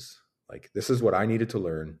this was like, this is what I needed to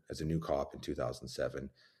learn as a new cop in 2007.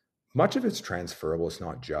 Much of it's transferable. It's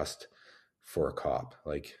not just for a cop.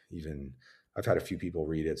 Like, even I've had a few people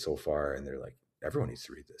read it so far and they're like, everyone needs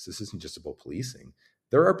to read this. This isn't just about policing.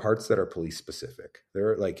 There are parts that are police specific.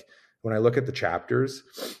 There are, like, when I look at the chapters,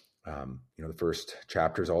 the first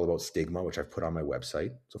chapter is all about stigma, which I've put on my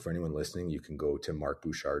website. So for anyone listening, you can go to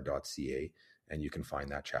markbouchard.ca and you can find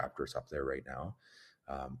that chapter. It's up there right now.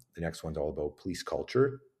 The next one's all about police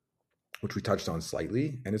culture, which we touched on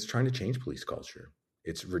slightly, and it's trying to change police culture.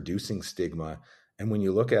 It's reducing stigma. And when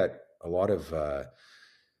you look at a lot of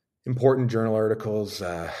important journal articles,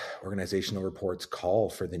 organizational reports call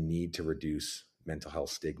for the need to reduce mental health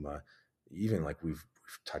stigma. Even like we've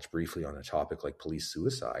touched briefly on a topic like police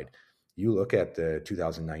suicide. You look at the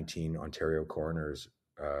 2019 Ontario Coroner's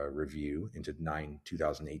review into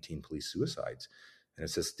 2018 police suicides, and it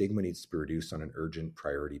says stigma needs to be reduced on an urgent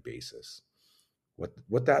priority basis.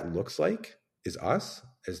 What that looks like is us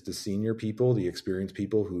as the senior people, the experienced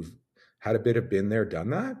people who've had a bit of been there,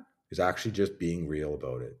 done that, is actually just being real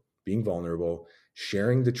about it, being vulnerable,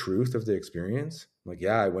 sharing the truth of the experience. Like,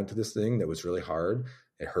 yeah, I went to this thing that was really hard.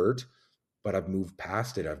 It hurt, but I've moved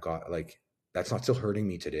past it. I've got, like, that's not still hurting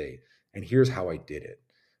me today. And here's how I did it.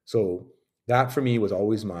 So that for me was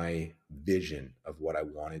always my vision of what I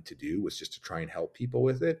wanted to do, was just to try and help people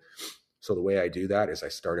with it. So the way I do that is I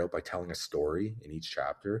start out by telling a story in each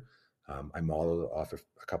chapter. I modeled off of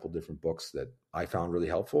a couple different books that I found really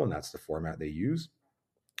helpful, and that's the format they use.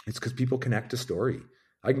 It's because people connect to story.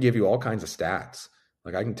 I can give you all kinds of stats.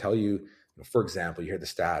 Like, I can tell you, for example, you hear the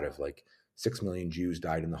stat of like 6 million Jews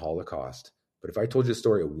died in the Holocaust. But if I told you the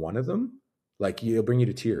story of one of them, like, it'll bring you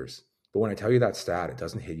to tears. But when I tell you that stat, it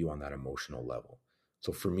doesn't hit you on that emotional level.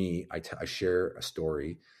 So for me, I share a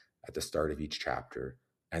story at the start of each chapter,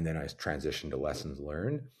 and then I transition to lessons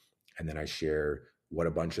learned. And then I share what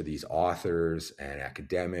a bunch of these authors and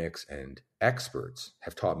academics and experts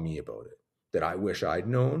have taught me about it, that I wish I'd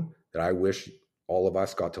known, that I wish all of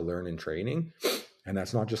us got to learn in training. And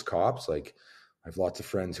that's not just cops. Like, I have lots of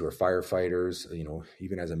friends who are firefighters.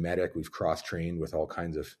 Even as a medic, we've cross-trained with all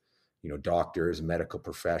kinds of, doctors, medical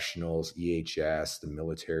professionals, EHS, the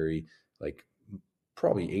military. Like,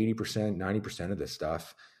 probably 80%, 90% of this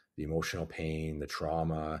stuff, the emotional pain, the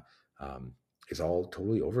trauma, is all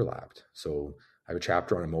totally overlapped. So I have a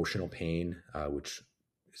chapter on emotional pain, which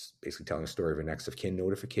is basically telling a story of a next of kin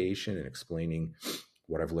notification and explaining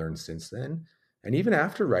what I've learned since then. And even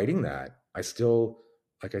after writing that, I still,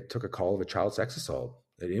 I took a call of a child sex assault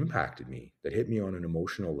that impacted me, that hit me on an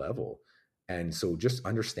emotional level. And so just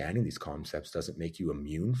understanding these concepts doesn't make you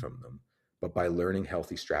immune from them. But by learning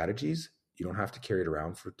healthy strategies, you don't have to carry it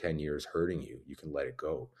around for 10 years hurting you. You can let it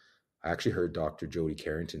go. I actually heard Dr. Jody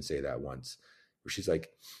Carrington say that once, where she's like,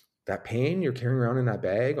 that pain you're carrying around in that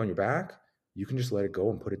bag on your back, you can just let it go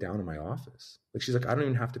and put it down in my office. Like, she's like, I don't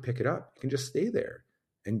even have to pick it up. You can just stay there.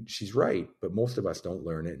 And she's right, but most of us don't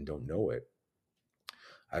learn it and don't know it.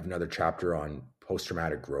 I have another chapter on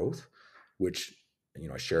post-traumatic growth, which,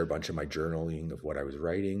 I share a bunch of my journaling of what I was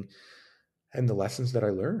writing and the lessons that I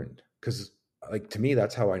learned. Because, like, to me,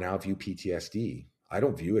 that's how I now view PTSD. I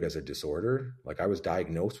don't view it as a disorder. Like, I was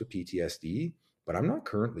diagnosed with PTSD, but I'm not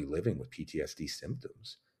currently living with PTSD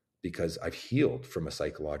symptoms because I've healed from a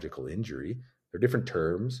psychological injury. There are different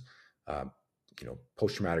terms.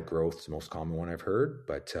 Post-traumatic growth is the most common one I've heard,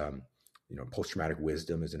 but, post-traumatic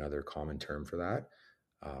wisdom is another common term for that.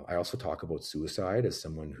 I also talk about suicide as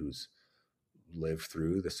someone who's lived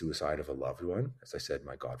through the suicide of a loved one. As I said,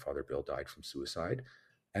 my godfather, Bill, died from suicide.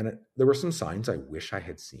 And there were some signs I wish I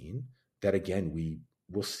had seen that, again, we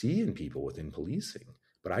will see in people within policing.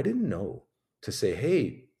 But I didn't know to say,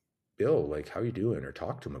 hey, Bill, like, how you doing? Or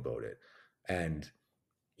talk to him about it. And,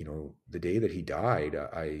 the day that he died,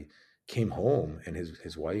 I came home and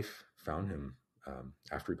his wife found him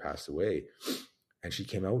after he passed away. And she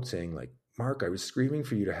came out saying, like, Mark, I was screaming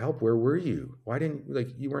for you to help. Where were you? Why didn't,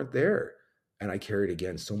 you weren't there? And I carried,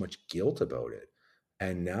 again, so much guilt about it.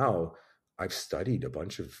 And now I've studied a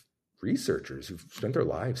bunch of researchers who've spent their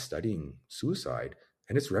lives studying suicide,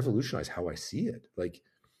 and it's revolutionized how I see it. Like,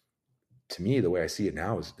 to me, the way I see it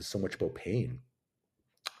now is so much about pain.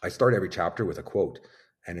 I start every chapter with a quote,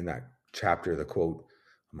 and in that chapter, the quote,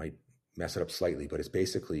 I might mess it up slightly, but it's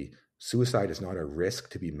basically, suicide is not a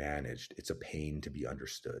risk to be managed, it's a pain to be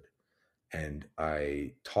understood. And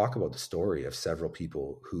I talk about the story of several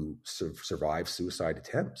people who survived suicide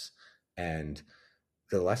attempts. And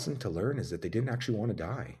the lesson to learn is that they didn't actually want to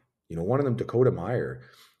die. One of them, Dakota Meyer,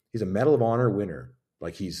 he's a Medal of Honor winner.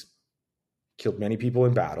 Like, he's killed many people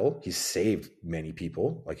in battle. He's saved many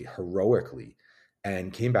people, like, heroically,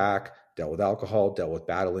 and came back, dealt with alcohol, dealt with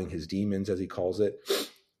battling his demons, as he calls it,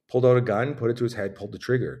 pulled out a gun, put it to his head, pulled the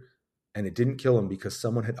trigger, and it didn't kill him because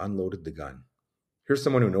someone had unloaded the gun. Here's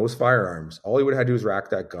someone who knows firearms. All he would have had to do is rack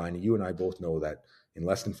that gun. You and I both know that in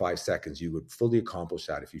less than 5 seconds, you would fully accomplish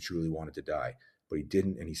that if you truly wanted to die. But he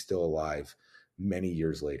didn't, and he's still alive many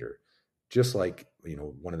years later. Just like,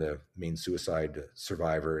 one of the main suicide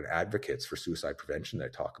survivor and advocates for suicide prevention that I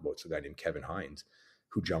talk about, it's a guy named Kevin Hines,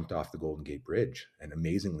 who jumped off the Golden Gate Bridge and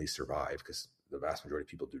amazingly survived, because the vast majority of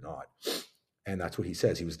people do not. And that's what he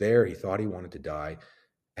says. He was there. He thought he wanted to die.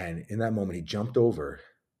 And in that moment, he jumped over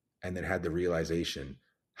and then had the realization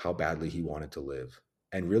how badly he wanted to live.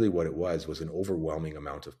 And really what it was an overwhelming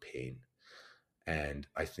amount of pain. And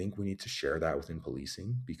I think we need to share that within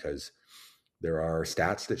policing, because there are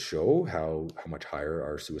stats that show how much higher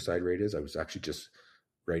our suicide rate is. I was actually just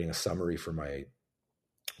writing a summary for my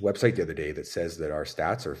website the other day that says that our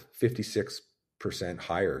stats are 56%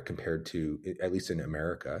 higher compared to, at least in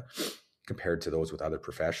America, compared to those with other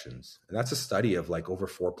professions. And that's a study of like over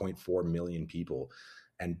 4.4 million people,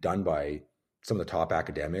 and done by some of the top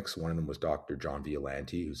academics. One of them was Dr. John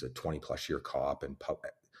Violante, who's a 20+ year cop and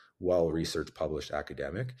well-researched, published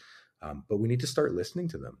academic. But we need to start listening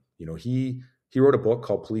to them. He wrote a book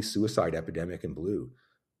called Police Suicide Epidemic in Blue.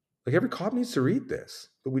 Like, every cop needs to read this,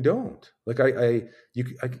 but we don't. Like, I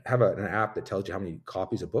have an app that tells you how many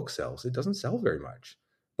copies a book sells. It doesn't sell very much,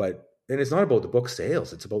 and it's not about the book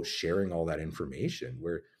sales. It's about sharing all that information,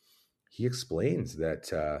 where he explains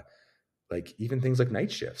that, like, even things like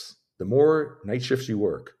night shifts, the more night shifts you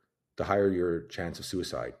work, the higher your chance of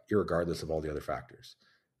suicide, irregardless of all the other factors.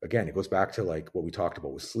 Again, it goes back to like what we talked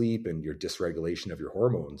about with sleep and your dysregulation of your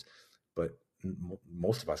hormones, but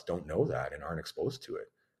most of us don't know that and aren't exposed to it.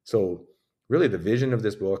 So really the vision of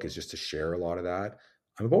this book is just to share a lot of that.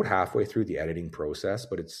 I'm about halfway through the editing process,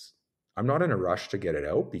 but I'm not in a rush to get it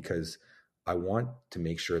out, because I want to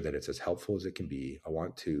make sure that it's as helpful as it can be. I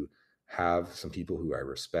want to have some people who I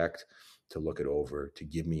respect to look it over, to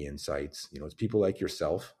give me insights. It's people like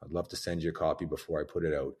yourself. I'd love to send you a copy before I put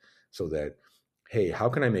it out, so that, hey, how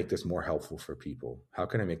can I make this more helpful for people? How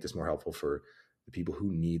can I make this more helpful for the people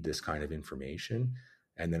who need this kind of information?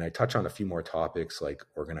 And then I touch on a few more topics like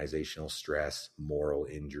organizational stress, moral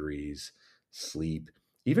injuries, sleep,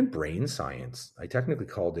 even brain science. I technically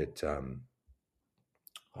called it,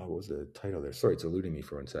 what was the title there? Sorry, it's eluding me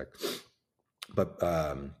for 1 sec.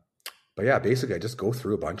 But yeah, basically I just go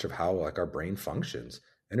through a bunch of how like our brain functions.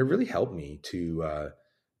 And it really helped me to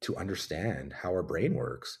understand how our brain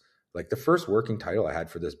works. Like, the first working title I had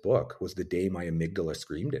for this book was The Day My Amygdala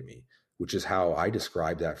Screamed at Me, which is how I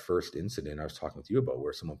described that first incident I was talking with you about,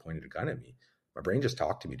 where someone pointed a gun at me. My brain just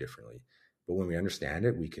talked to me differently. But when we understand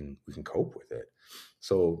it, we can cope with it.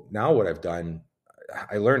 So now what I've done,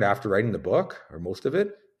 I learned after writing the book, or most of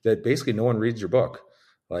it, that basically no one reads your book.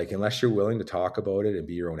 Like, unless you're willing to talk about it and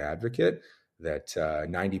be your own advocate, that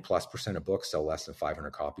 90+% of books sell less than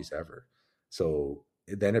 500 copies ever. So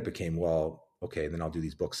then it became, well, okay, then I'll do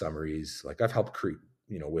these book summaries. Like, I've helped create,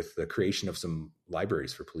 with the creation of some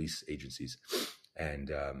libraries for police agencies.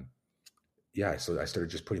 And so I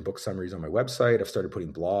started just putting book summaries on my website. I've started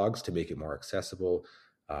putting blogs to make it more accessible.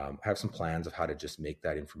 I have some plans of how to just make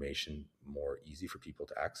that information more easy for people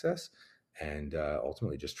to access, and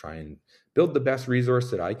ultimately just try and build the best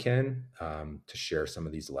resource that I can to share some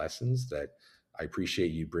of these lessons that I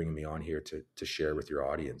appreciate you bringing me on here to share with your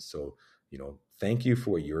audience. So, thank you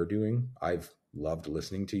for what you're doing. I've loved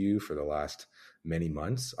listening to you for the last many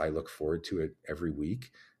months. I look forward to it every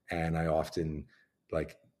week, and I often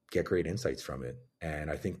get great insights from it. And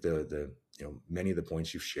I think the many of the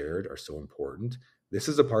points you've shared are so important. This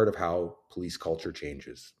is a part of how police culture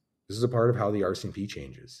changes. This is a part of how the RCMP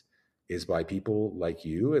changes, is by people like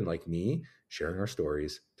you and like me sharing our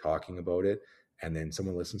stories, talking about it. And then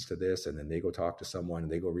someone listens to this, and then they go talk to someone,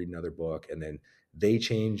 and they go read another book, and then they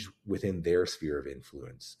change within their sphere of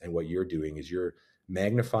influence. And what you're doing is you're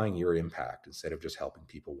magnifying your impact instead of just helping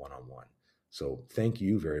people one-on-one. So thank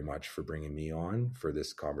you very much for bringing me on for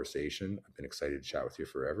this conversation. I've been excited to chat with you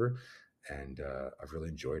forever, and I've really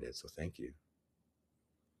enjoyed it. So thank you.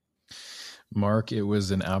 Mark, it was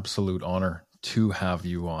an absolute honor to have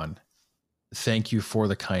you on. Thank you for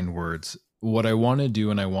the kind words. What I want to do,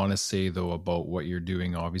 and I want to say though about what you're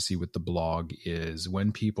doing obviously with the blog, is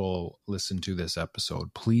when people listen to this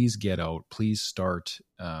episode, please get out, please start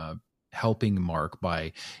helping Mark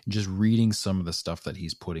by just reading some of the stuff that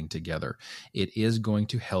he's putting together. It is going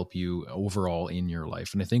to help you overall in your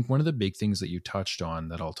life. And I think one of the big things that you touched on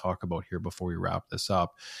that I'll talk about here before we wrap this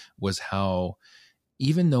up was how,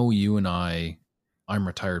 even though you and I'm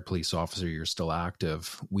retired police officer, you're still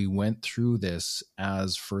active, we went through this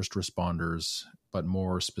as first responders, but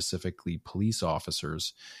more specifically police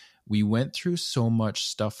officers. We went through so much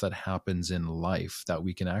stuff that happens in life that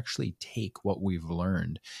we can actually take what we've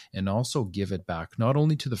learned and also give it back, not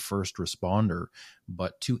only to the first responder,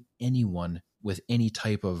 but to anyone with any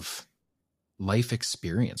type of life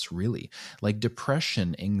experience, really, like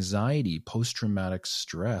depression, anxiety, post-traumatic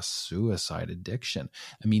stress, suicide, addiction.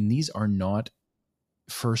 I mean, these are not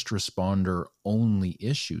first responder only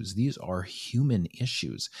issues. These are human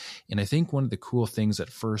issues. And I think one of the cool things that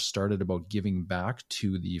first started about giving back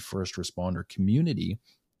to the first responder community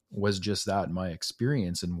was just that, my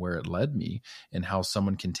experience and where it led me, and how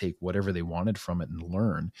someone can take whatever they wanted from it and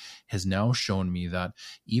learn, has now shown me that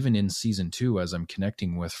even in season 2, as I'm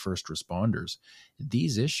connecting with first responders,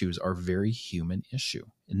 these issues are very human issue,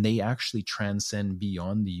 and they actually transcend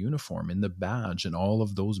beyond the uniform and the badge and all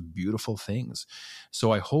of those beautiful things.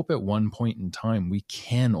 So I hope at one point in time we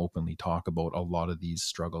can openly talk about a lot of these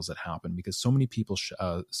struggles that happen, because so many people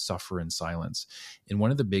suffer in silence. And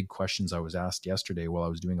one of the big questions I was asked yesterday while I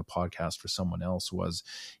was doing a podcast for someone else was,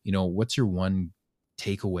 what's your one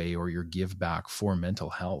takeaway or your give back for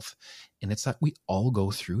mental health? And it's that we all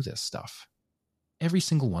go through this stuff. Every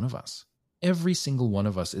single one of us. Every single one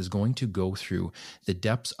of us is going to go through the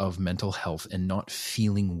depths of mental health and not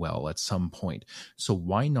feeling well at some point. So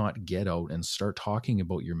why not get out and start talking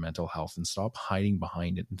about your mental health and stop hiding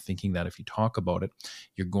behind it and thinking that if you talk about it,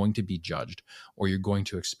 you're going to be judged or you're going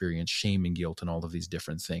to experience shame and guilt and all of these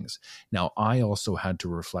different things. Now, I also had to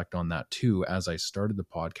reflect on that too as I started the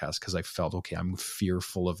podcast, because I felt, okay, I'm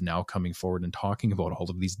fearful of now coming forward and talking about all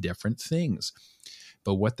of these different things.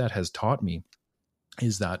 But what that has taught me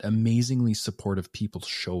is that amazingly supportive people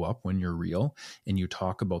show up when you're real and you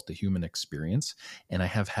talk about the human experience. And I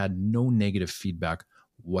have had no negative feedback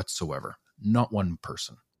whatsoever, not one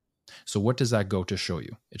person. So what does that go to show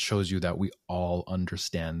you? It shows you that we all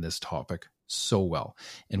understand this topic so well,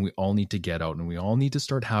 and we all need to get out and we all need to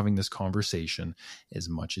start having this conversation as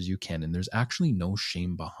much as you can. And there's actually no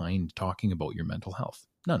shame behind talking about your mental health.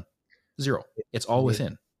 None. Zero. It's all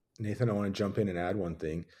within. Nathan, I want to jump in and add one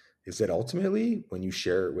thing. Is that ultimately when you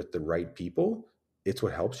share it with the right people, it's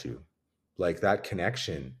what helps you. Like, that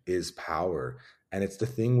connection is power, and it's the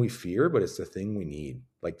thing we fear, but it's the thing we need.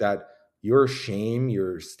 Like, that your shame,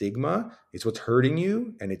 your stigma, it's what's hurting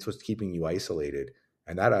you, and it's what's keeping you isolated.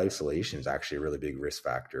 And that isolation is actually a really big risk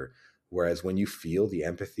factor. Whereas when you feel the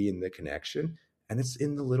empathy and the connection, and it's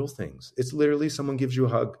in the little things, it's literally someone gives you a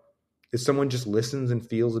hug. It's someone just listens and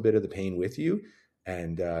feels a bit of the pain with you.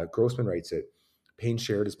 And Grossman writes it, pain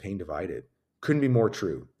shared is pain divided. Couldn't be more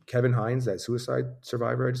true. Kevin Hines, that suicide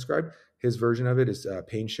survivor I described, his version of it is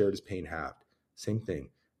pain shared is pain halved. Same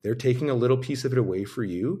thing. They're taking a little piece of it away for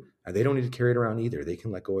you, and they don't need to carry it around either. They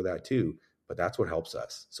can let go of that too. But that's what helps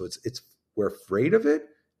us. So it's we're afraid of it,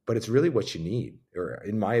 but it's really what you need. Or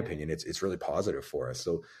in my opinion, it's really positive for us.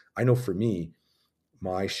 So I know for me,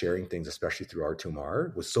 my sharing things, especially through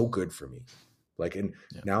R2MR, was so good for me.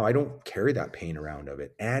 Now I don't carry that pain around of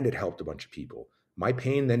it, and it helped a bunch of people. My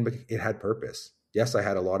pain then, it had purpose. Yes, I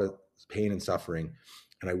had a lot of pain and suffering,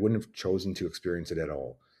 and I wouldn't have chosen to experience it at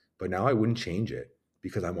all. But now I wouldn't change it,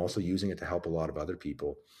 because I'm also using it to help a lot of other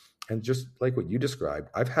people. And just like what you described,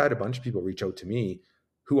 I've had a bunch of people reach out to me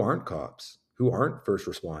who aren't cops, who aren't first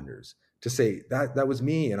responders, to say that was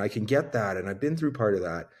me, and I can get that, and I've been through part of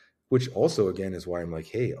that, which also, again, is why I'm like,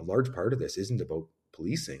 hey, a large part of this isn't about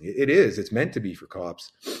policing. It is. It's meant to be for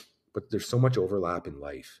cops, but there's so much overlap in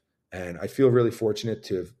life. And I feel really fortunate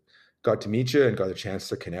to have got to meet you and got a chance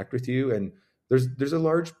to connect with you. And there's a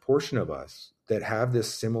large portion of us that have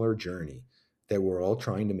this similar journey, that we're all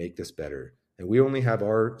trying to make this better. And we only have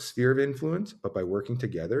our sphere of influence, but by working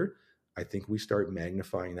together, I think we start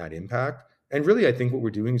magnifying that impact. And really, I think what we're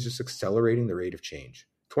doing is just accelerating the rate of change.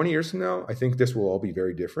 20 years from now, I think this will all be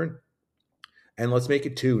very different. And let's make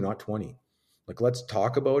it 2, not 20. Like, let's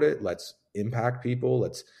talk about it. Let's impact people.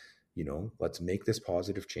 Let's make this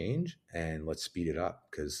positive change, and let's speed it up,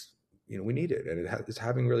 because, we need it, and it's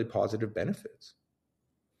having really positive benefits.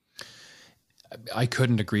 I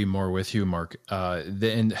couldn't agree more with you, Mark.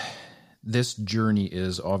 And this journey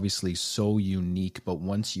is obviously so unique, but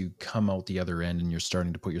once you come out the other end and you're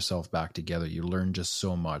starting to put yourself back together, you learn just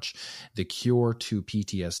so much. The cure to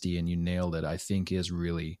PTSD, and you nailed it, I think, is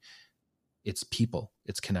really, it's people,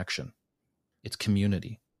 it's connection, it's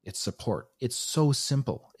community. It's support. It's so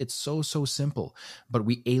simple. It's so simple. But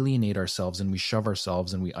we alienate ourselves and we shove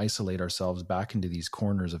ourselves and we isolate ourselves back into these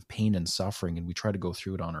corners of pain and suffering, and we try to go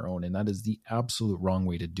through it on our own. And that is the absolute wrong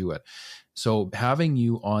way to do it. So having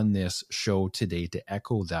you on this show today to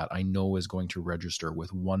echo that, I know is going to register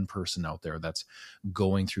with one person out there that's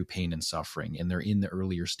going through pain and suffering, and they're in the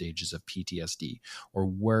earlier stages of PTSD or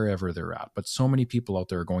wherever they're at. But so many people out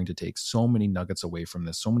there are going to take so many nuggets away from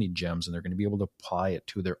this, so many gems, and they're going to be able to apply it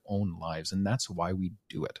to their own lives. And that's why we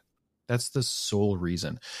do it. That's the sole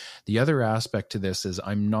reason. The other aspect to this is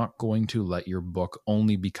I'm not going to let your book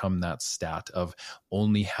only become that stat of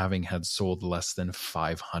only having had sold less than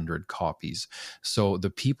 500 copies. So the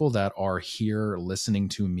people that are here listening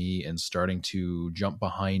to me and starting to jump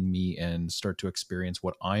behind me and start to experience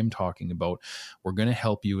what I'm talking about, we're going to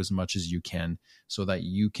help you as much as you can so that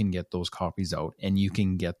you can get those copies out and you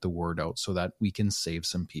can get the word out so that we can save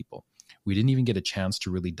some people. We didn't even get a chance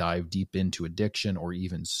to really dive deep into addiction or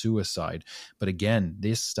even suicide. But again,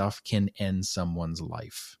 this stuff can end someone's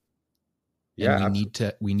life. Yeah, and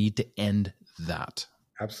we need to end that.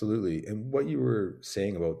 Absolutely. And what you were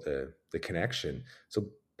saying about the connection. So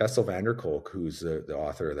Bessel van der Kolk, who's the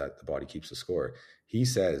author of that, The Body Keeps the Score, he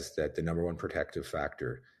says that the number one protective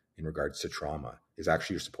factor in regards to trauma is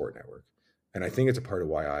actually your support network. And I think it's a part of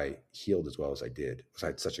why I healed as well as I did, because I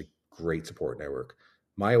had such a great support network.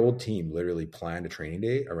 My old team literally planned a training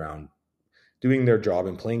day around doing their job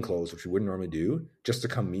in plain clothes, which we wouldn't normally do, just to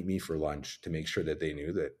come meet me for lunch to make sure that they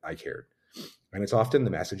knew that I cared. And it's often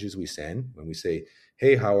the messages we send when we say,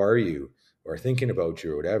 hey, how are you? Or thinking about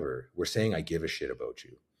you or whatever. We're saying, I give a shit about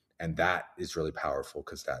you. And that is really powerful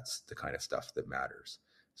because that's the kind of stuff that matters.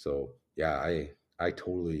 So yeah, I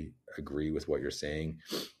totally agree with what you're saying.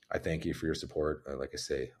 I thank you for your support. Like I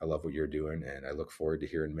say, I love what you're doing, and I look forward to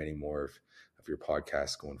hearing many more of your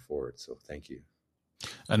podcasts going forward. So thank you.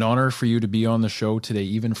 An honor for you to be on the show today,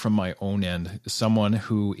 even from my own end, someone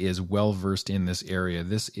who is well-versed in this area.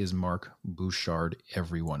 This is Mark Bouchard,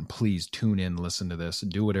 everyone. Please tune in, listen to this,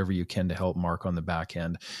 do whatever you can to help Mark on the back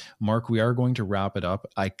end. Mark, we are going to wrap it up.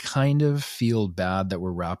 I kind of feel bad that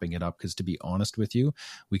we're wrapping it up because, to be honest with you,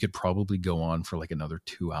 we could probably go on for like another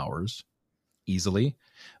 2 hours easily,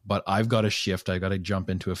 but I've got to shift. I got to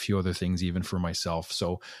jump into a few other things even for myself.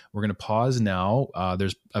 So we're going to pause now.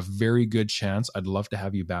 There's a very good chance I'd love to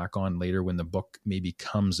have you back on later when the book maybe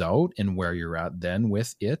comes out and where you're at then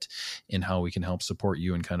with it and how we can help support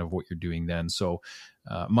you and kind of what you're doing then. So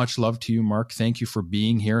much love to you, Mark. Thank you for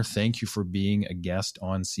being here. Thank you for being a guest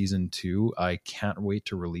on season 2. I can't wait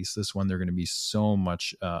to release this one. There are going to be so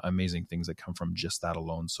much amazing things that come from just that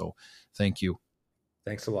alone. So thank you.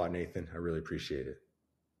 Thanks a lot, Nathan. I really appreciate it.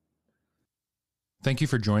 Thank you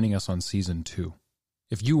for joining us on season 2.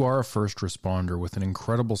 If you are a first responder with an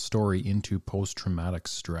incredible story into post-traumatic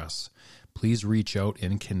stress, please reach out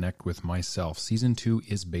and connect with myself. Season 2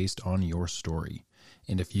 is based on your story.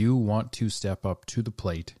 And if you want to step up to the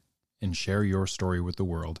plate and share your story with the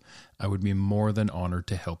world, I would be more than honored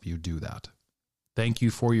to help you do that. Thank you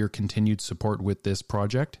for your continued support with this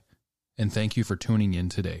project, and thank you for tuning in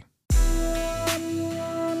today.